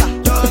dollar,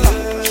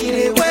 she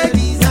dey wear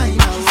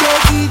designer. She say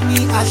give me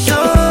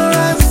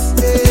assurance,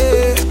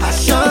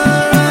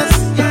 assurance.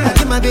 I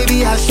give my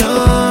baby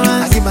assurance,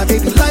 I give my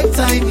baby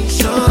lifetime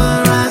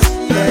insurance,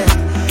 yeah.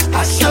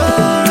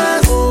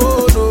 Assurance,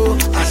 oh no,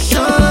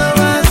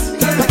 assurance.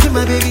 I give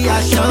my baby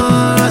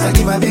assurance, I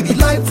give my baby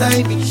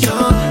lifetime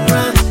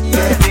insurance,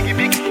 yeah. biggie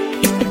biggie,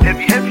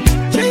 heavy heavy,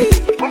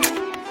 woman.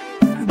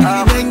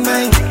 Bang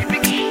bang.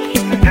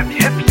 Heavy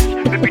heavy,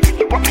 baby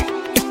you want me.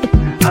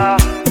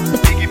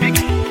 Biggie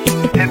biggie,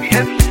 heavy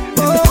heavy,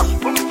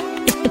 woman.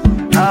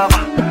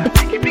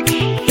 Biggie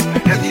biggie,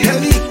 heavy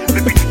heavy,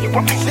 baby you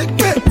want me.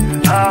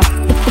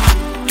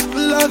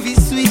 Love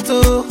is sweet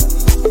oh.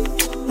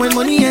 When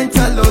money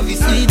enter, love is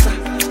sweeter.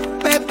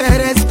 Pepe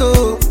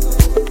resto.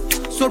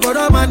 So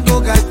brother man go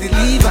gas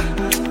deliver.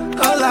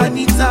 Call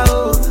Anita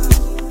oh.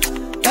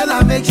 Tell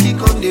her make she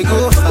come, they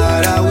go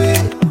far away,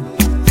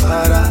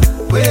 far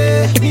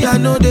away. Me I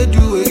know they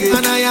do again.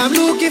 And I am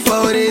looking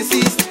for a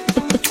sister,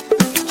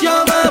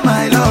 Jehovah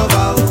my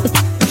lover oh.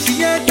 If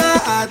she enter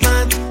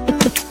Atlant,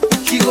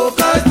 she go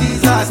cause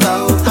disaster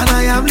oh. And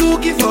I am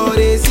looking for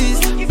a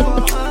sister,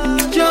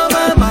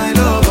 Jehovah my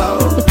lover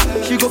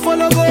oh. She go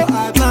follow go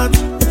Atlant,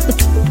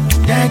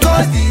 then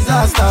cause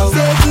disaster oh.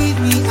 Say give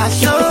me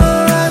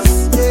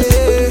assurance,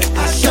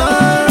 yeah.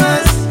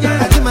 Assurance,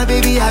 yeah. I give my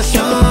baby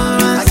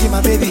assurance, I give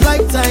my baby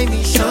lifetime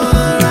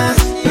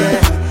insurance, yeah.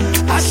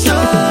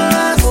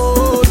 Assurance,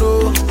 oh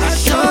no,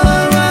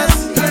 assurance,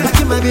 yeah. I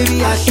give my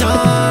baby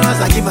assurance,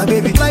 I give my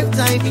baby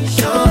lifetime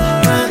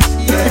insurance,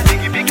 yeah.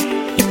 Biggie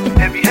biggie,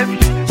 heavy heavy,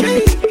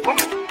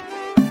 woman.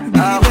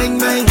 Bang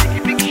bang.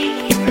 Biggie biggie,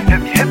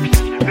 heavy heavy,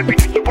 baby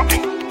you want me.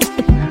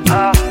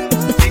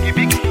 Biggie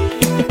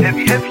biggie,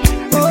 heavy heavy,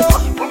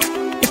 woman.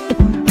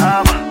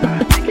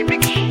 Biggie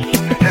biggie,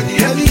 heavy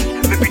heavy,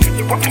 baby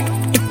you want me.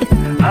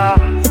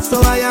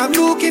 So I am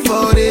looking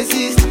for a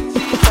sister,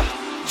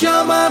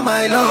 Jehovah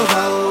my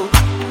lover oh.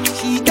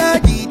 She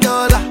got the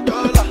dollar,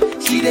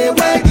 she dey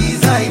wear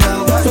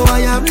designer. So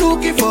I am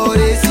looking for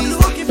a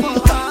sister,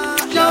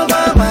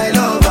 Jehovah my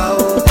lover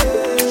oh.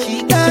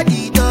 She got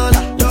the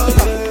dollar,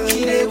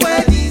 she dey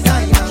wear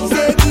designer. She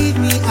say give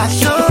me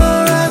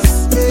assurance,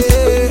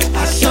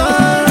 yeah.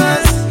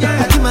 Assurance,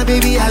 yeah. I give my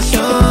baby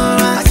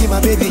assurance, I give my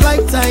baby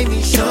lifetime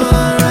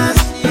insurance,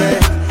 yeah.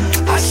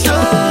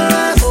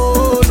 Assurance,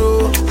 oh no,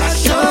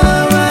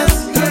 assurance,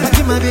 yeah. I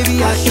give my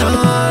baby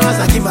assurance,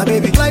 I give my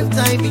baby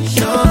lifetime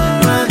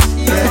insurance,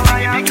 yeah.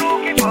 I am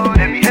looking for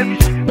heavy heavy,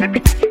 baby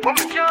you want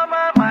me.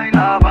 Jehovah my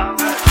lover.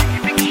 Biggie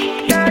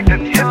biggie,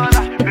 heavy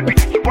heavy, baby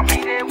you want me.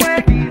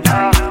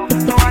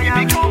 So I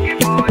am looking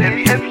for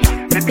heavy heavy,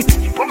 baby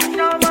you want me.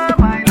 Jehovah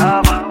my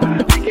lover.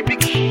 Biggie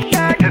biggie,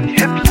 heavy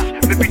heavy,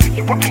 baby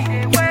you want me.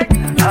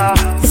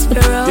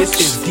 This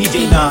is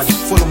DJ Nad.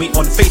 Follow me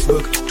on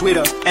Facebook,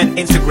 Twitter, and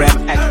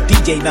Instagram at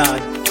DJ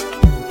Nad.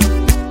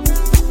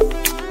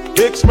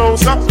 Big Smoke,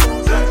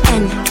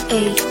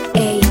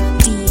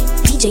 N-A-A-D,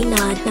 DJ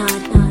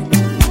Nad.